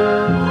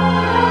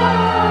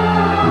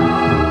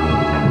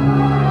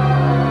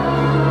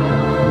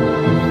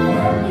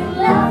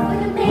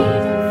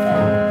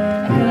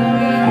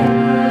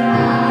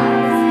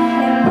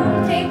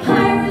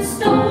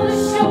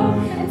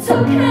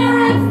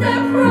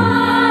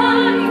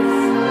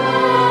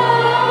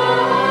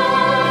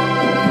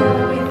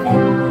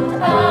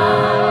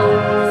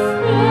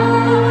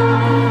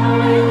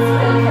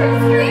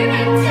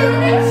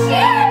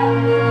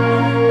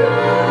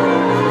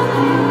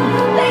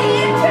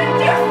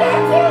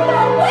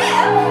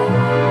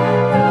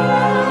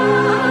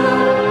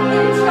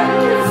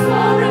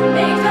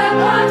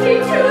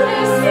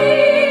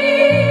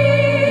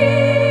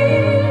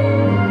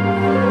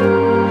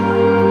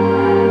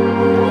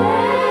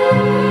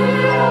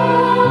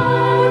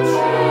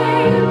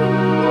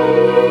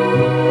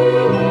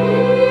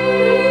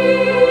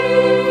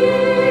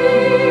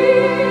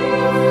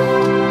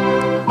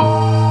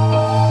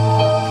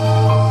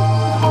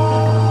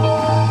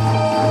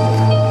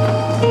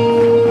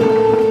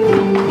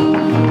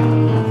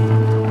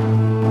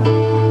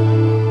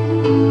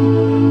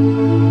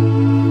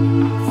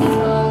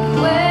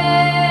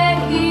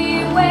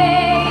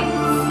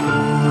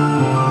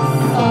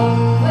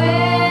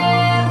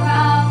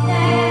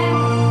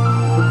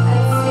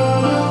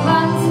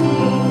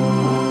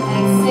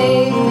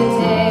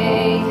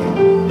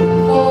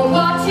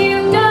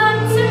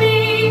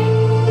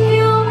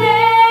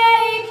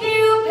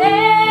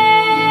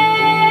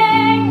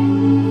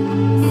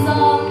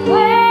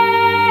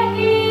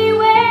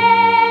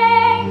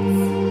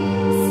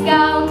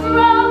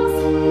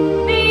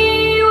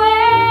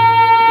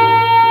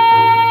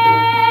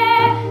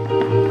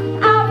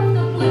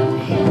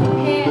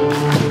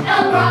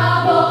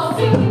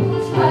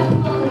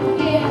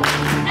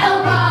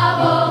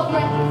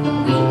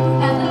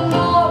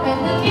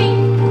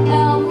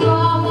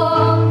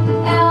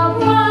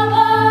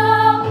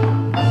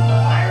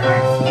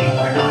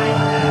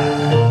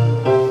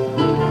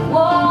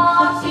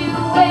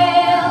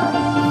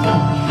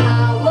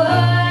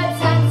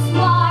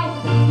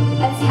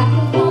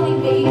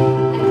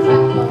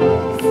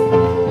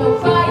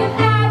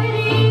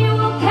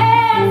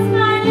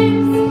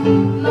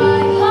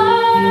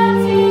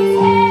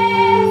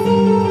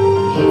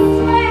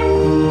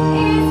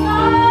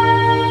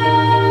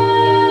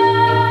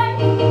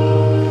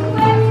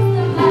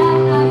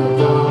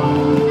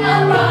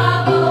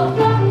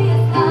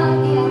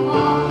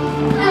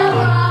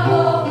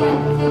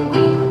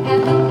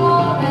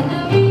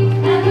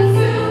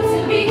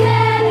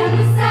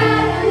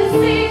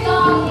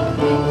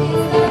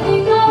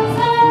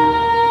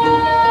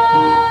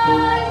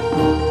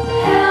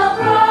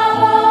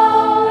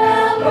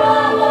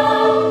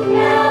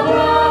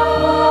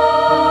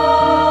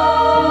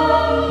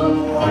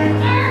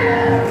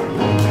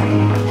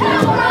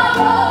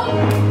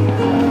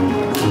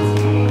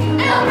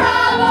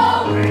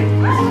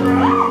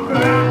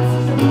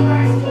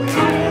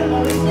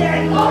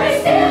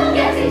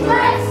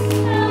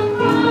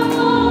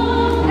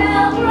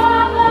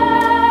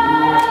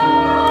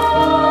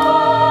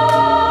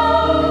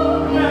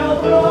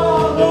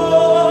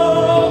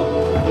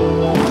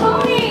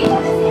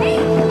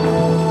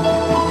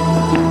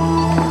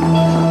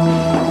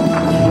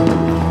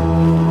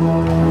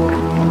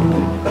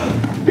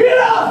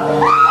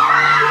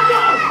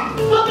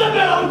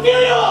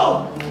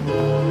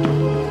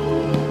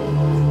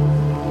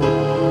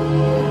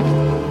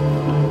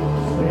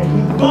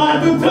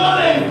 tu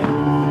cuore!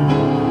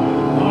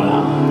 Hola.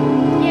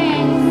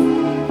 Yes.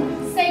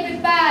 Say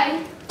goodbye.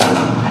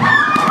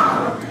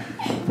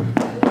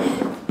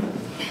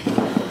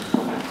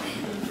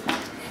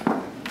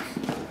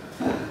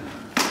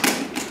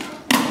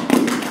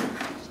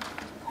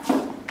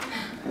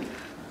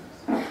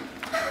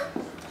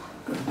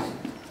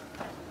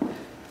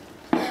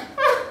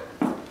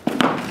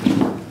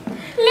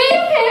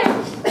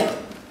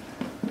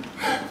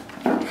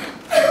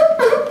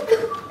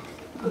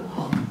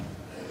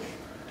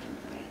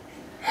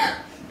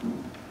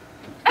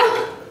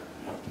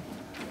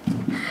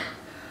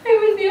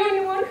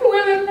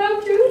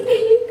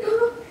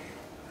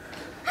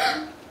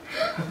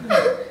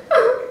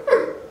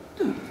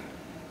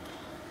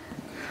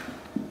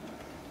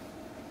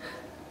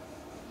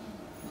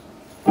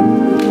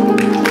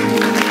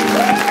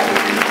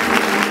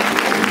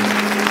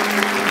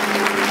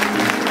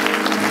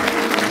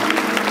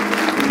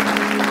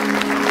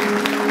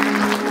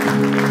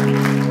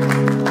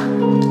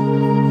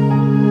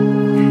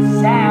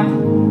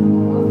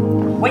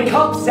 Wake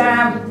up,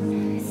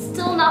 Sam!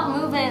 Still not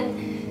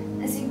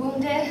moving. Is he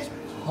wounded?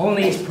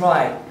 Only his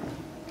pride.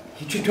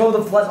 He tripped over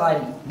the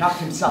floodlight and knocked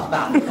himself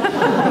out.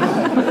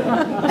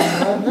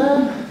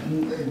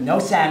 No,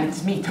 Sam,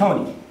 it's me,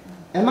 Tony.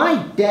 Am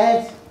I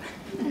dead?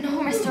 No,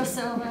 Mr.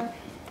 Silver.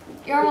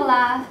 You're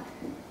alive,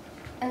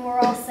 and we're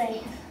all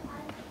safe.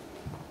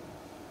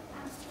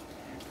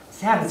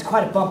 Sam, there's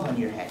quite a bump on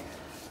your head.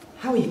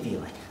 How are you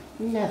feeling?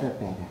 Never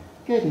better.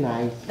 Good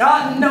night.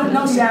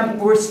 No, Sam,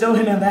 we're still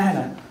in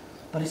Havana.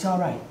 But it's all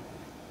right.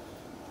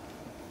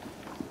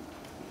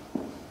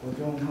 We're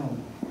going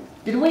home.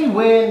 Did we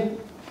win?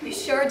 We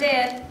sure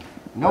did.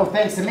 No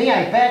thanks to me,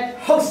 I bet.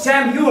 Oh,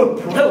 Sam, you were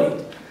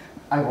brilliant.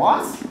 I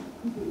was?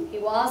 He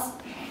was.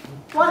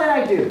 What did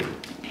I do?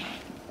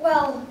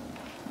 Well,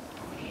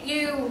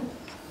 you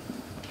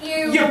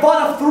You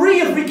fought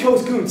 3 of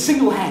Rico's goons,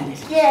 single-handed.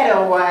 Get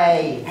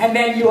away. And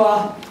then you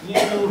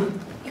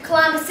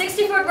climbed a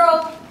 60-foot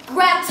rope,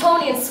 grabbed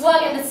Tony, and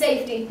swung him to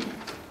safety.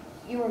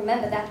 You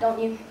remember that,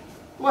 don't you?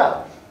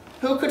 Well,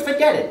 who could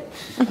forget it?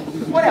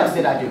 What else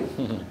did I do?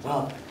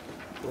 Well,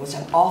 there was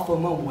an awful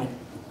moment when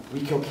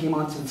Rico came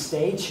onto the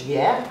stage.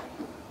 Yeah?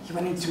 He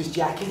went into his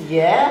jacket.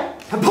 Yeah?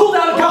 And pulled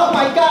out a gun! Oh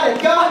my God,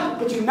 a gun!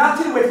 But you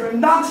knocked it away from him,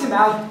 knocked him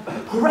out,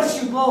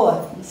 rescued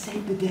Lola, and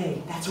saved the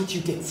day. That's what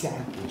you did,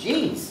 Sam.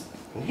 Jeez.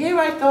 And here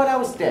I thought I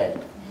was dead.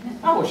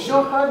 I was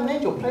sure heard an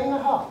angel playing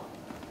a harp.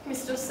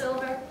 Mr.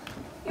 Silver,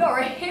 you're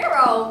a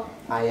hero.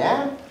 I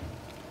am?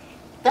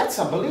 That's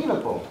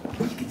unbelievable.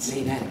 You can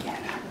say that again.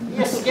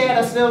 You scared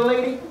us, little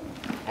lady?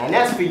 And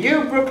as for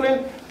you,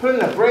 Brooklyn,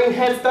 putting a brain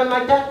head done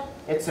like that,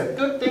 it's a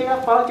good thing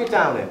I followed you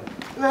down there.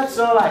 And that's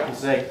all I can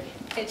say.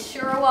 It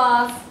sure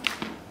was.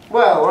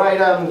 Well, right,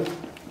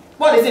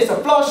 what is this, a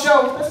floor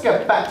show? Let's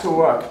get back to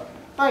work.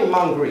 I'm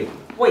hungry.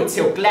 Wait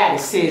till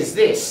Gladys hears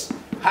this.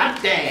 Hot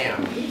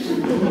damn!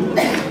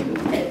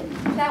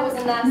 That was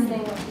a nice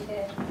thing what you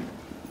did.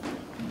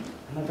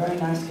 I'm a very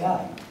nice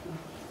guy.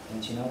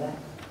 Didn't you know that?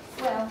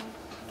 Well,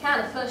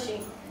 kind of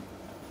pushy,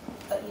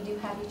 but you do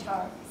have your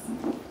charms.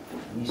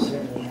 You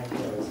certainly have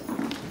yours.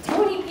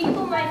 Tony,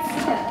 people might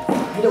see us.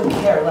 I don't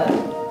care, let it.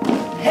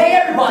 Hey,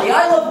 everybody,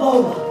 I love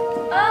Lola.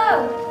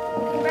 Oh,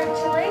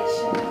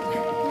 congratulations.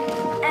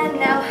 And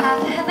now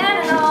half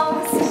Havana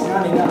knows. It's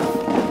not enough.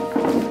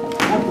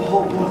 I want the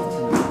whole world to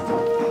know.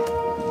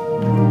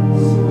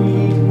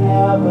 Sweet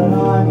heaven,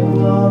 I'm in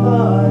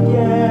love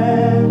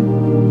again.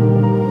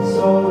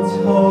 So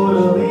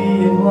totally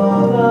in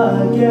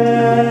love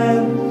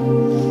again.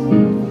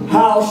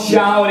 I'll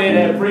shout it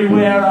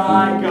everywhere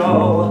I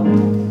go.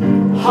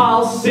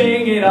 I'll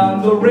sing it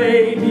on the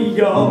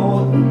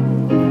radio.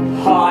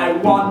 I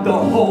want the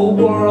whole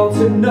world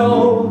to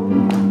know.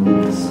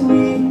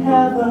 Sweet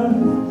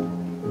heaven,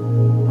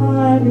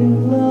 I'm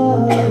in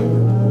love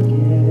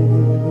again.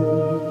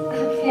 I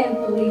can't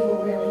believe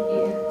we're really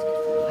here.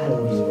 I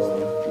love you,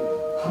 Lola.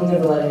 I'll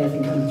never let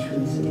anything come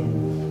between us again.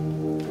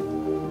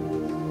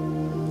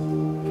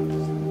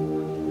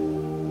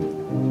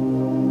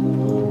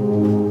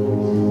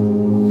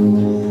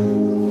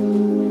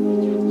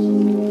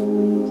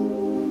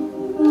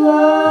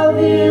 Love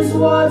is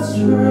what's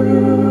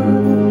true.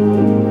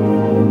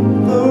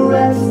 The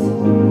rest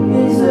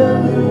is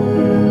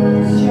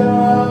illusion.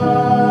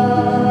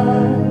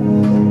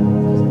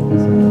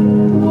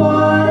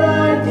 What I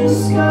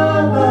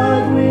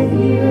discovered with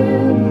you,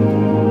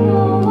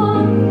 no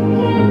one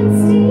can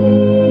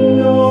steal.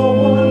 No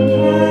one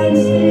can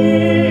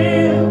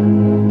steal.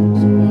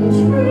 The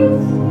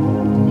truth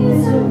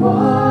isn't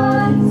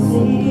what it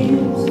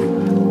seems.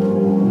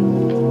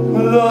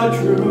 The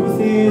truth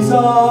is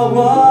our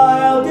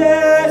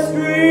wildest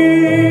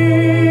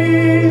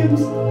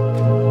dreams.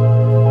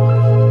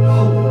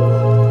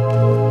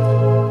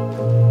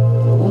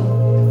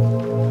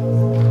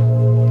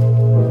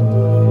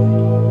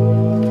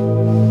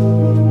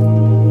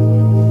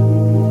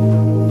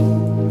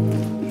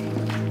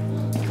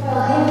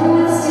 Well, have you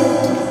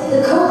visited the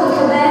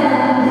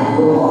Copacabana?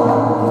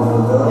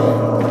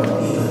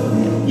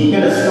 You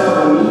gonna start a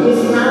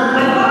meeting now?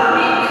 I've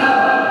already cut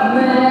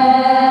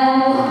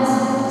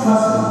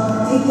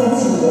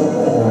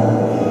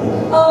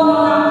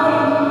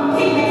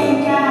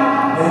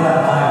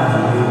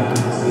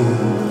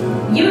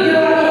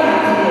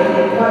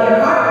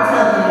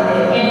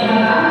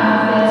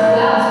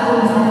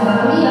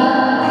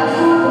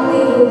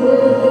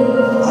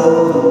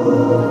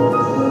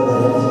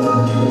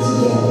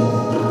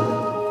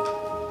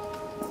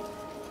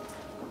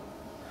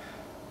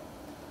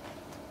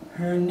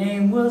Her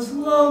name was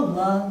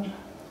Lola.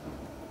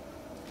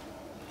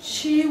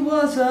 She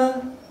was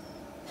a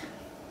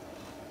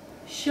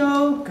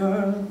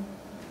showgirl.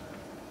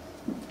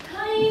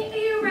 Honey, are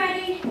you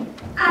ready?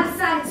 I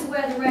decided to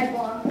wear the red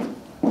one.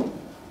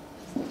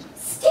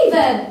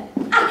 Stephen!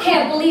 I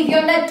can't believe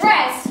you're in that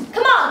dress!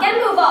 Come on, get a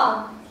move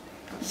on!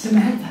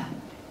 Samantha,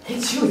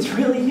 it's you, it's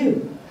really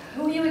you.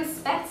 Who are you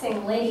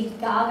expecting, Lady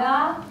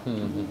Gaga?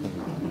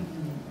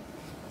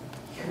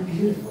 You're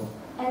beautiful.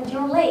 And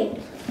you're late.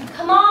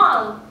 Come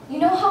on! You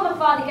know how my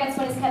father gets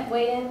when he's kept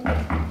waiting?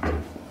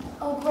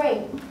 Oh,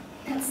 great.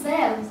 That's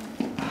them.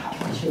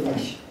 What's your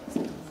wish?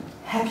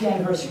 Happy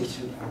anniversary,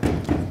 sweetheart.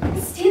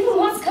 Stephen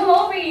wants to come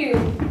over you.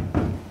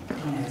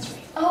 Don't answer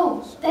me.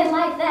 Oh, they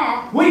like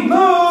that. We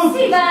move!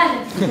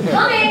 Stephen!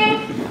 Come in!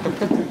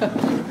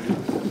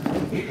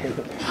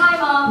 Hi,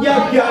 Mom. You're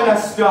Hi, gonna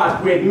Mom.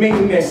 start with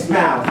meanness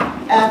now.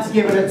 After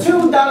giving a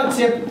 $2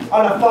 tip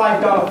on a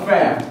 $5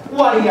 fare.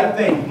 What do you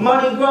think?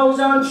 Money grows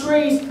on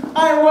trees?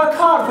 I work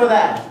hard for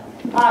that.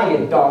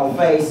 You doll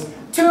face.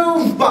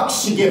 $2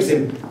 she gives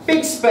him.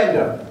 Big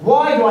spender.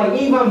 Why do I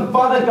even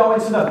bother going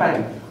to the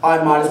bank?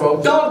 I might as well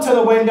go to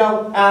the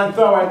window and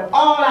throw it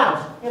all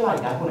out. You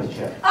like that, wouldn't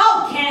you?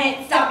 Oh,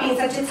 Kenneth, stop being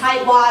such a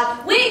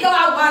tightwad. We go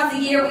out once a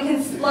year, we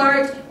can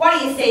splurge. What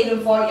are you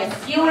saving for, your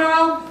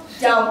funeral?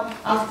 Don't.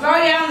 I'll throw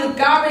you out in the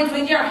garbage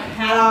with your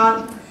hat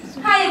on.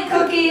 Hiya,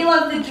 Cookie,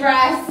 love the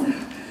dress.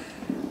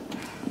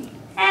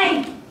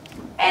 Hey,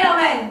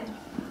 Edelman,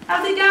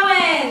 how's it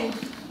going?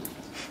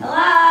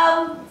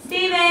 Hello,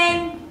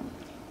 Steven?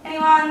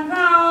 Anyone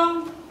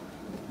home?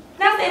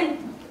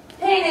 Nothing.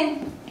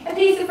 Painting. A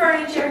piece of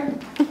furniture.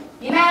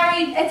 You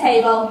married? A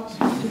table.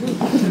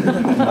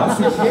 That's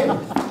with him.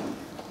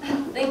 I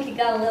think he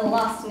got a little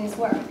lost in his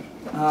work.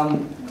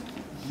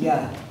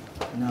 Yeah.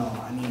 No,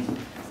 I mean,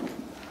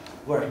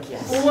 work,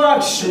 yes.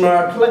 Look,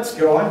 schmuck, let's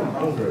go. I'm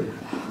hungry.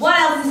 What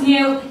else is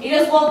new? You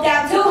just wolfed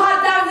down 2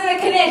 hot dogs and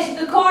a knish at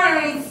the corner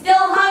and he's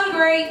still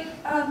hungry.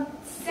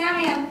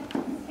 Sammy, I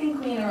think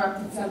we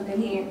interrupted something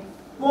here.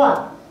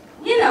 What?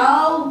 You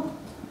know.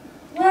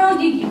 Well,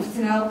 you used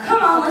to know.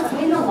 Come on, let's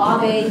win the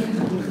lobby.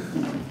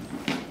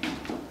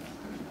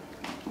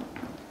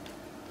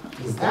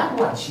 Is that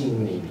what she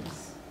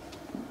means?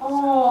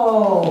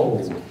 Oh,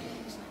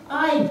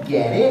 I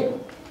get it.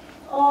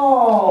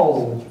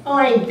 Oh,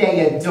 aren't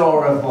they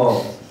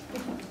adorable?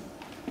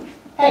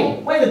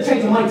 Hey, way to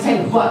change my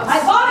 $10. I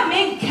bought a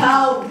mink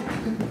coat.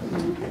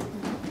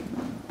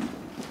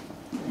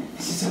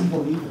 This is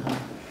unbelievable.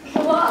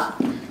 What?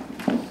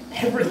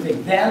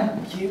 Everything.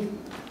 Them, you.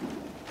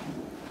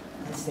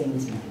 Let's stay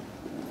tonight.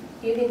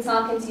 You've been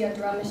talking to your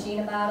drum machine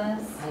about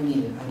us? I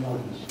mean it. I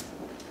love you.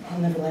 I'll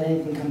never let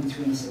anything come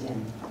between us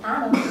again. I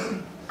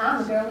know. I'm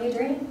the girl of your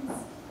dreams.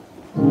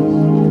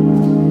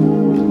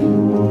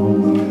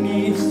 Who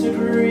needs to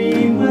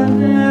dream when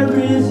there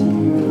is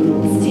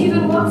you?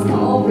 Stephen, what's come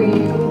over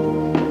you?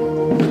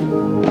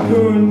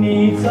 Who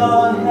needs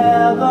a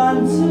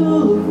heaven to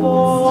look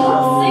for?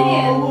 Stop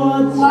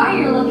singing. Why are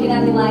you looking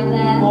at me like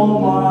that? For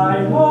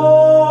my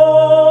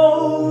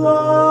whole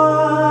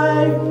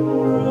life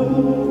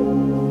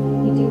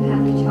through. You do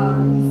have your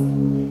charms.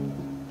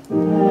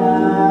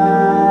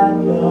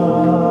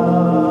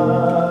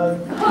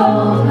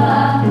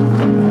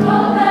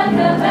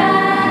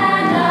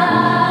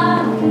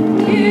 Copacabana,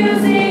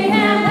 music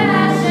and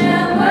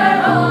passion were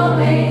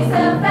always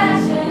the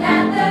fashion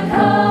at the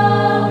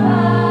Copa.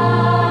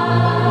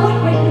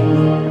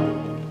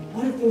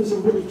 What if there was a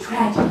really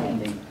tragic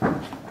ending?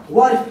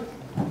 What if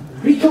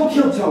Rico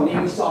killed Tony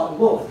and we saw them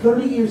both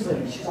 30 years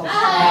later? She's all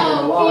sad and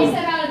Oh, alone. peace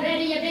out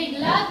already, you big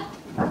love.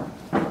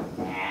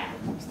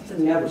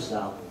 It'll never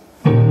stop.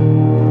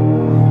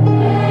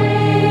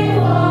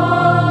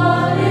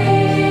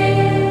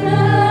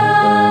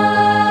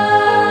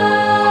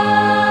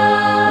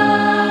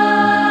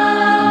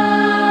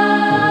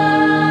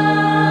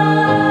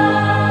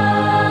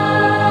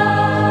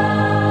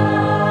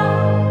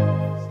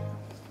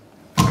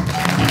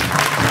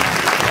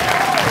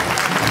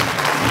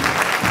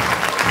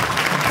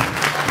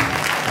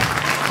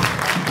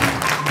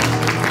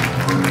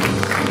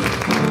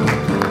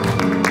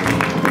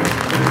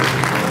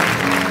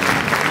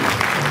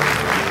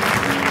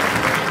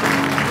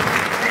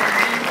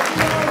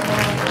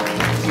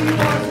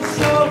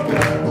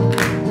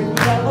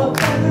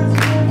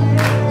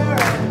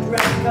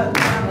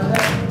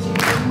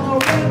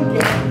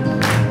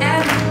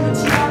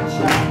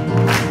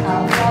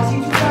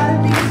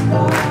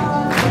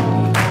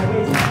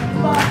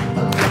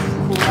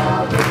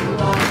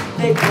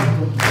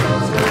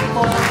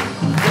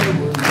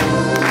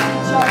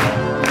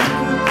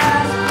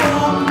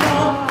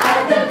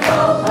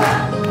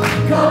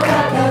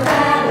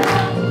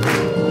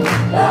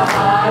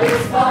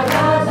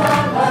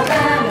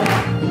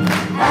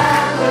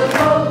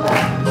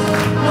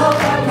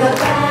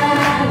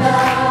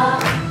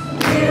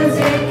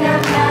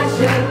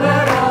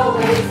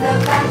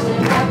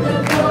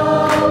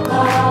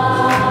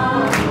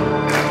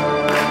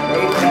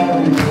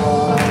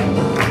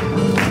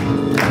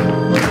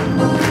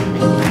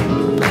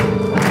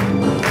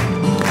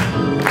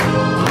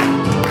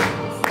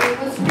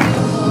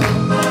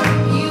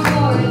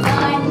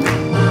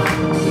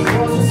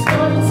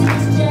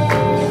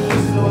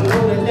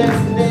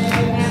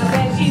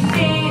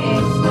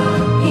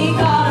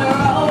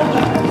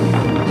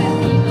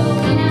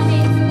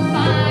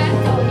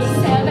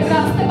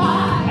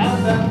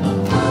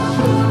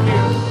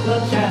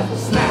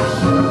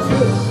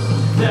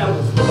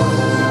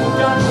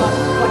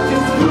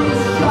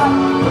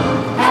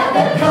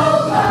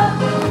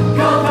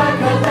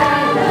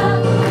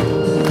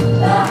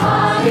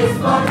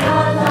 Sparta.